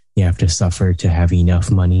grow. You have to suffer to have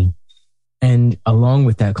enough money. And along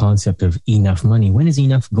with that concept of enough money, when is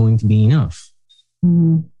enough going to be enough?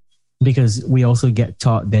 Mm-hmm. Because we also get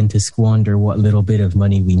taught then to squander what little bit of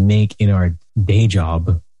money we make in our day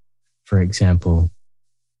job. For example,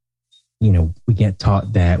 we get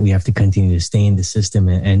taught that we have to continue to stay in the system,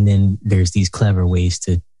 and then there's these clever ways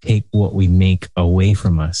to take what we make away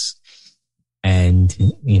from us. And,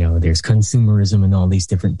 there's consumerism and all these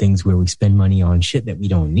different things where we spend money on shit that we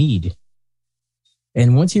don't need.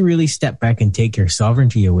 And once you really step back and take your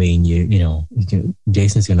sovereignty away, and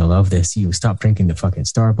Jason's going to love this. You stop drinking the fucking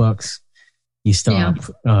Starbucks. You stop,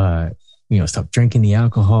 stop drinking the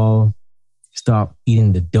alcohol. Stop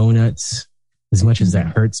eating the donuts. As much as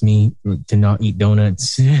that hurts me to not eat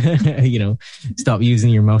donuts, stop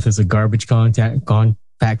using your mouth as a garbage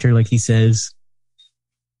compactor, like he says.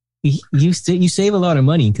 You save a lot of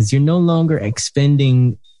money because you're no longer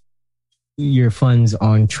expending your funds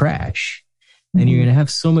on trash. And you're going to have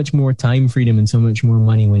so much more time freedom and so much more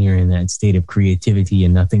money when you're in that state of creativity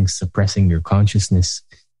and nothing's suppressing your consciousness.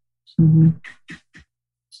 Mm-hmm.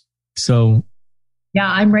 So, yeah,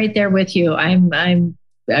 I'm right there with you. I'm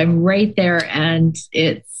right there, and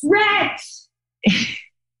it's Rex.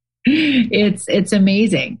 it's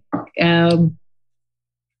amazing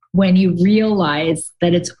when you realize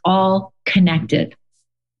that it's all connected.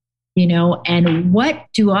 And what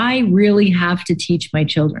do I really have to teach my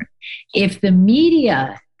children? If the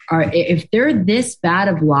media if they're this bad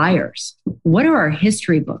of liars, what do our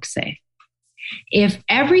history books say? If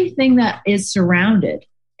everything that is surrounded,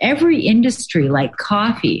 every industry like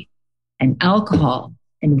coffee and alcohol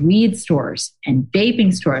and weed stores and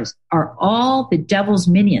vaping stores are all the devil's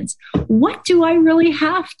minions, what do I really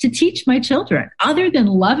have to teach my children other than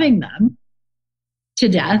loving them to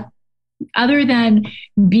death? Other than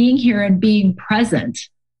being here and being present?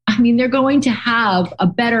 I mean, they're going to have a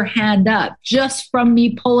better hand up just from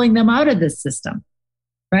me pulling them out of this system,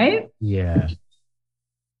 right? Yeah.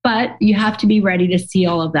 But you have to be ready to see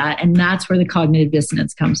all of that. And that's where the cognitive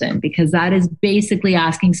dissonance comes in, because that is basically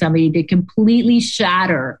asking somebody to completely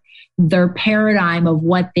shatter their paradigm of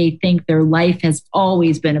what they think their life has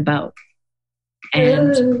always been about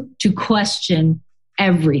and to question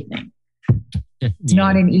everything. It's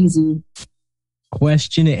not an easy.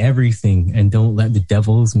 Question everything and don't let the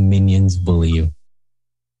devil's minions bully you.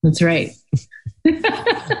 That's right.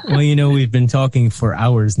 Well, we've been talking for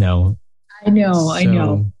hours now. I know. I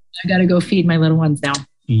got to go feed my little ones now.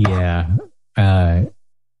 Yeah.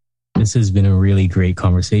 This has been a really great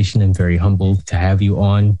conversation. I'm very humbled to have you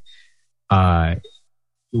on.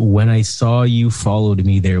 When I saw you followed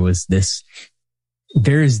me, there is this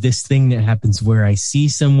thing that happens where I see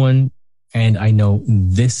someone and I know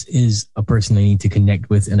this is a person I need to connect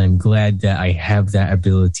with. And I'm glad that I have that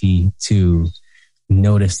ability to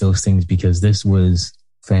notice those things, because this was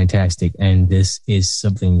fantastic. And this is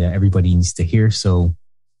something that everybody needs to hear. So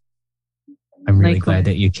I'm really glad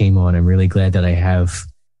that you came on. I'm really glad that I have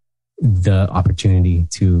the opportunity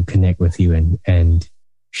to connect with you and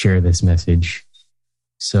share this message.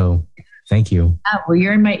 So thank you. Well,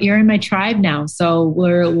 you're in my tribe now, so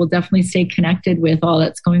we'll definitely stay connected with all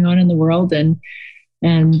that's going on in the world and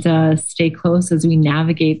stay close as we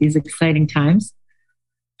navigate these exciting times.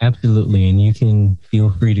 Absolutely, and you can feel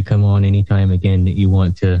free to come on anytime again that you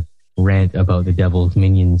want to rant about the devil's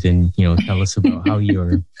minions and tell us about how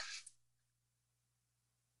your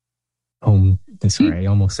home. Sorry, I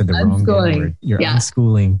almost said the wrong word. Your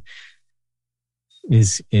unschooling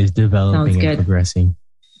is developing and progressing.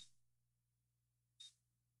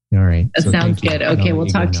 All right. That sounds good. Okay, we'll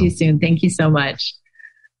talk to you soon. Thank you so much.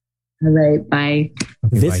 All right, bye.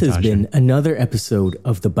 Okay, this has Tasha. been another episode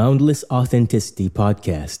of the Boundless Authenticity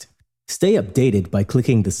Podcast. Stay updated by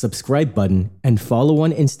clicking the subscribe button and follow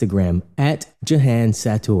on Instagram at Jahan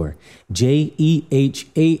Sator,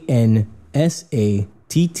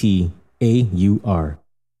 JehanSattaur.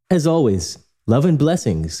 As always, love and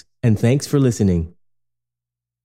blessings, and thanks for listening.